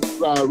England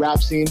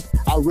rap scene.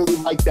 I really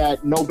like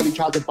that nobody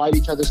tried to fight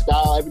each other's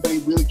style. Everybody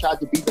really tried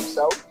to beat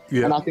themselves.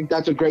 Yeah. And I think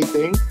that's a great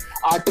thing.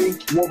 I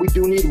think what we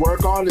do need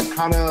work on is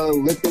kind of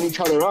lifting each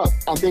other up.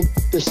 I think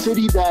the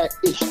city that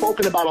is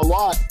spoken about a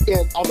lot,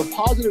 and on the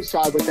positive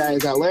side with that,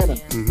 is Atlanta.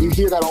 Mm-hmm. You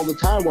hear that all the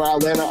time, where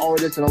Atlanta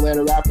artists and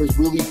Atlanta rappers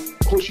really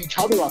push each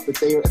other up.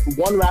 If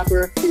one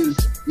rapper is,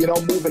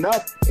 moving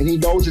up and he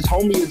knows his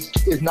homie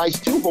is nice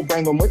too, he'll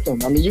bring him with him.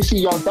 I mean, you see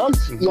Young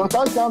Thug's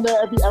down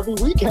there every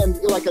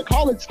weekend, like a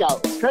college scout.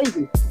 It's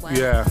crazy. Wow.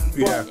 Yeah,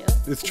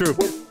 it's true.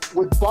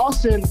 With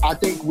Boston, I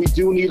think we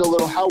do need a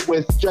little help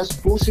with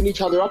just boosting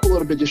each other up a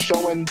little bit, just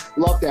showing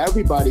love to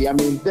everybody. I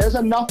mean, there's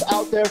enough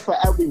out there for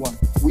everyone.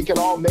 We can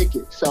all make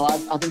it. So I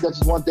think that's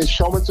just one thing,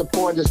 showing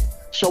support and just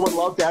showing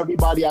love to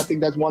everybody. I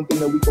think that's one thing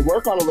that we can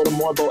work on a little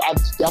more, but I've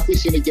definitely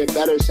seen it get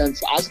better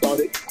since I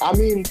started. I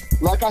mean,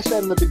 like I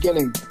said in the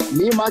beginning,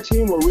 me and my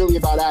team were really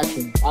about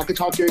action. I could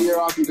talk your ear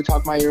off, you could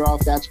talk my ear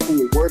off, that's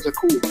cool. Words are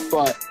cool,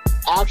 but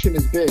action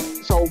is big.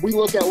 So we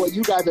look at what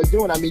you guys are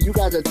doing. I mean, you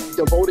guys are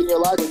devoting your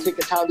lives and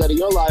taking time out of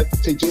your life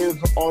to give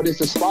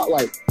artists a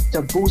spotlight,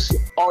 to boost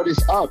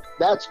artists up.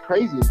 That's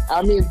crazy.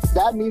 I mean,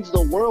 that means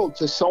the world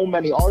to so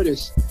many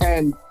artists.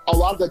 And a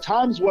lot of the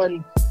times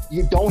when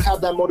you don't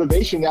have that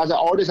motivation as an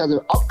artist, as an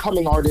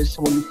upcoming artist,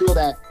 when you feel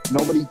that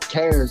nobody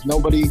cares,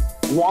 nobody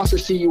wants to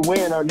see you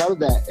win or none of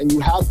that, and you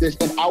have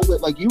an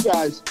outlet like you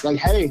guys, like,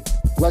 hey,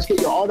 let's get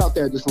your art out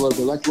there just a little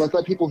bit. Let's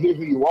let people hear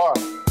who you are.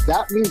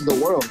 That means the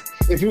world.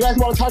 If you guys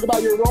want to talk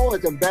about your role,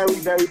 it's a very,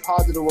 very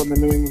positive one in the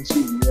New England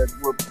scene.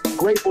 We're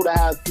grateful to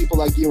have people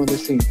like you in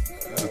this scene.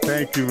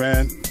 Thank you,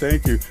 man.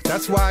 Thank you.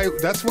 That's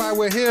why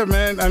we're here,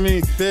 man. I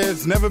mean,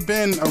 there's never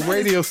been a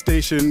radio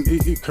station,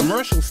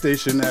 commercial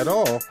station at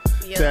all,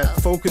 that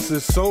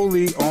focuses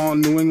solely on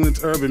New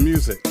England's urban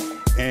music.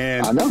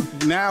 And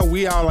now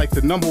we are like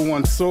the number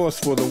one source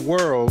for the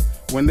world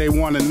when they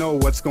want to know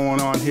what's going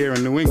on here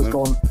in New England.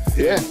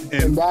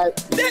 And I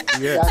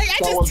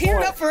just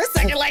teared up for a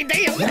second, like,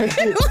 damn, like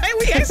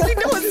we actually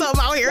doing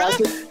something out here.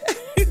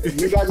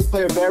 You guys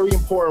play a very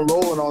important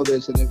role in all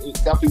this, and it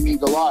definitely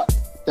means a lot.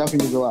 Definitely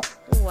means a lot.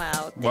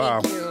 Wow.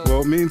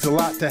 Well, it means a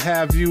lot to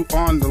have you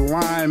on the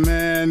line,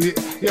 man.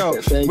 Yo,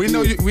 we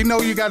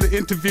know you got an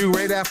interview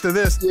right after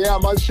this. Yeah,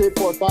 I'm on Shape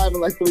 45 in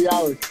like 3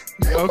 hours.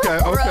 Okay.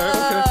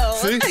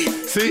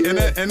 See,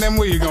 and then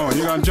where you going?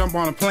 You gonna jump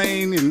on a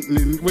plane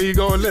and where you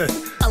going there?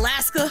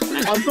 Alaska.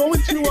 I'm going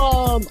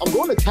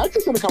to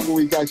Texas in a couple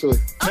weeks, actually.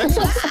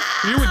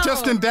 You were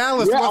just in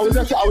Dallas. Yeah, I was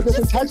just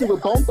in Texas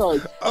with Bone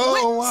Thugs.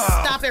 Oh,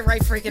 wow. Stop it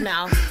right freaking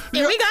now.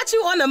 And we got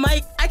you on the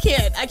mic. I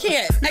can't.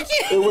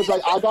 It was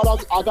like I got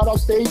off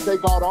stage, they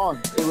got on.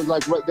 It was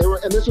like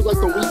and this was like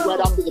the week right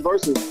after the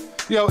verses.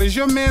 Yo, is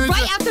your manager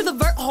right after the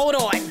hold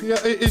on? Yeah,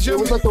 it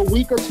was like a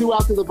week or two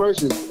after the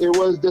verses. It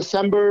was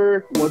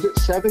December, was it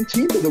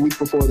 17th or the week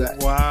before that?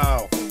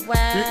 Wow.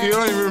 You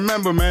don't even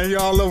remember, man. You're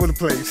all over the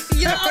place.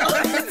 Yo,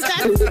 that's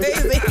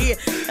crazy.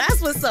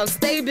 That's what's up.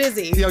 Stay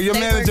busy. Yo, your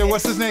manager,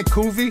 what's his name?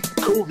 Koovy?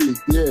 Koovy,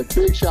 yeah.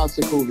 Big shouts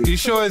to Koovy. You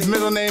sure his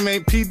middle name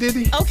ain't P.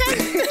 Diddy?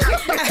 Okay.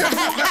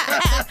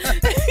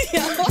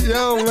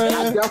 Yo, man.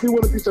 I definitely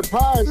wouldn't be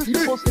surprised. He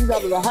pulls things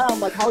out of the hat. I'm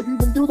like, how'd you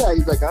even do that?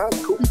 He's like,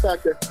 Koovy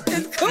factor.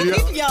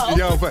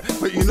 Yo,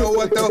 but you know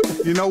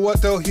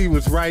what though? He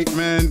was right,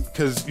 man,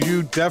 because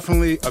you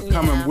definitely are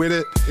coming with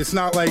it. It's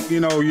not like, you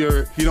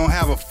don't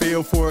have a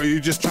feel for it. You're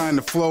just trying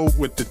to flow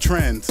with the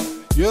trends.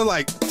 You're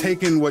like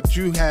taking what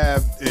you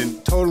have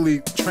and totally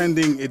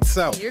trending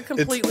itself. You're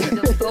completely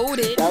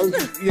devoted. I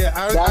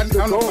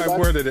don't know if I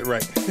worded it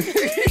right.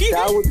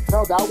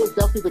 That was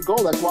definitely the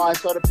goal. That's why I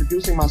started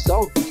producing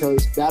myself,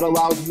 because that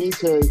allows me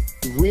to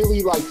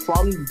really, like,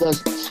 from the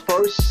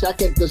first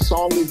second the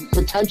song is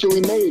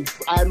potentially made,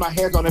 I had my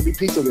hands on every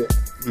piece of it.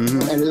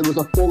 Mm-hmm. And it was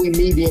a fully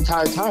me the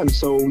entire time.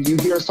 So you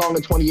hear a song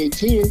in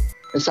 2018,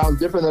 it sounds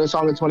different than a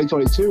song in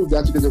 2022.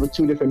 That's because there were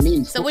two different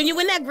me's. So when you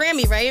win that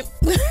Grammy, right?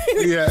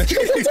 Yeah.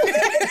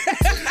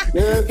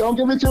 Yeah, don't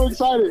get me too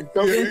excited.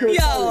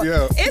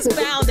 It's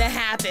bound to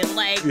happen.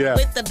 Like,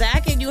 with the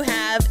backing you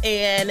have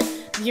and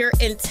your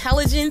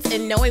intelligence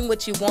and knowing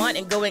what you want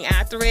and going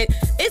after it,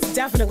 it's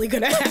definitely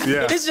going to happen.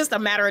 Yeah. It's just a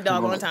matter of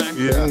doggone time.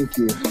 Yeah.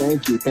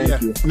 Thank you.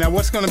 Now,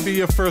 what's going to be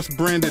your first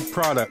branded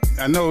product?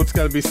 I know it's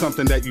got to be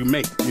something that you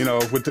make,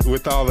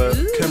 with all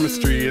the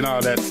chemistry and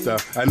all that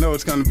stuff. I know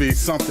it's going to be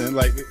something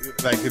like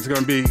it's going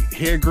to be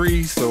hair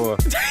grease or...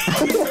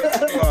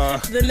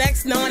 the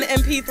next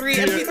non-MP3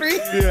 MP3?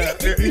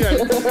 Yeah.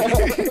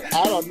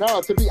 I don't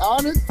know. To be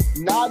honest,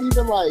 not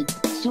even like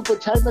super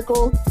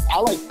technical. I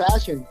like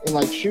fashion and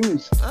like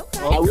shoes.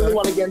 Okay. I really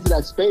want to get into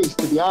that space,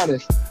 to be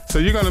honest. So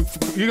you're gonna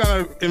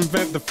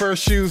invent the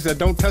first shoes that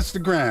don't touch the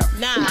ground.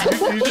 Nah,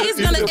 he's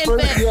gonna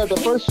invent.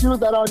 The first shoes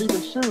that aren't even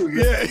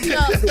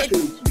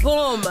shoes.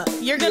 Boom.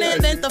 You're gonna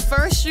invent the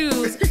first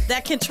shoes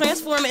that can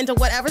transform into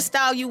whatever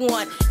style you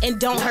want and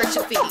don't hurt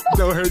your feet.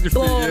 Don't hurt your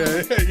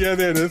feet. Yeah,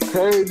 that is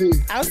crazy.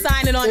 I'm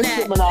signing on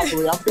that.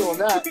 Monopoly. I'm feeling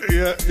that.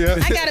 Yeah.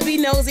 I gotta be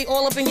nosy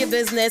all up in your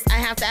business. I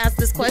have to ask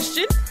this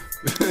question.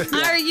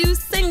 Are you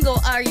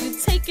single? Are you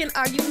taken?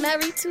 Are you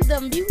married to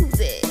the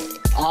music?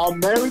 I'm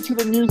married to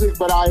the music,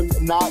 but I'm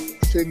not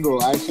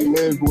single. I actually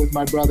live with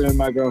my brother and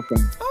my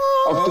girlfriend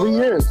of 3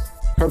 years.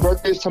 Her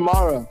birthday's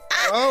tomorrow.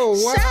 Oh,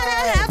 wow. Shout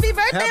out, happy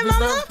birthday,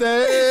 Mama.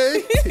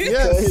 Birthday.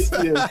 Yes.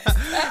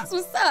 That's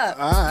what's up.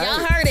 Right.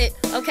 Y'all heard it,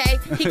 okay?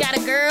 He got a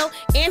girl,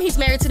 and he's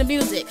married to the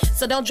music.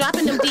 So don't drop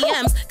in them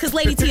DMs, because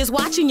Lady T is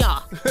watching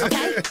y'all,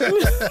 okay?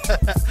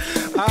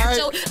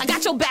 I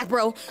got your back,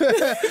 bro.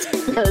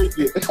 Thank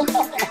you.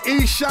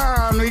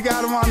 Eshawn, we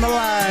got him on the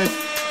line.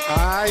 All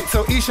right,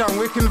 so Eshawn,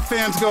 where can the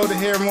fans go to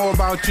hear more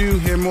about you,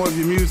 hear more of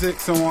your music,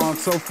 so on and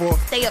so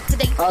forth? Stay up to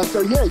date.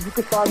 You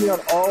can find me on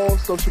all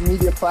social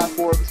media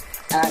platforms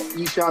at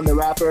Eshawn the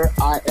Rapper,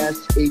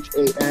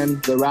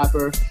 ISHAN the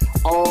Rapper.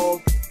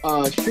 All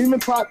streaming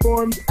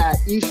platforms at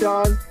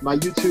Eshawn, my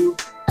YouTube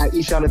at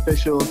Eshawn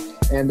Official.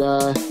 And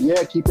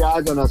keep your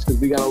eyes on us, because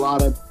we got a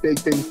lot of big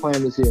things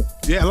planned this year.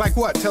 Yeah, like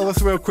what? Tell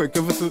us real quick.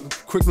 Give us a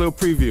quick little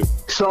preview.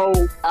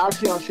 So,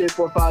 actually on Shape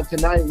 45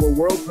 tonight, we're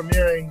world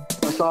premiering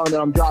a song that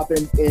I'm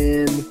dropping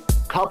in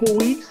a couple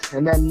weeks.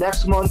 And then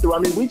next month,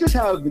 we just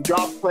have the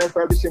drops planned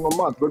for every single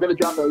month. We're going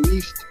to drop at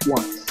least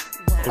once.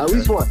 Wow. At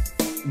least once.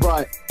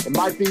 But it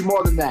might be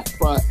more than that.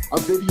 But a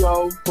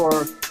video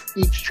for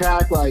each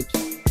track,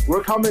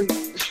 we're coming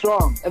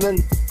strong. And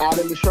then add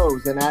in the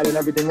shows and add in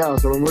everything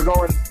else. So we're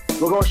going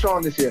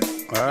strong this year.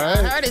 All right.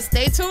 I heard it.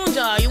 Stay tuned,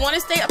 y'all. You want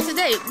to stay up to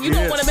date. You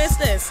don't want to miss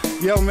this.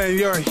 Yo, man,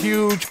 you're a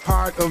huge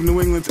part of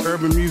New England's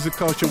urban music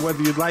culture,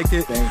 whether you like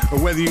it or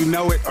whether you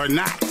know it or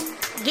not.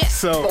 Yeah.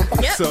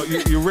 So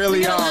you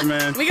really are,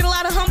 man. We get a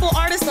lot of humble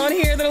artists on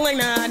here that are like,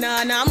 nah.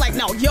 I'm like,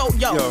 no, yo,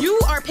 you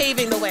are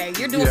paving the way.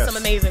 You're doing some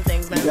amazing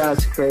things, man.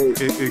 That's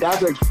crazy.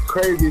 That's a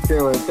crazy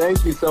feeling.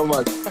 Thank you so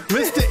much.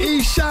 Mr.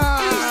 Eshawn.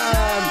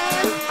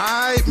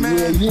 All right,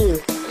 man. Yeah.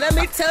 Let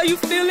me tell you,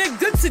 feeling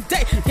good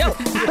today. Yo,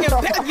 I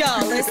am back.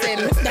 Y'all,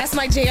 listen, that's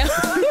my jam.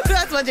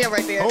 That's my jam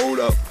right there. Hold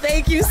up.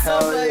 Thank you so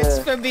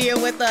much for being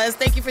with us.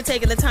 Thank you for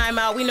taking the time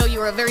out. We know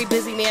you're a very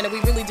busy man, and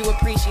we really do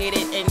appreciate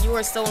it. And you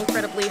are so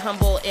incredibly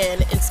humble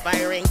and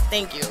inspiring.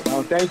 Thank you.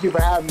 Oh, thank you for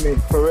having me.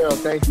 For real,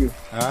 thank you.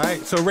 All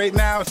right, so right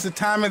now it's the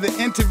time of the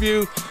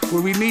interview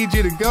where we need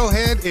you to go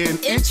ahead and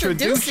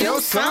introduce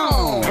your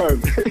song.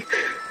 Perfect.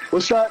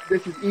 What's up?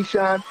 This is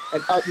Eshawn,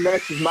 and up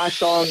next is my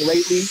song,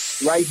 Lately,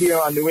 right here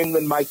on New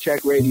England Mic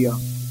Check Radio.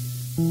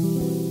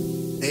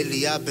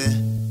 Lately I've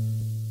been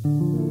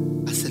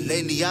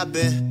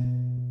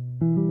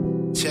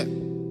check.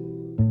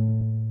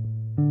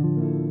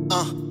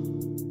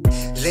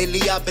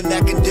 Lately I've been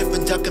acting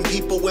different, ducking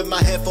people with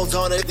my headphones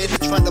on and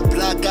trying to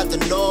block out the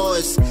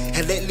noise.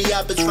 And lately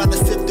I've been trying to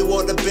sift through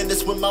all the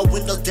business with my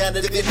windows down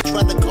and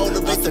trying to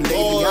cultivate the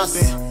noise.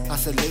 I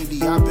said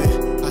lately I've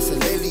been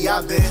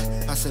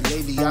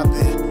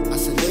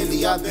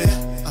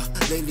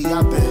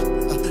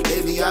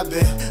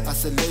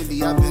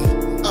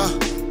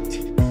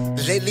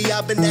Lately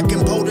I've been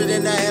acting bolder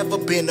than I ever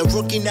been. A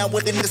rookie now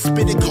with a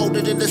spit it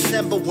colder than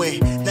December when.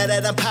 Now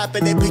that I'm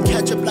popping, they play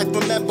catch up like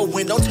remember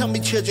when. Don't tell me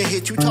children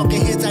hit you talking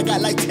hits. I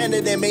got like 10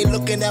 of them. Ain't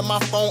looking at my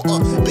phone.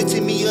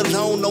 Bitching me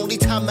alone. Only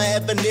time I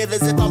ever kneel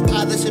is if I'm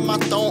polishing my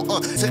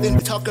throne. Sitting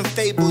talking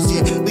fables,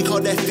 yeah. We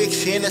call that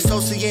fiction.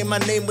 Associate my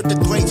name with the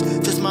greats,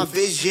 just my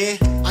vision.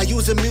 I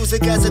use the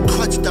music as a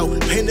crutch though.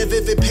 Paint a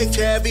vivid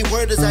picture. Every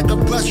word is like a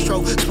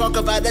brushstroke. Spark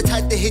about the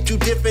type to hit you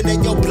different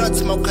than your blood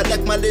smoke.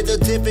 Collect my little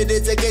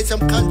dividends against some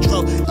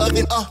control.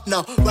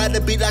 No, rather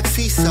be like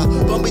Caesar.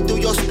 Bump me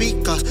through your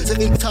speakers.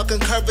 Singing, talking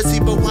currency,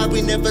 but why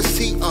we never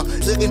see?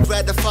 Looking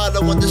glad to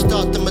follow on the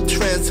start of my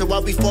trend. So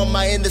I be form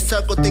my inner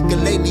circle,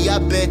 thinking lately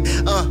I've been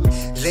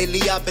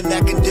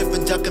acting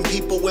different, ducking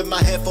people with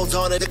my headphones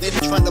on and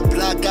trying to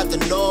block out the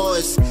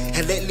noise.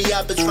 And lately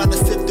I've been trying to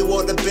sift through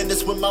all the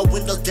business with my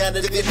windows down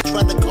and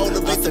trying to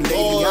cultivate the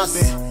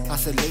noise. I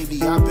said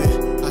lately I've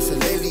been.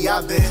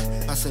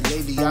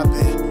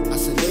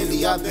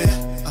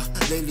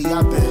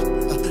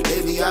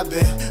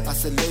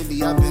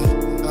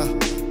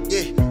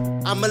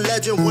 I'm a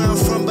legend where I'm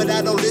from, but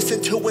I don't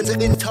listen to it.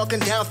 Niggas talking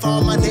down for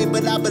all my name,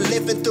 but I've been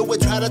living through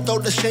it. Try to throw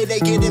the shade, they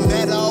getting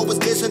mad. I always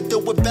listen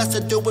through it. Best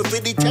to do it.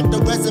 Really check the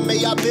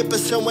resume I've been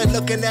pursuing.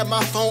 Looking at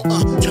my phone,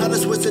 trying to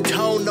switch the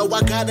tone. No,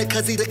 I got it,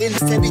 cause he looking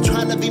steady,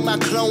 trying to be my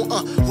clone.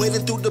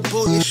 Waiting through the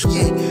bullshit.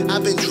 Yeah,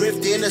 I've been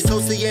drifting,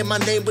 associate my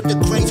name with the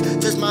greats.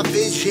 Just my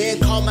vision.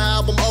 Call my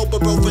album over,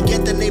 bro.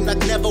 Forget the name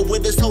like never.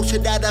 With this whole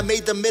shit that I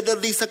made the Middle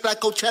East look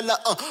like Coachella.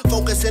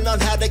 Focusing on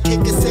how to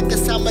kick it sick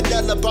as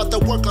salmonella. Brought the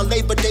work on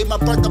Labor Day. My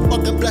birthday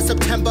fucking blessed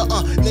September,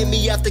 name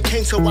me after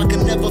King so I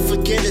can never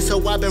forget it. So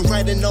I've been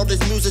writing all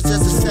this music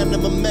just to send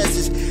them a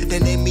message. They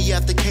name me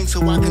after King so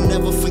I can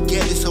never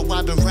forget it. So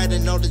I've been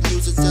writing all this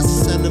music just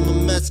to send them a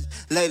message.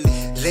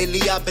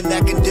 Lately I've been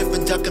acting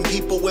different, ducking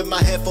people with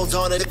my headphones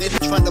on and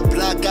trying to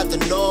block out the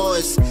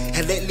noise.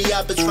 And lately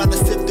I've been trying to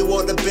sift through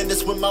all the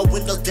business with my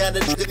windows down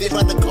and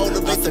trying to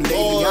cultivate the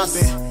noise.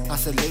 I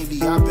said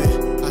lately I've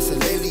been.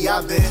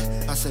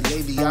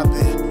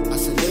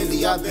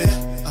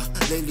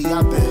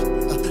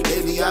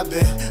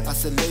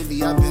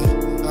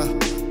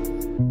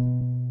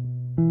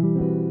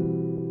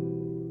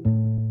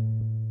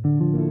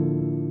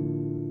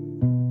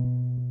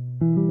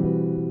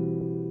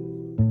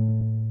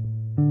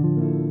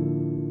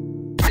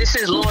 This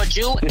is Lord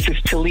Jew. This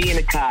is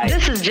Talia Nakai.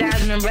 This is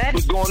Jasmine Red.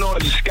 What's going on?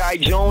 This is Sky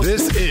Jones.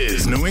 This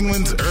is New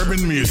England's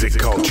urban music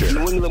culture.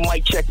 New England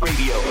Mic Check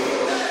Radio.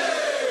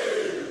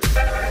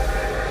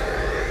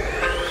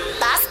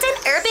 Boston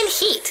Urban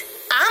Heat.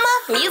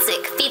 Ama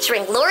Music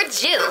featuring Lord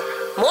Jew.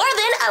 More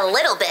than a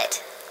little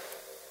bit.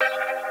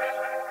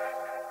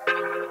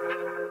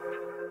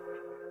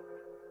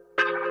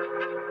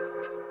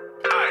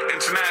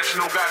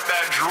 International got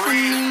that I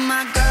dream. need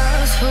my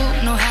girls who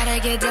know how to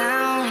get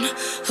down,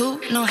 who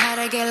know how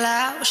to get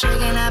loud,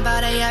 shaking that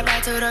body up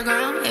right to the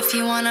ground. If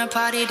you wanna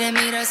party, then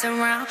meet us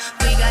around.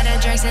 We got the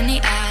drinks in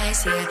the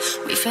ice, yeah.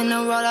 We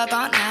finna roll up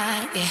all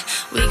night, yeah.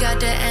 We got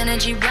the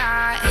energy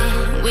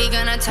riding. We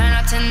gonna turn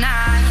up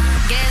tonight.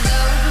 Get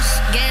loose,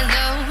 get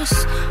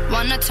loose.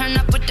 Wanna turn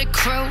up with the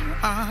crew,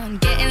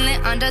 getting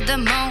lit under the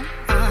moon,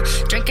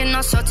 drinking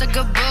all sorts of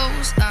good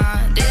booze.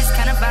 This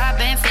kind of vibe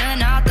been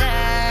feeling all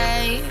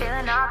day.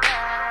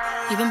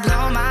 You've been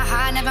blowing my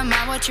high, never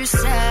mind what you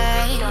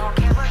say. Don't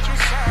care what you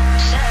say.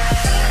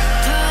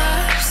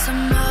 Pour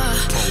some more,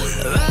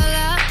 roll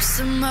up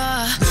some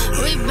more.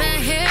 We've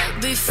been here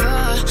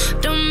before.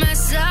 Don't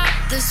mess up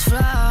this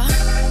floor.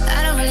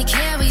 I don't really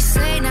care what you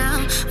say now.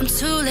 I'm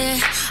too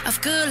lit,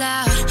 I've good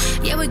loud.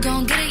 Yeah, we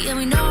gon' get it, yeah,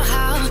 we know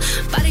how.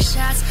 Body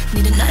shots,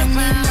 need another need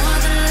more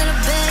than a little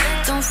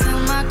bit. Don't fill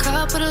my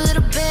cup with a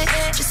little bit.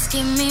 Just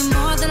Just give me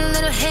more than a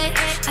little hit.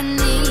 I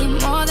need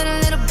more than a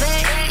little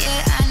bit.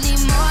 Yeah, I need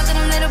more than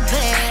a little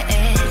bit.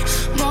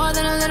 More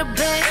than a little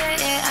bit.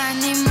 Yeah, I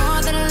need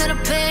more than a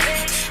little bit.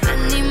 I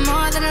need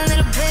more than a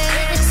little bit.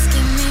 Just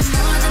give me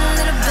more than a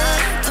little bit.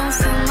 Don't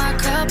fill my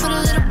cup with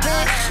a little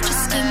bit.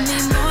 Just give me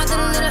more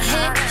than a little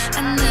hit.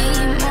 I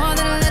need more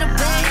than a little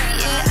bit.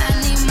 Yeah,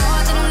 I need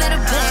more than a little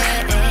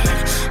bit.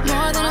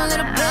 More than a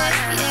little bit.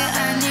 Yeah,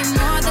 I need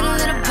more than a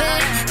little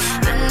bit.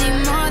 I need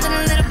more than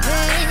a little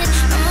bit.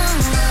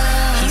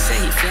 He say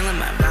he feeling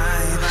my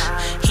vibe.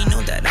 He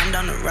know that I'm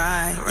down to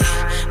ride.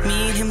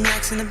 Me and him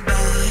next in the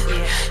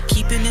bed.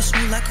 Keeping it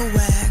smooth like a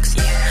wax.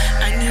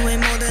 I need way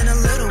more than a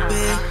little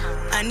bit.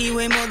 I need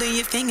way more than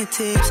your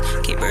fingertips.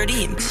 Get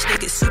Birdie and bitch, they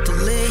get super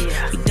lit.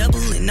 We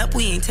doubling up,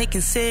 we ain't taking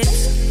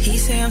sips. He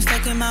say I'm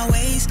stuck in my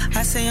ways.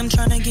 I say I'm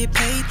tryna get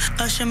paid.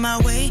 Usher my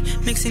way,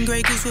 mixing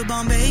Grey Goose with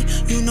Bombay.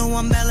 You know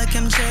I'm bad like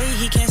MJ,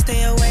 he can't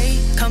stay away.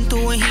 Come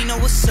through and he know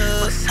what's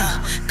up.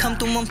 Come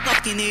through, I'm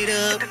fucking it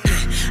up.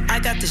 I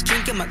got this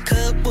drink in my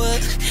cup,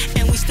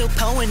 and we still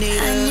pouring it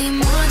up. I need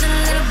more than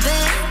a little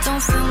bit.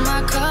 Don't fill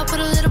my cup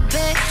with a little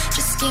bit.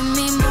 Just give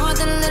me more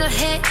than a little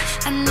hit.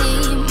 I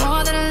need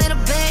more than a little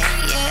bit.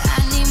 Yeah,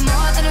 I need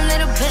more than a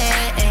little bit.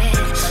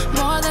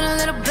 More than a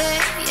little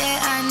bit. Yeah,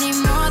 I need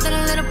more than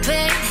a little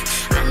bit.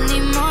 I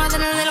need more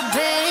than a little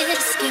bit.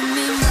 Just give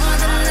me more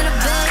than a little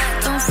bit.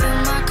 Don't fill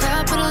my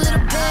cup with a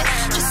little bit.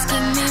 Just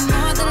give me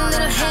more than a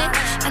little hit.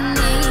 I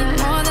need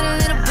more than a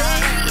little bit.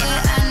 Yeah,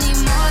 I need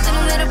more than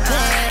a little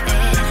bit.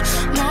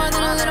 More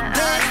than a little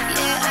bit.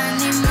 Yeah, I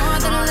need more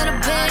than a little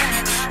bit.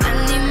 I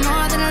need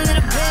more than a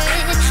little bit.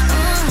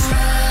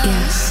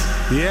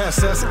 Yes,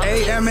 that's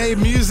AMA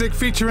Music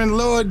featuring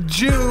Lord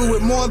Jew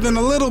with More Than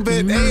a Little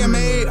Bit.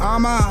 AMA,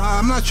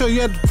 I'm not sure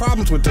you had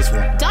problems with this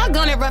one.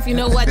 Doggone it, Ruff, you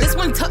know what? This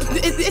one,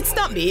 it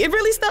stumped me. It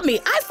really stumped me.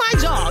 I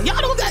find y'all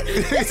don't got,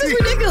 this is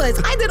ridiculous.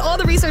 I did all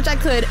the research I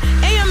could.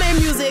 AMA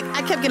Music,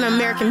 I kept getting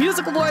American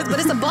Music Awards, but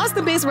it's a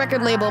Boston-based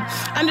record label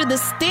under the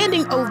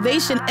Standing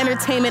Ovation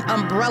Entertainment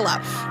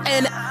umbrella.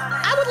 And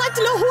I would like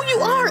to know who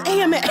you are,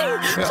 AMA.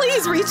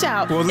 Please reach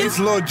out. Well, at least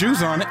Lord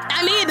Jew's on it.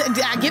 I mean,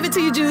 I give it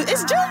to you, Jew.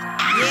 It's Jew.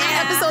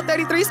 Yeah. Episode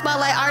 33,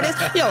 Spotlight Artist.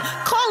 Yo,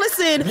 call us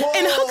in and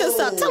hook us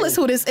up. Tell us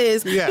who this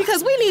is. Yeah.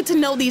 Because we need to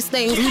know these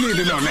things. We need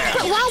to know now.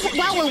 But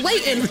while we're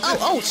waiting,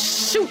 oh,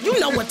 shoot. You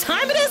know what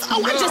time it is?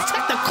 Oh, I just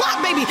checked the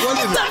clock, baby. What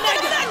it's is the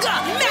Mega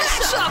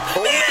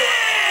Mashup.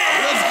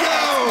 Let's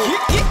go.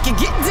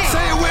 Get down.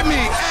 Say it with me.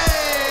 Hey.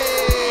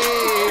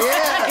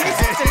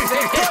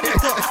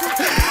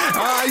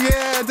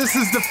 Yeah, this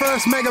is the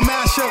first Mega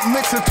Mashup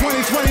Mix of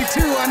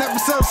 2022 on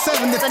episode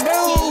 72.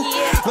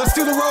 Let's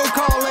do the roll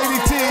call,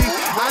 Lady T.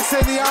 I say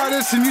the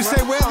artist and you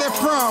say where they're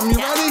from. You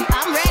ready?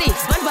 I'm ready.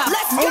 SpongeBob.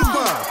 Let's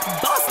go.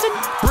 Boston.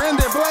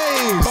 Brenda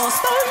Blaze.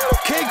 Boston.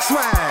 Cake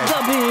Swag. The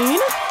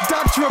Bean.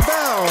 Dutch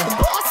Rebel.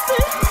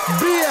 Boston.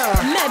 Bia.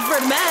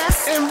 Medford,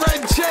 Mass. And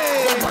Red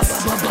Chase.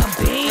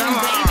 Bean,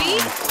 baby.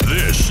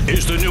 This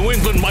is the New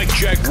England Mic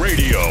Check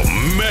Radio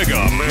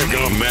Mega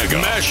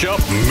Mashup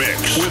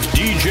Mix with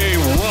DJ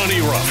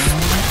Ronnie Ruff.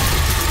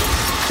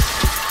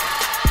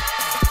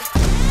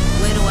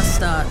 Where do I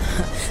start?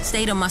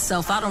 Stay to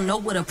myself, I don't know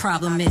what a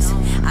problem is.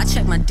 I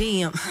check my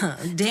DM,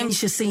 damn you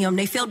should see them,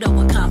 they filled up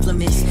with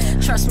compliments.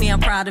 Trust me, I'm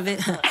proud of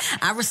it.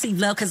 I receive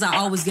love cause I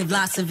always give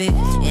lots of it.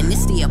 And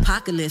it's the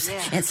apocalypse,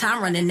 and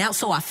time running out,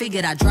 so I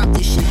figured I'd drop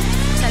this shit.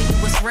 Tell you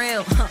what's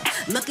real,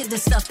 look at the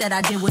stuff that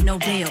I did with no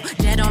deal.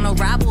 Dead on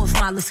arrival if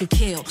my list could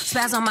kill.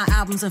 Spaz on my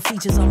albums and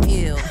features, I'm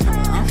ill.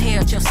 I'm here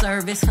at your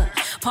service,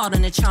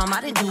 pardon the charm,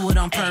 I didn't do it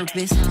on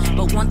purpose.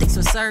 But one thing's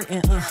for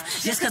certain,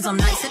 just cause I'm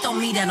nice, it don't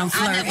mean that I'm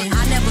flirting.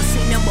 I never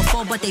seen them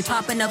before, but they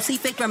popping up. See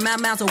fake from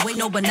miles away,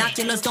 no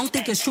binoculars. Don't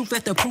think it's truth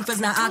if the proof is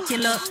not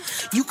ocular.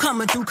 You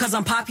coming through cause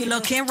I'm popular.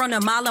 Can't run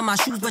a mile in my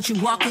shoes, but you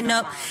walking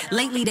up.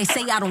 Lately they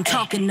say I don't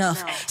talk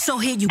enough. So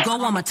here you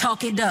go, I'ma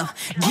talk it up.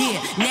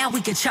 Yeah, now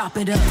we can chop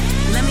it up.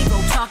 Let me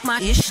go talk my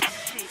ish.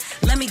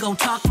 Let me go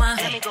talk my.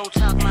 Let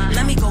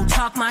me go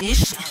talk my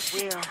ish.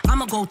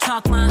 I'ma go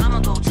talk my. I'ma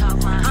go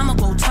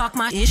talk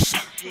my ish.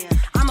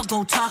 I'ma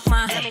go talk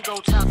my. Let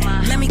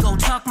me go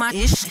talk my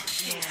ish.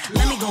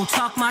 Let me go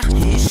talk my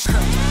ish.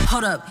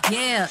 Hold up,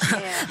 yeah.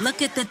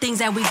 Look at the things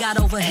that we got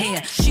over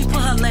here. She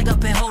put her leg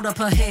up and hold up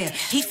her hair.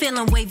 He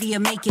feeling wavy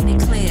and making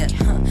it clear.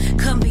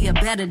 Couldn't be a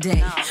better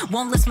day.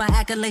 Won't list my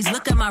accolades.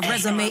 Look at my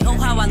resume. Oh,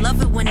 how I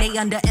love it when they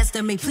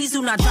underestimate. Please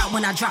do not drop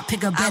when I drop.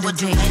 Pick a better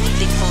day.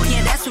 Anything for you.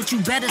 Yeah, that's what you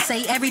better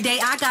say. Every day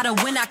I gotta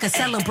win, I could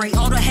celebrate.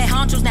 All the head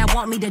honchos now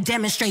want me to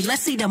demonstrate.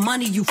 Let's see the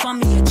money you from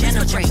me and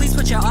generate. Please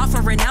put your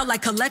offering out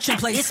like collection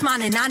plate. It's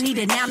mine and I need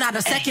it now, not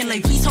a second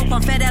late. Please hope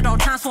I'm fed at all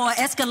times for it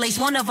escalates.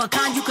 One of a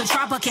kind you could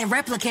try but can't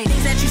replicate.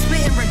 Things that you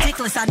spitting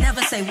ridiculous, I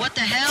never say. What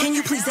the hell? Can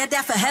you please let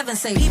that for heaven's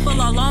sake? People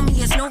all on me,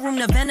 it's no room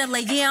to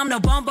ventilate. Yeah, I'm the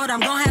bomb, but I'm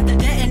gonna have to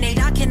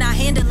detonate. I cannot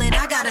handle it,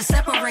 I gotta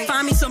separate.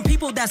 Find me some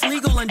people that's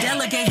legal and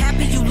delegate.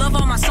 Happy you love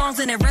all my songs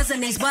and it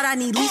resonates, but I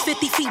need at least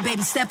 50 feet,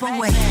 baby, step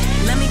away.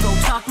 Let me go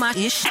talk my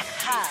ish.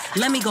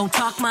 Let me go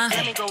talk my.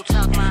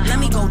 Let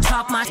me go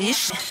talk my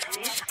ish.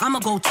 I'ma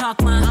go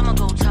talk my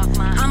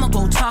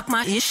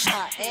ish.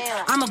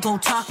 I'ma go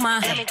talk my.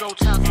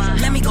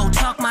 Let me go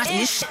talk my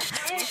ish.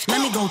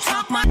 Let me go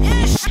talk my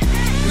ish.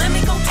 Let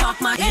me go talk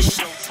my ish.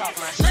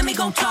 Let me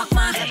go talk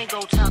my.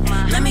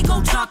 Let me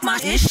go talk my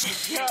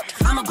ish.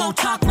 I'ma go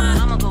talk my.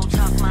 I'ma go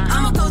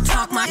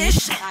talk my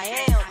ish.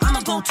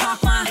 I'ma go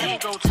talk my.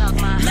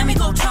 Let me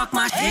go talk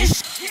my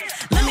ish.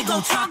 Let me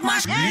go talk my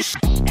ish.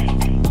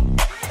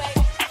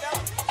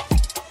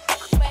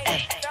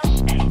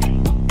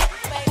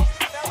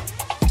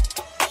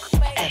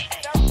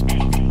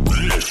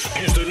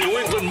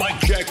 Mic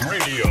Check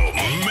Radio,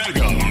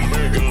 mega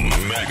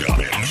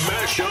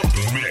mashup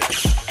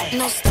mix.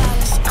 No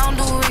stylist, I don't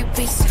do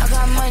repeats. I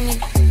got money,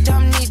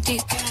 dumb knee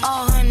deep.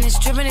 All hundreds,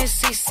 dripping in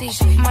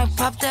CC. Might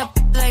pop that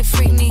like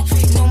Freakney.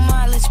 No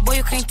mileage, boy,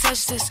 you can't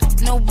touch this.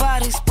 No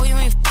bodies, boy, you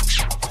ain't.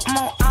 I'm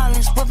on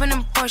islands, whipping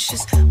them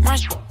Porsches. Run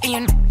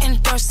in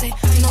endorse it.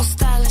 No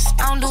stylist,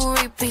 I don't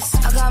do repeats.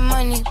 I got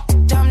money,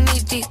 dumb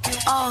knee deep.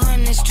 All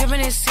hundreds, dripping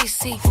in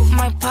CC.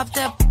 Might pop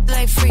that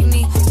like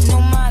Freakney.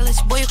 No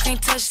mileage, boy, you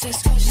can't touch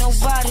this. No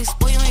bodies,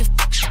 boy, you ain't.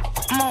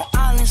 I'm on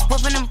islands,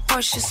 whipping them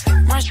Porsches.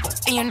 Run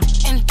in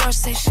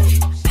endorse it.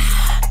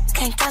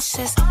 Can't touch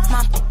this.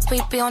 My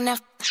baby on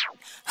that.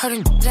 Heard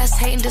him, that's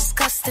hating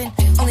disgusting.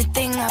 Only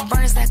thing I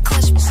burn is that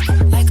clutch.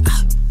 Like,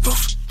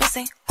 roof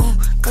missing.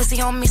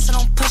 Glizzy on me, so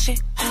don't push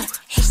it.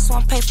 He just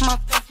wanna pay for my.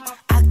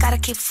 I gotta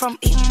keep from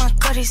eating my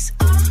goodies.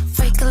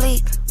 Fake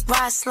elite,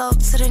 ride slow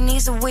to the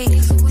knees a week.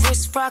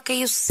 Wrist rocker,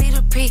 you see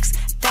the peaks.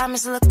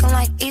 Diamonds looking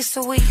like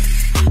Easter week.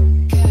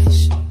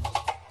 Cash.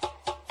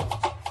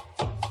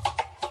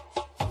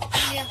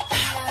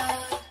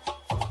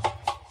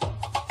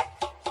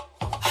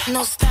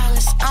 No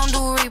stylist, I don't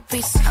do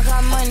repeats. I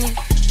got money,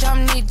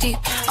 dumb knee deep.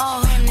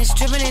 All hundreds,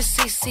 dripping in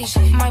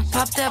CC. Might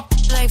pop that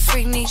like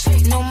Freakney.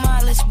 No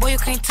mileage, boy, you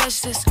can't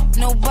touch this.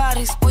 No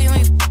bodies, boy, you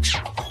ain't.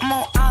 I'm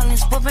on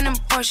islands, whipping them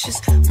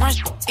Porsches. Run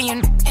in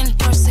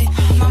endorse it.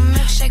 My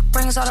milkshake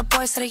brings all the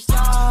boys to the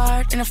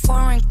yard in a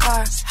foreign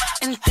car.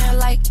 And they're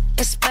like,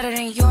 it's better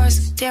than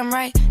yours. Damn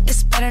right,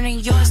 it's better than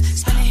yours.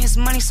 Spending his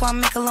money, so I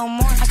make a little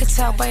more. I could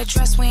tell by your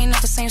dress, we ain't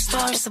at the same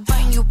store. It's a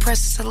button you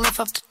press to lift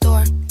up the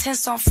door.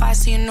 10's on 5,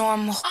 so you know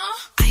normal.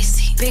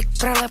 Icy, big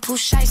brother,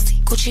 push icy.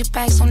 Gucci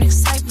bags don't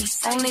excite me.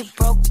 Only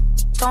broke,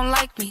 don't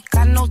like me.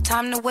 Got no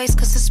time to waste,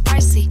 cause it's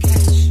pricey.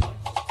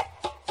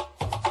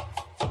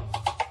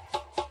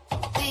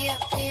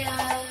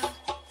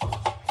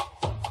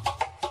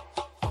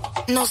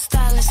 No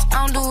stylist,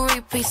 I don't do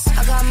repeats.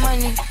 I got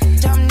money,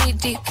 dumb knee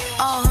deep.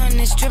 All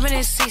hundreds, dripping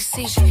in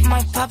CC.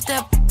 Might pop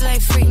that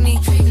like Freakney.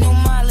 No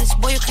mileage,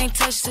 boy, you can't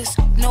touch this.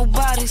 No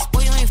bodies,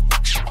 boy, you ain't.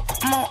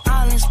 I'm on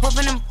islands,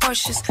 whipping them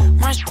Porsches.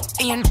 Run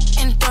in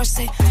endorse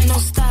it. No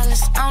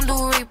stylist, I don't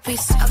do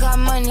repeats. I got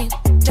money,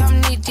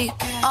 dumb knee deep.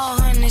 All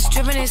hundreds,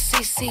 dripping in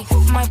CC.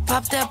 Might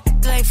pop that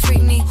like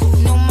Freakney.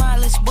 No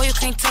mileage, boy, you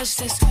can't touch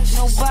this.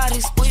 No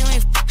bodies, boy, you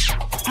ain't.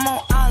 I'm on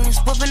islands,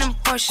 whipping them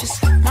Porsches.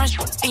 Run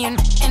in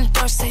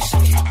endorse it.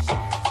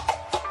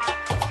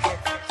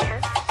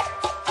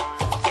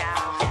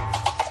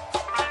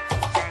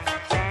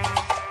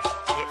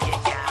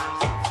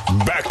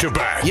 Back to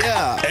back.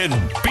 Yeah. And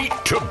beat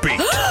to beat.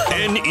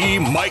 NE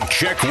Mic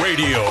Check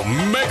Radio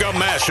Mega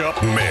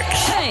Mashup Mix.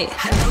 Hey.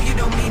 I know you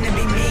don't mean to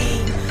be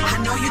mean. I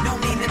know you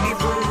don't mean to be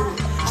rude.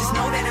 Just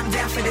know that I'm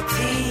down for the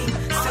team.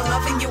 Still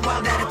loving your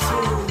wild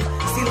attitude.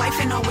 See, life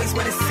ain't always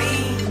what it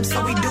seems.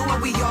 So we do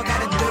what we all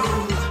gotta do.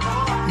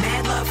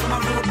 Mad love for my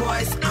rude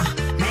boys.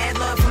 Mad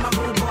love for my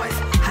rude boys.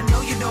 I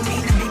know you don't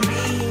mean to be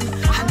mean.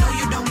 I know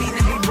you don't mean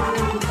to be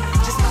rude.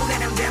 Just know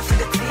that I'm down for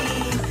the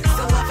team.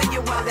 Still loving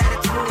your wild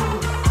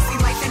attitude.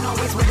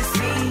 Always what it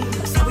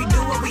seems, so we do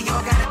what we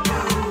all gotta do.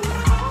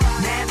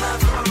 Mad love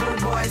for my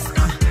rude boys,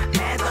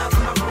 mad love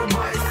for my rude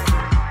boys.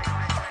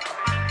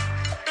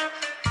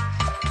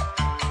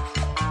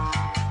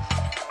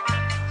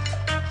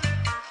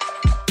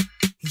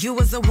 You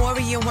was a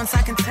warrior once,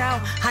 I can tell.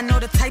 I know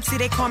the type, see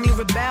they call me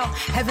rebel.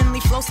 Heavenly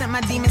flow sent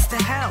my demons to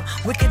hell.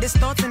 Wickedest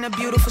thoughts in a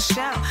beautiful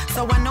shell.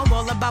 So I know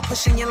all about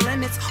pushing your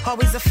limits.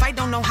 Always a fight,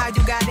 don't know how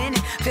you got in it.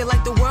 Feel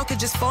like the world could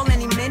just fall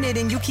any minute.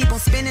 And you keep on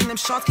spinning, them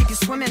sharks keep you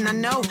swimming. I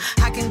know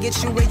I can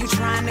get you where you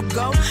trying to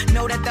go.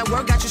 Know that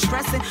work got you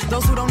stressing.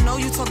 Those who don't know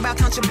you talk about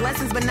count your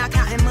blessings, but not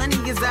counting money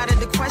is out of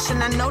the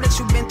question. I know that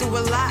you've been through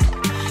a lot.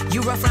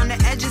 You rough around the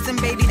edges and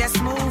baby, that's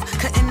smooth.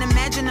 Couldn't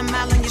imagine a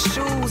mile in your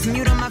shoes.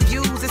 Mute on my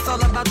views, it's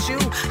all about you.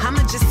 I'ma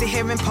just sit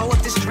here and pour up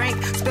this drink.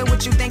 Spill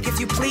what you think if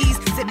you please.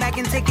 Sit back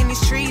and take in these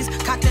trees.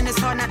 Cocked in it's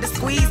hard not to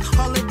squeeze.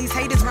 All of these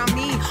haters around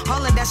me.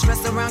 All of that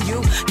stress around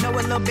you. Know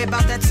a little bit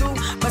about that too.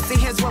 But see,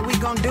 here's what we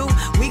gon' do.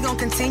 We gon'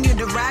 continue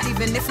to ride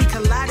even if we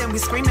collide and we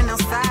screaming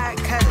outside.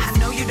 Cause I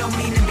know you don't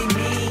mean to be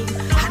mean.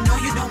 I know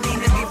you don't mean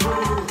to be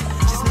rude.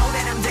 Just know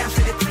that I'm down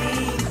for the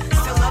team.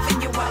 Still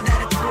loving your wild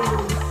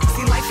attitude.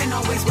 See, life ain't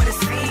always what it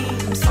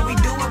seems. So we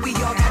do what we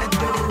all gotta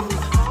do.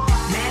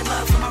 Mad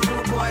love for my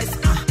rude boys.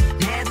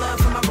 Mad love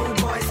for my rude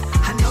boys.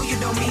 I know you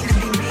don't mean to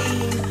be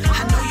mean.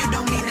 I know you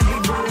don't mean to be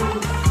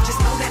rude. Just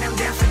know that I'm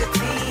down for the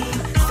team.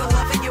 Still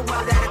loving your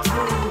wild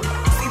attitude.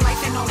 See,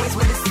 life ain't always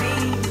what it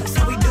seems.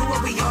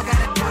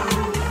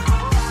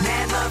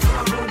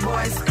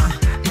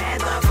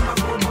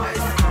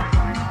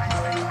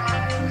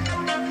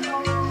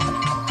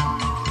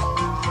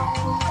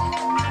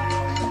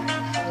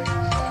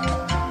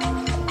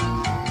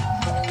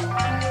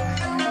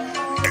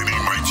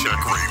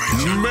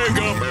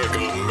 Mega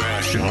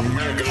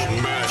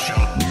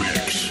mashup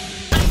mix.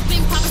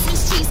 Been poppin'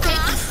 since cheesecake.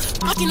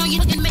 Fucking on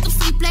you and make him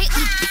sleep late.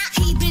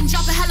 He been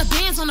dropping hella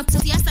bands on him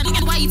till he asked that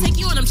nigga why he take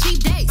you on them cheap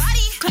days.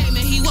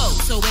 Claiming he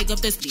woke, so wake up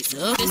this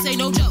pizza. This ain't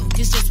no joke,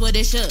 it's just what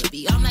it should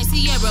be. I'm like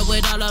Sierra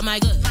with all of my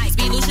goods.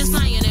 Be Lucius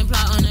lying and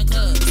plot on the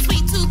cub.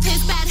 Sweet tooth,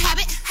 his bad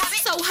habit.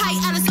 So high,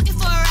 Alice looking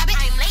for a rabbit.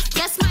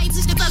 Yes, my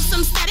bitch develop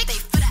some static.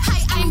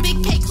 Hi, I'm Big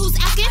Cake, who's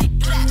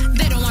asking?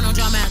 They don't want no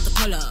drama at the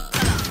pull up.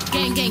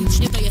 Gang, gang,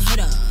 shit for your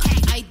hood up.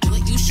 I do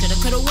it, you shoulda,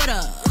 coulda,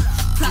 woulda.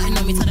 Plotting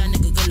on me, tell that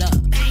nigga good luck.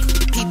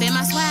 Keeping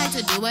my swag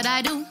to do what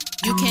I do.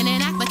 You can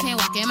enact, but can't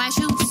walk in my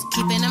shoes.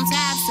 Keeping them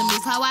tabs to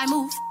move how I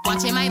move.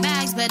 Watching my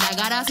bags, but I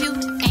got a few.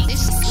 Ain't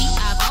this shit sweet?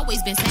 I've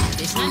always been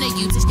savage. None of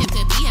you just could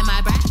be in my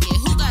bracket.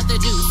 Who got the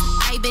juice?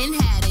 I been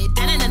had it.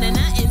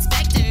 Da-na-na-na-na,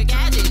 Inspector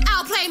Gadget.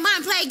 I'll play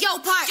mine, play your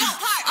part.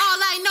 All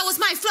I know is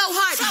my flow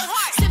hard.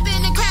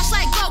 Sipping and crash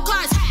like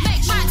go-karts.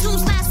 Make my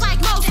tunes last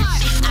like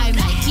Mozart. I'm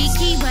like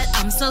Kiki, but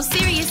I'm so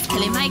serious.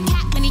 Killing my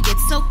cat when he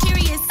gets so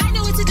curious. I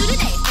know what to do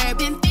today.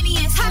 Urban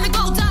Phineas. Time to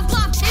go dumb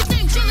plump. His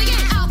name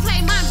Jillian. I'll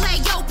play mine, play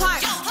your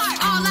part.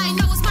 All I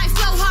know is my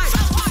flow hard.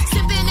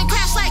 Sipping and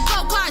crash like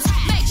go-karts.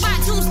 Make my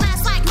tunes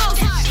last like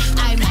Mozart.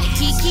 I'm like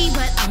Kiki,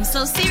 but I'm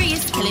so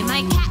serious. Killing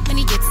my cat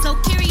when he gets so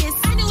curious.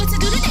 I know what to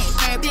do today.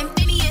 Urban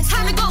Phineas.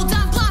 Time to go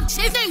dumb plump.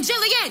 His name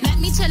Jillian. Let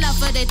me chill out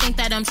for they think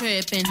that I'm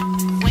tripping.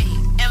 Wait,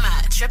 am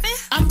I tripping?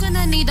 I'm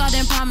gonna need all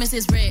them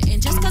promises written.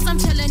 Just cause I'm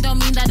chilling don't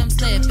mean that I'm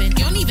slipping.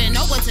 You don't even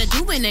know what to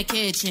do in the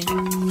kitchen.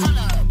 Hold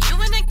up, you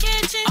in the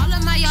kitchen? All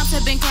of my yachts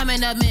have been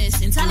coming up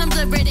missing. Tell them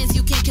the riddance,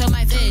 you can't kill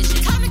my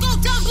vision. Time to go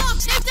dumb lump,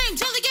 his name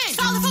Jillian.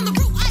 Solid from the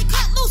root, I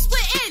cut loose,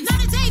 split ends.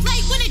 Not a day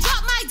late when it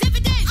drop my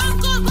dividends. I'm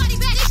going body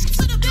bag,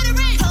 to the bitter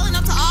end. Pulling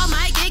up to all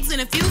my gigs in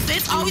a few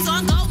fits. Always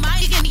on go, my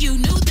and you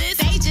knew this.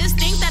 They just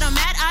think that I'm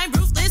mad, I'm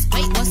ruthless.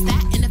 Wait, what's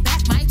that in the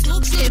back? My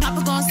tube shit.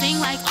 Papa gon' sing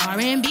like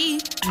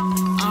R&B.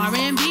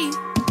 R&B.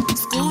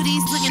 School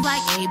these looking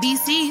like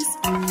ABCs.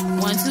 1,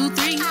 2,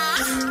 3.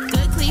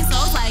 Good clean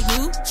souls like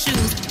new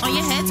shoes. On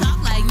your head talk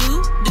like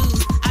new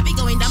dudes. I be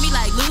going dummy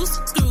like loose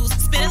screws.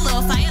 Spit a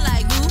little fire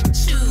like new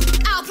shoes.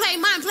 I'll play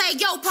mine, play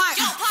your part.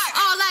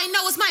 All I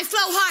know is my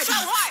flow hard.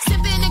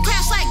 Sipping and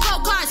crash like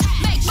go-karts.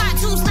 Make my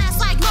tunes last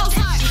like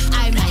Mozart.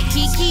 I'm like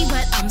Kiki,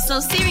 but I'm so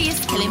serious.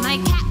 Killing my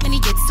cat when he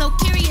gets so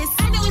curious.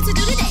 I know what to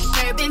do today.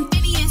 Urban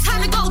Phineas.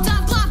 Time to go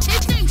dumb plump.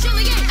 His name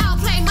Jillian. I'll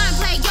play mine,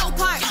 play your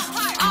part.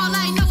 All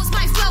I know is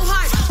my flow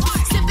hard.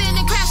 Sipping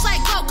and crash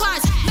like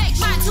go-karts. Make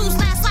my tunes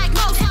last like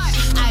Mozart.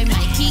 I'm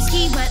like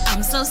Kiki, but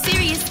I'm so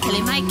serious.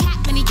 Killing my cat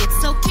when he gets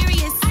so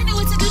curious. I know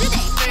what to do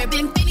today.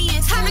 Urban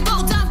Phineas. Time to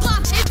go dumb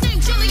plump. His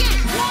name Jillian.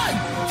 1,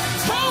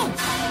 2,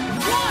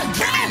 1.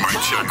 Kenny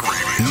Mike Check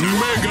Radio.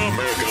 Mega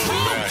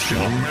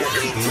mashup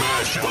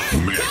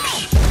mix.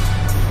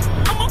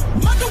 I'm a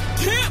model,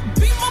 can't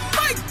be my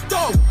mic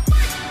though.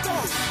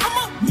 I'm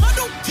a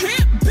model,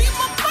 can't be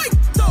my mic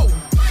though.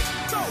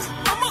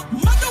 I'm a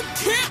model,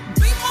 can't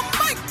be my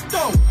mic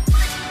though.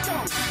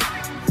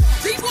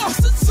 These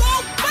losses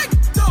all fake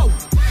though.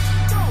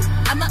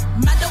 I'm a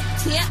model,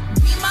 can't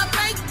be my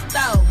mic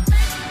though.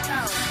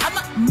 I'm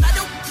a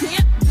model,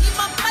 can't be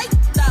my mic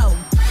though.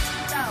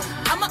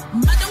 I'm a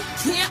model,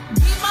 can't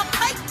be my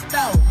mic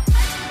though.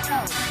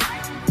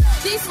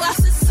 These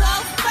losses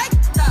all fake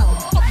though.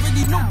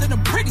 Already know that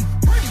I'm pretty.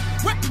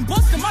 Reppin'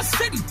 bust in my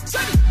city.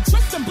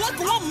 Trust and blood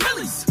on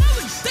millies.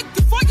 Think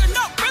you fire,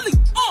 not really.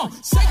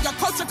 Say your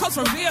culture comes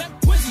from here.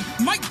 Quizzy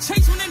might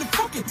change when in the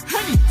fucking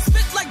Henny.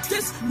 Spit like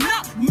this,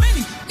 not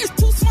many. It's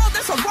too small,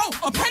 that's a roll,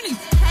 a penny.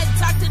 Head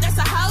doctor, that's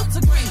a house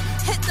degree.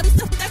 Hit the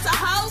stuff, that's a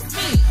house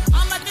fee.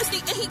 I'm a Disney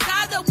and he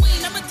got a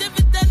wing. I'm a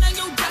dividend and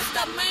you just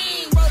a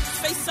main. Roll his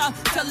face up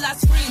till I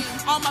scream.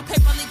 All my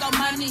paper legal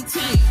money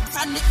team.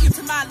 I nick you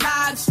to my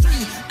live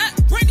stream. At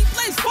Brady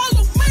Place,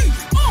 follow me.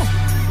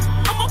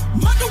 I'm a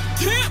model,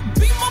 can't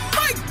be my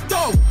mic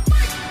though.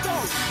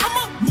 I'm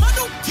a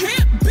model,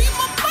 can't be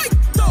my mic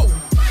though.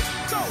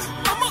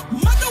 I'm a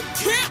model,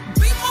 can't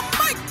be my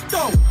mic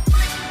though.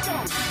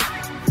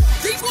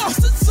 These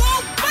losses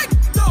all fake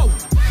though.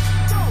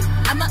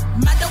 I'm a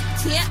model,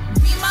 can't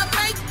be my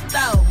mic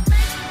though.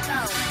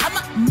 I'm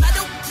a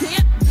model,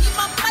 can't be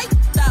my mic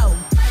though.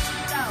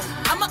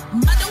 I'm a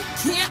model,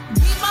 can't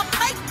be my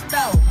mic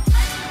though.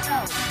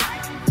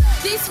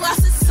 These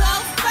losses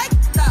all fake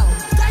though.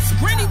 That's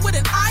Granny with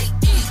an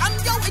I-E. I'm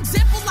your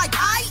example like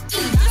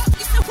I-E.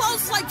 This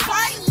close like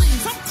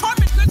filings. I'm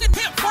Carmen, nigga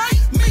can't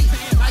fight me.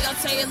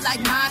 Royalty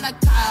like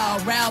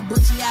Monaco. Real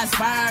bougie ass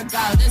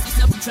Virgo. This is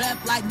simple trip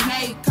like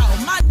Mako.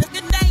 My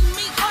nigga name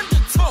me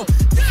Undertow.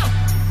 Damn.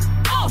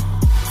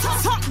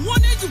 Top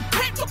one and you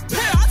can't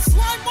compare. I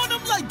slime on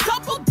them like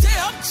Double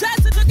Dare. I'm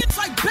jazzing niggas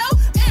like Bel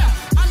Air.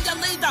 I'm your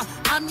leader.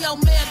 I'm your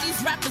mayor.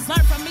 These rappers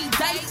learn from me.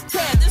 They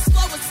care. This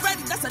flow is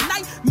ready. That's a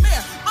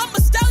nightmare. I'm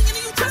a stallion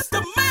and you just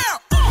a mare.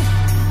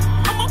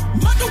 I'm a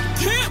model,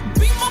 can't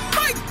be my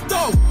mic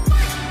though.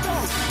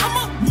 I'm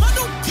a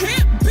model,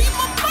 can't be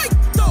my mic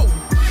though.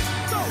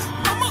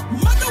 I'm a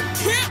model,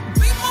 can't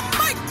be my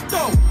mic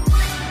though.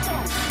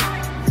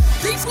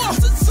 These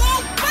losses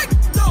all fake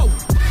though.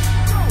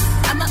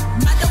 I'm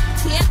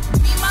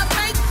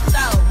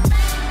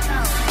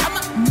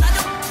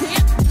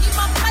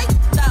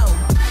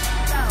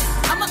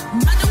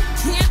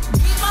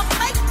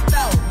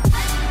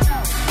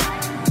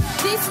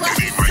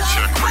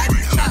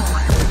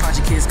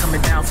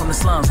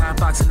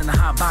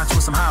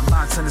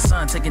blocks in the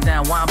sun, taking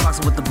down wine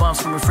boxing with the bums,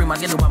 screaming free my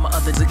ghetto while my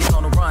others are getting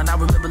on the run. I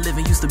remember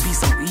living used to be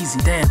so easy,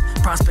 damn.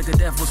 Prospect of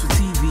death was for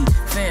TV.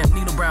 Fam,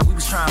 Nino Brown, we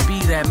was trying to be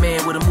that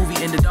man. With a movie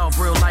ended off,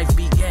 real life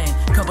began.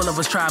 Couple of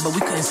us tried, but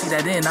we couldn't see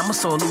that end. I'm a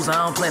sore loser,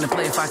 I don't plan to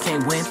play if I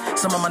can't win.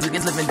 Some of my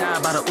niggas live and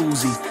die by the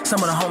Uzi.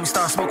 Some of the homies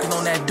start smoking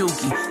on that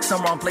dookie.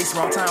 Some wrong place,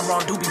 wrong time,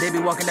 wrong doobie. They be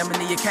walking them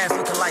in your cats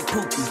looking like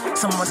Pookie.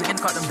 Some of us getting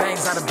caught them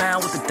bangs out of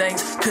bound with the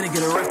things. Couldn't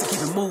get a ref to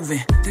keep it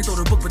moving. They throw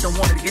the book but don't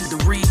want to get to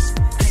read.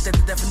 Ain't that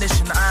the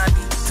definition of ID?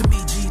 To me,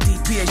 GD,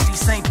 PhD,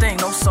 same thing.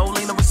 No soul,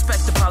 ain't no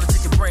respect the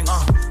politics can bring.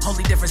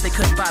 Only difference, they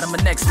couldn't buy them a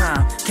next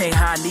time. Can't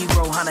hide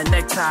Negro, on a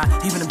necktie.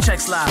 Even them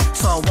checks lie,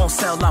 so it won't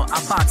sell out. I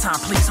buy time,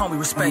 please, homie,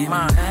 respect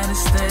mine. And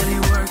it's steady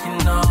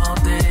working all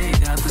day.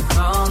 Got the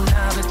call,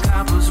 now the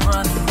coppers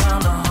running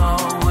down the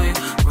hallway.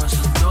 Rush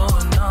the door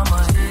and all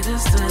my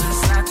haters to the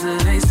side till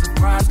they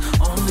surprise.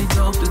 Only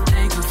dope that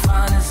they could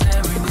find is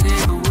every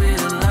nigga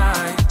with a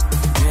lie.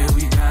 Yeah,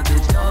 we got the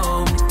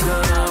dope,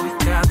 girl, we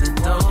got the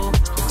dope.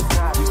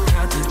 We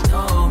got the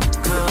dope,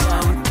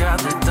 girl, we got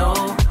the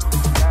dope.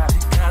 We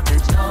got the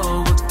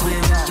dope, but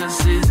glitters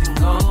just isn't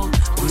gold.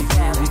 We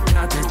got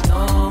the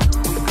dope,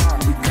 we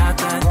got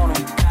that dope.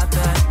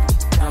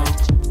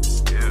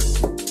 Yeah,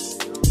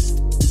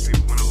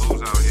 people wanna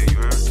lose out here, you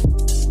heard?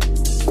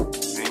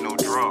 Ain't no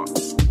draw.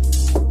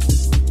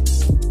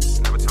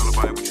 Never tell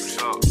nobody what you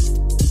saw.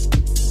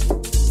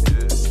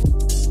 Yeah,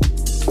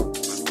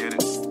 let's get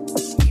it.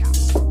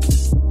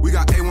 We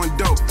got A1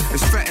 dope,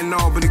 it's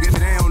fentanyl, but again,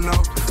 they don't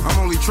know. I'm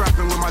only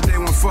trapping with my day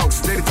one folks.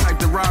 They the type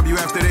to rob you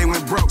after they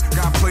went broke.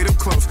 Gotta play them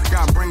close,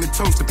 gotta bring the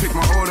toast to pick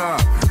my order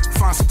up.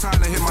 Find some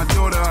time to hit my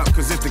daughter up,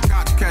 cause if the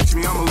cops catch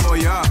me, I'm a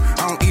lawyer up.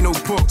 I don't eat no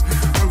pork,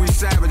 hungry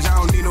savage, I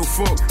don't need no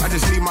fork. I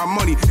just need my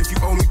money, if you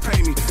owe me,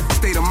 pay me.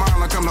 State of mind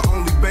like I'm the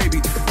only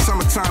baby.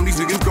 Summertime, these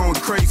niggas going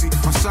crazy.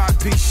 My side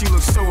piece, she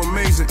looks so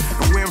amazing.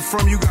 And where I'm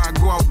from, you gotta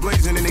go out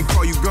blazing and they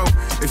call you go.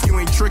 If you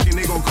ain't tricking,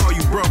 they gon' call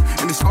you broke.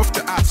 And it's off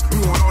the ops,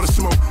 we want all the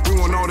smoke, we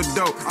want all the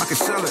dope. I can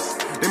sell it,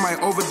 they might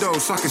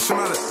overdose, I can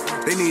smell it.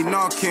 They need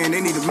Narcan,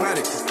 they need a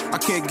medic. I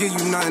can't give you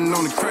nothing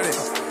on the credit.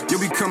 You'll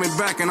be coming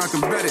back and I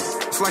can bet it.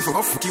 This life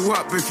will fuck you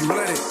up if you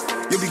let it.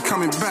 You'll be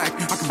coming back,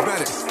 I can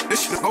bet it.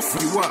 This shit will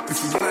fuck you up if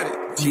you let it.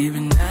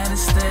 Even at it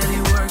steady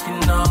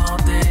working all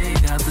day.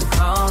 Got the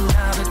call,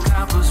 now the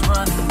coppers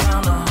running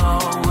down the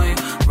hallway.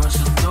 Rush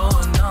the door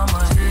and all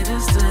my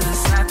haters to the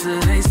side till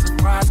they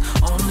surprise.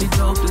 Only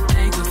dope that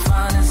they could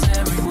find is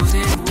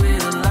everywhere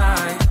with a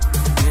lie.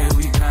 Yeah,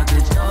 we got the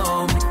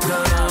dope,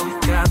 girl, we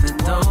got the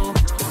dope.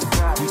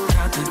 We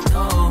got the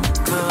dope,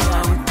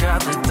 girl, we got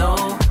the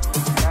dope.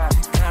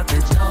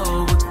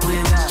 But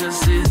glitters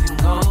just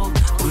isn't gold.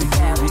 We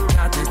got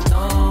the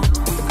dope.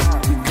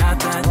 We got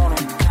that.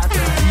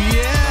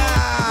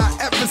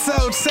 Yeah,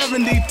 episode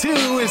 72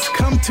 has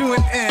come to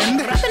an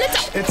end.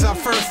 It's our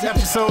first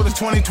episode of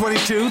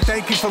 2022.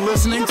 Thank you for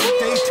listening.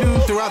 Stay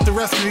tuned throughout the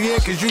rest of the year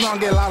because you're going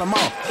to get a lot of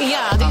more.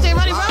 Yeah, DJ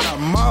Ronnie Rock.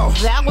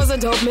 That was a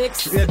dope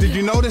mix. Yeah, did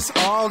you notice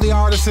all the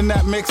artists in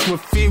that mix were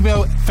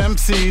female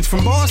femcees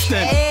from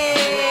Boston?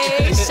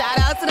 Hey, shout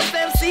out to the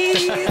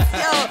femcees.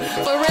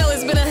 Yo, for real,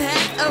 it's been a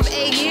heck of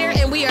a year,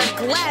 and we are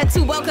glad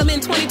to welcome in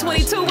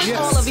 2022 with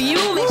all of you.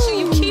 Make sure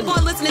you keep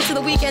on listening to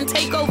the Weekend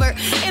Takeover,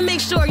 and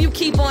make sure you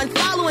keep on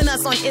following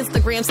us on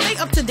Instagram. Stay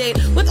up to date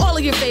with all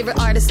of your favorite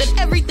artists and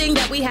everything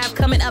that we have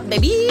coming up,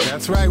 baby.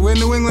 That's right. We're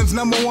New England's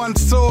 #1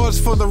 source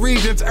for the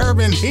region's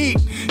urban heat.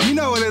 You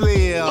know what it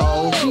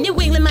is. New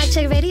England Mic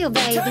Check Radio,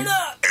 baby.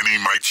 Any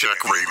Mic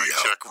Check Radio. Any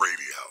Mic Check Radio.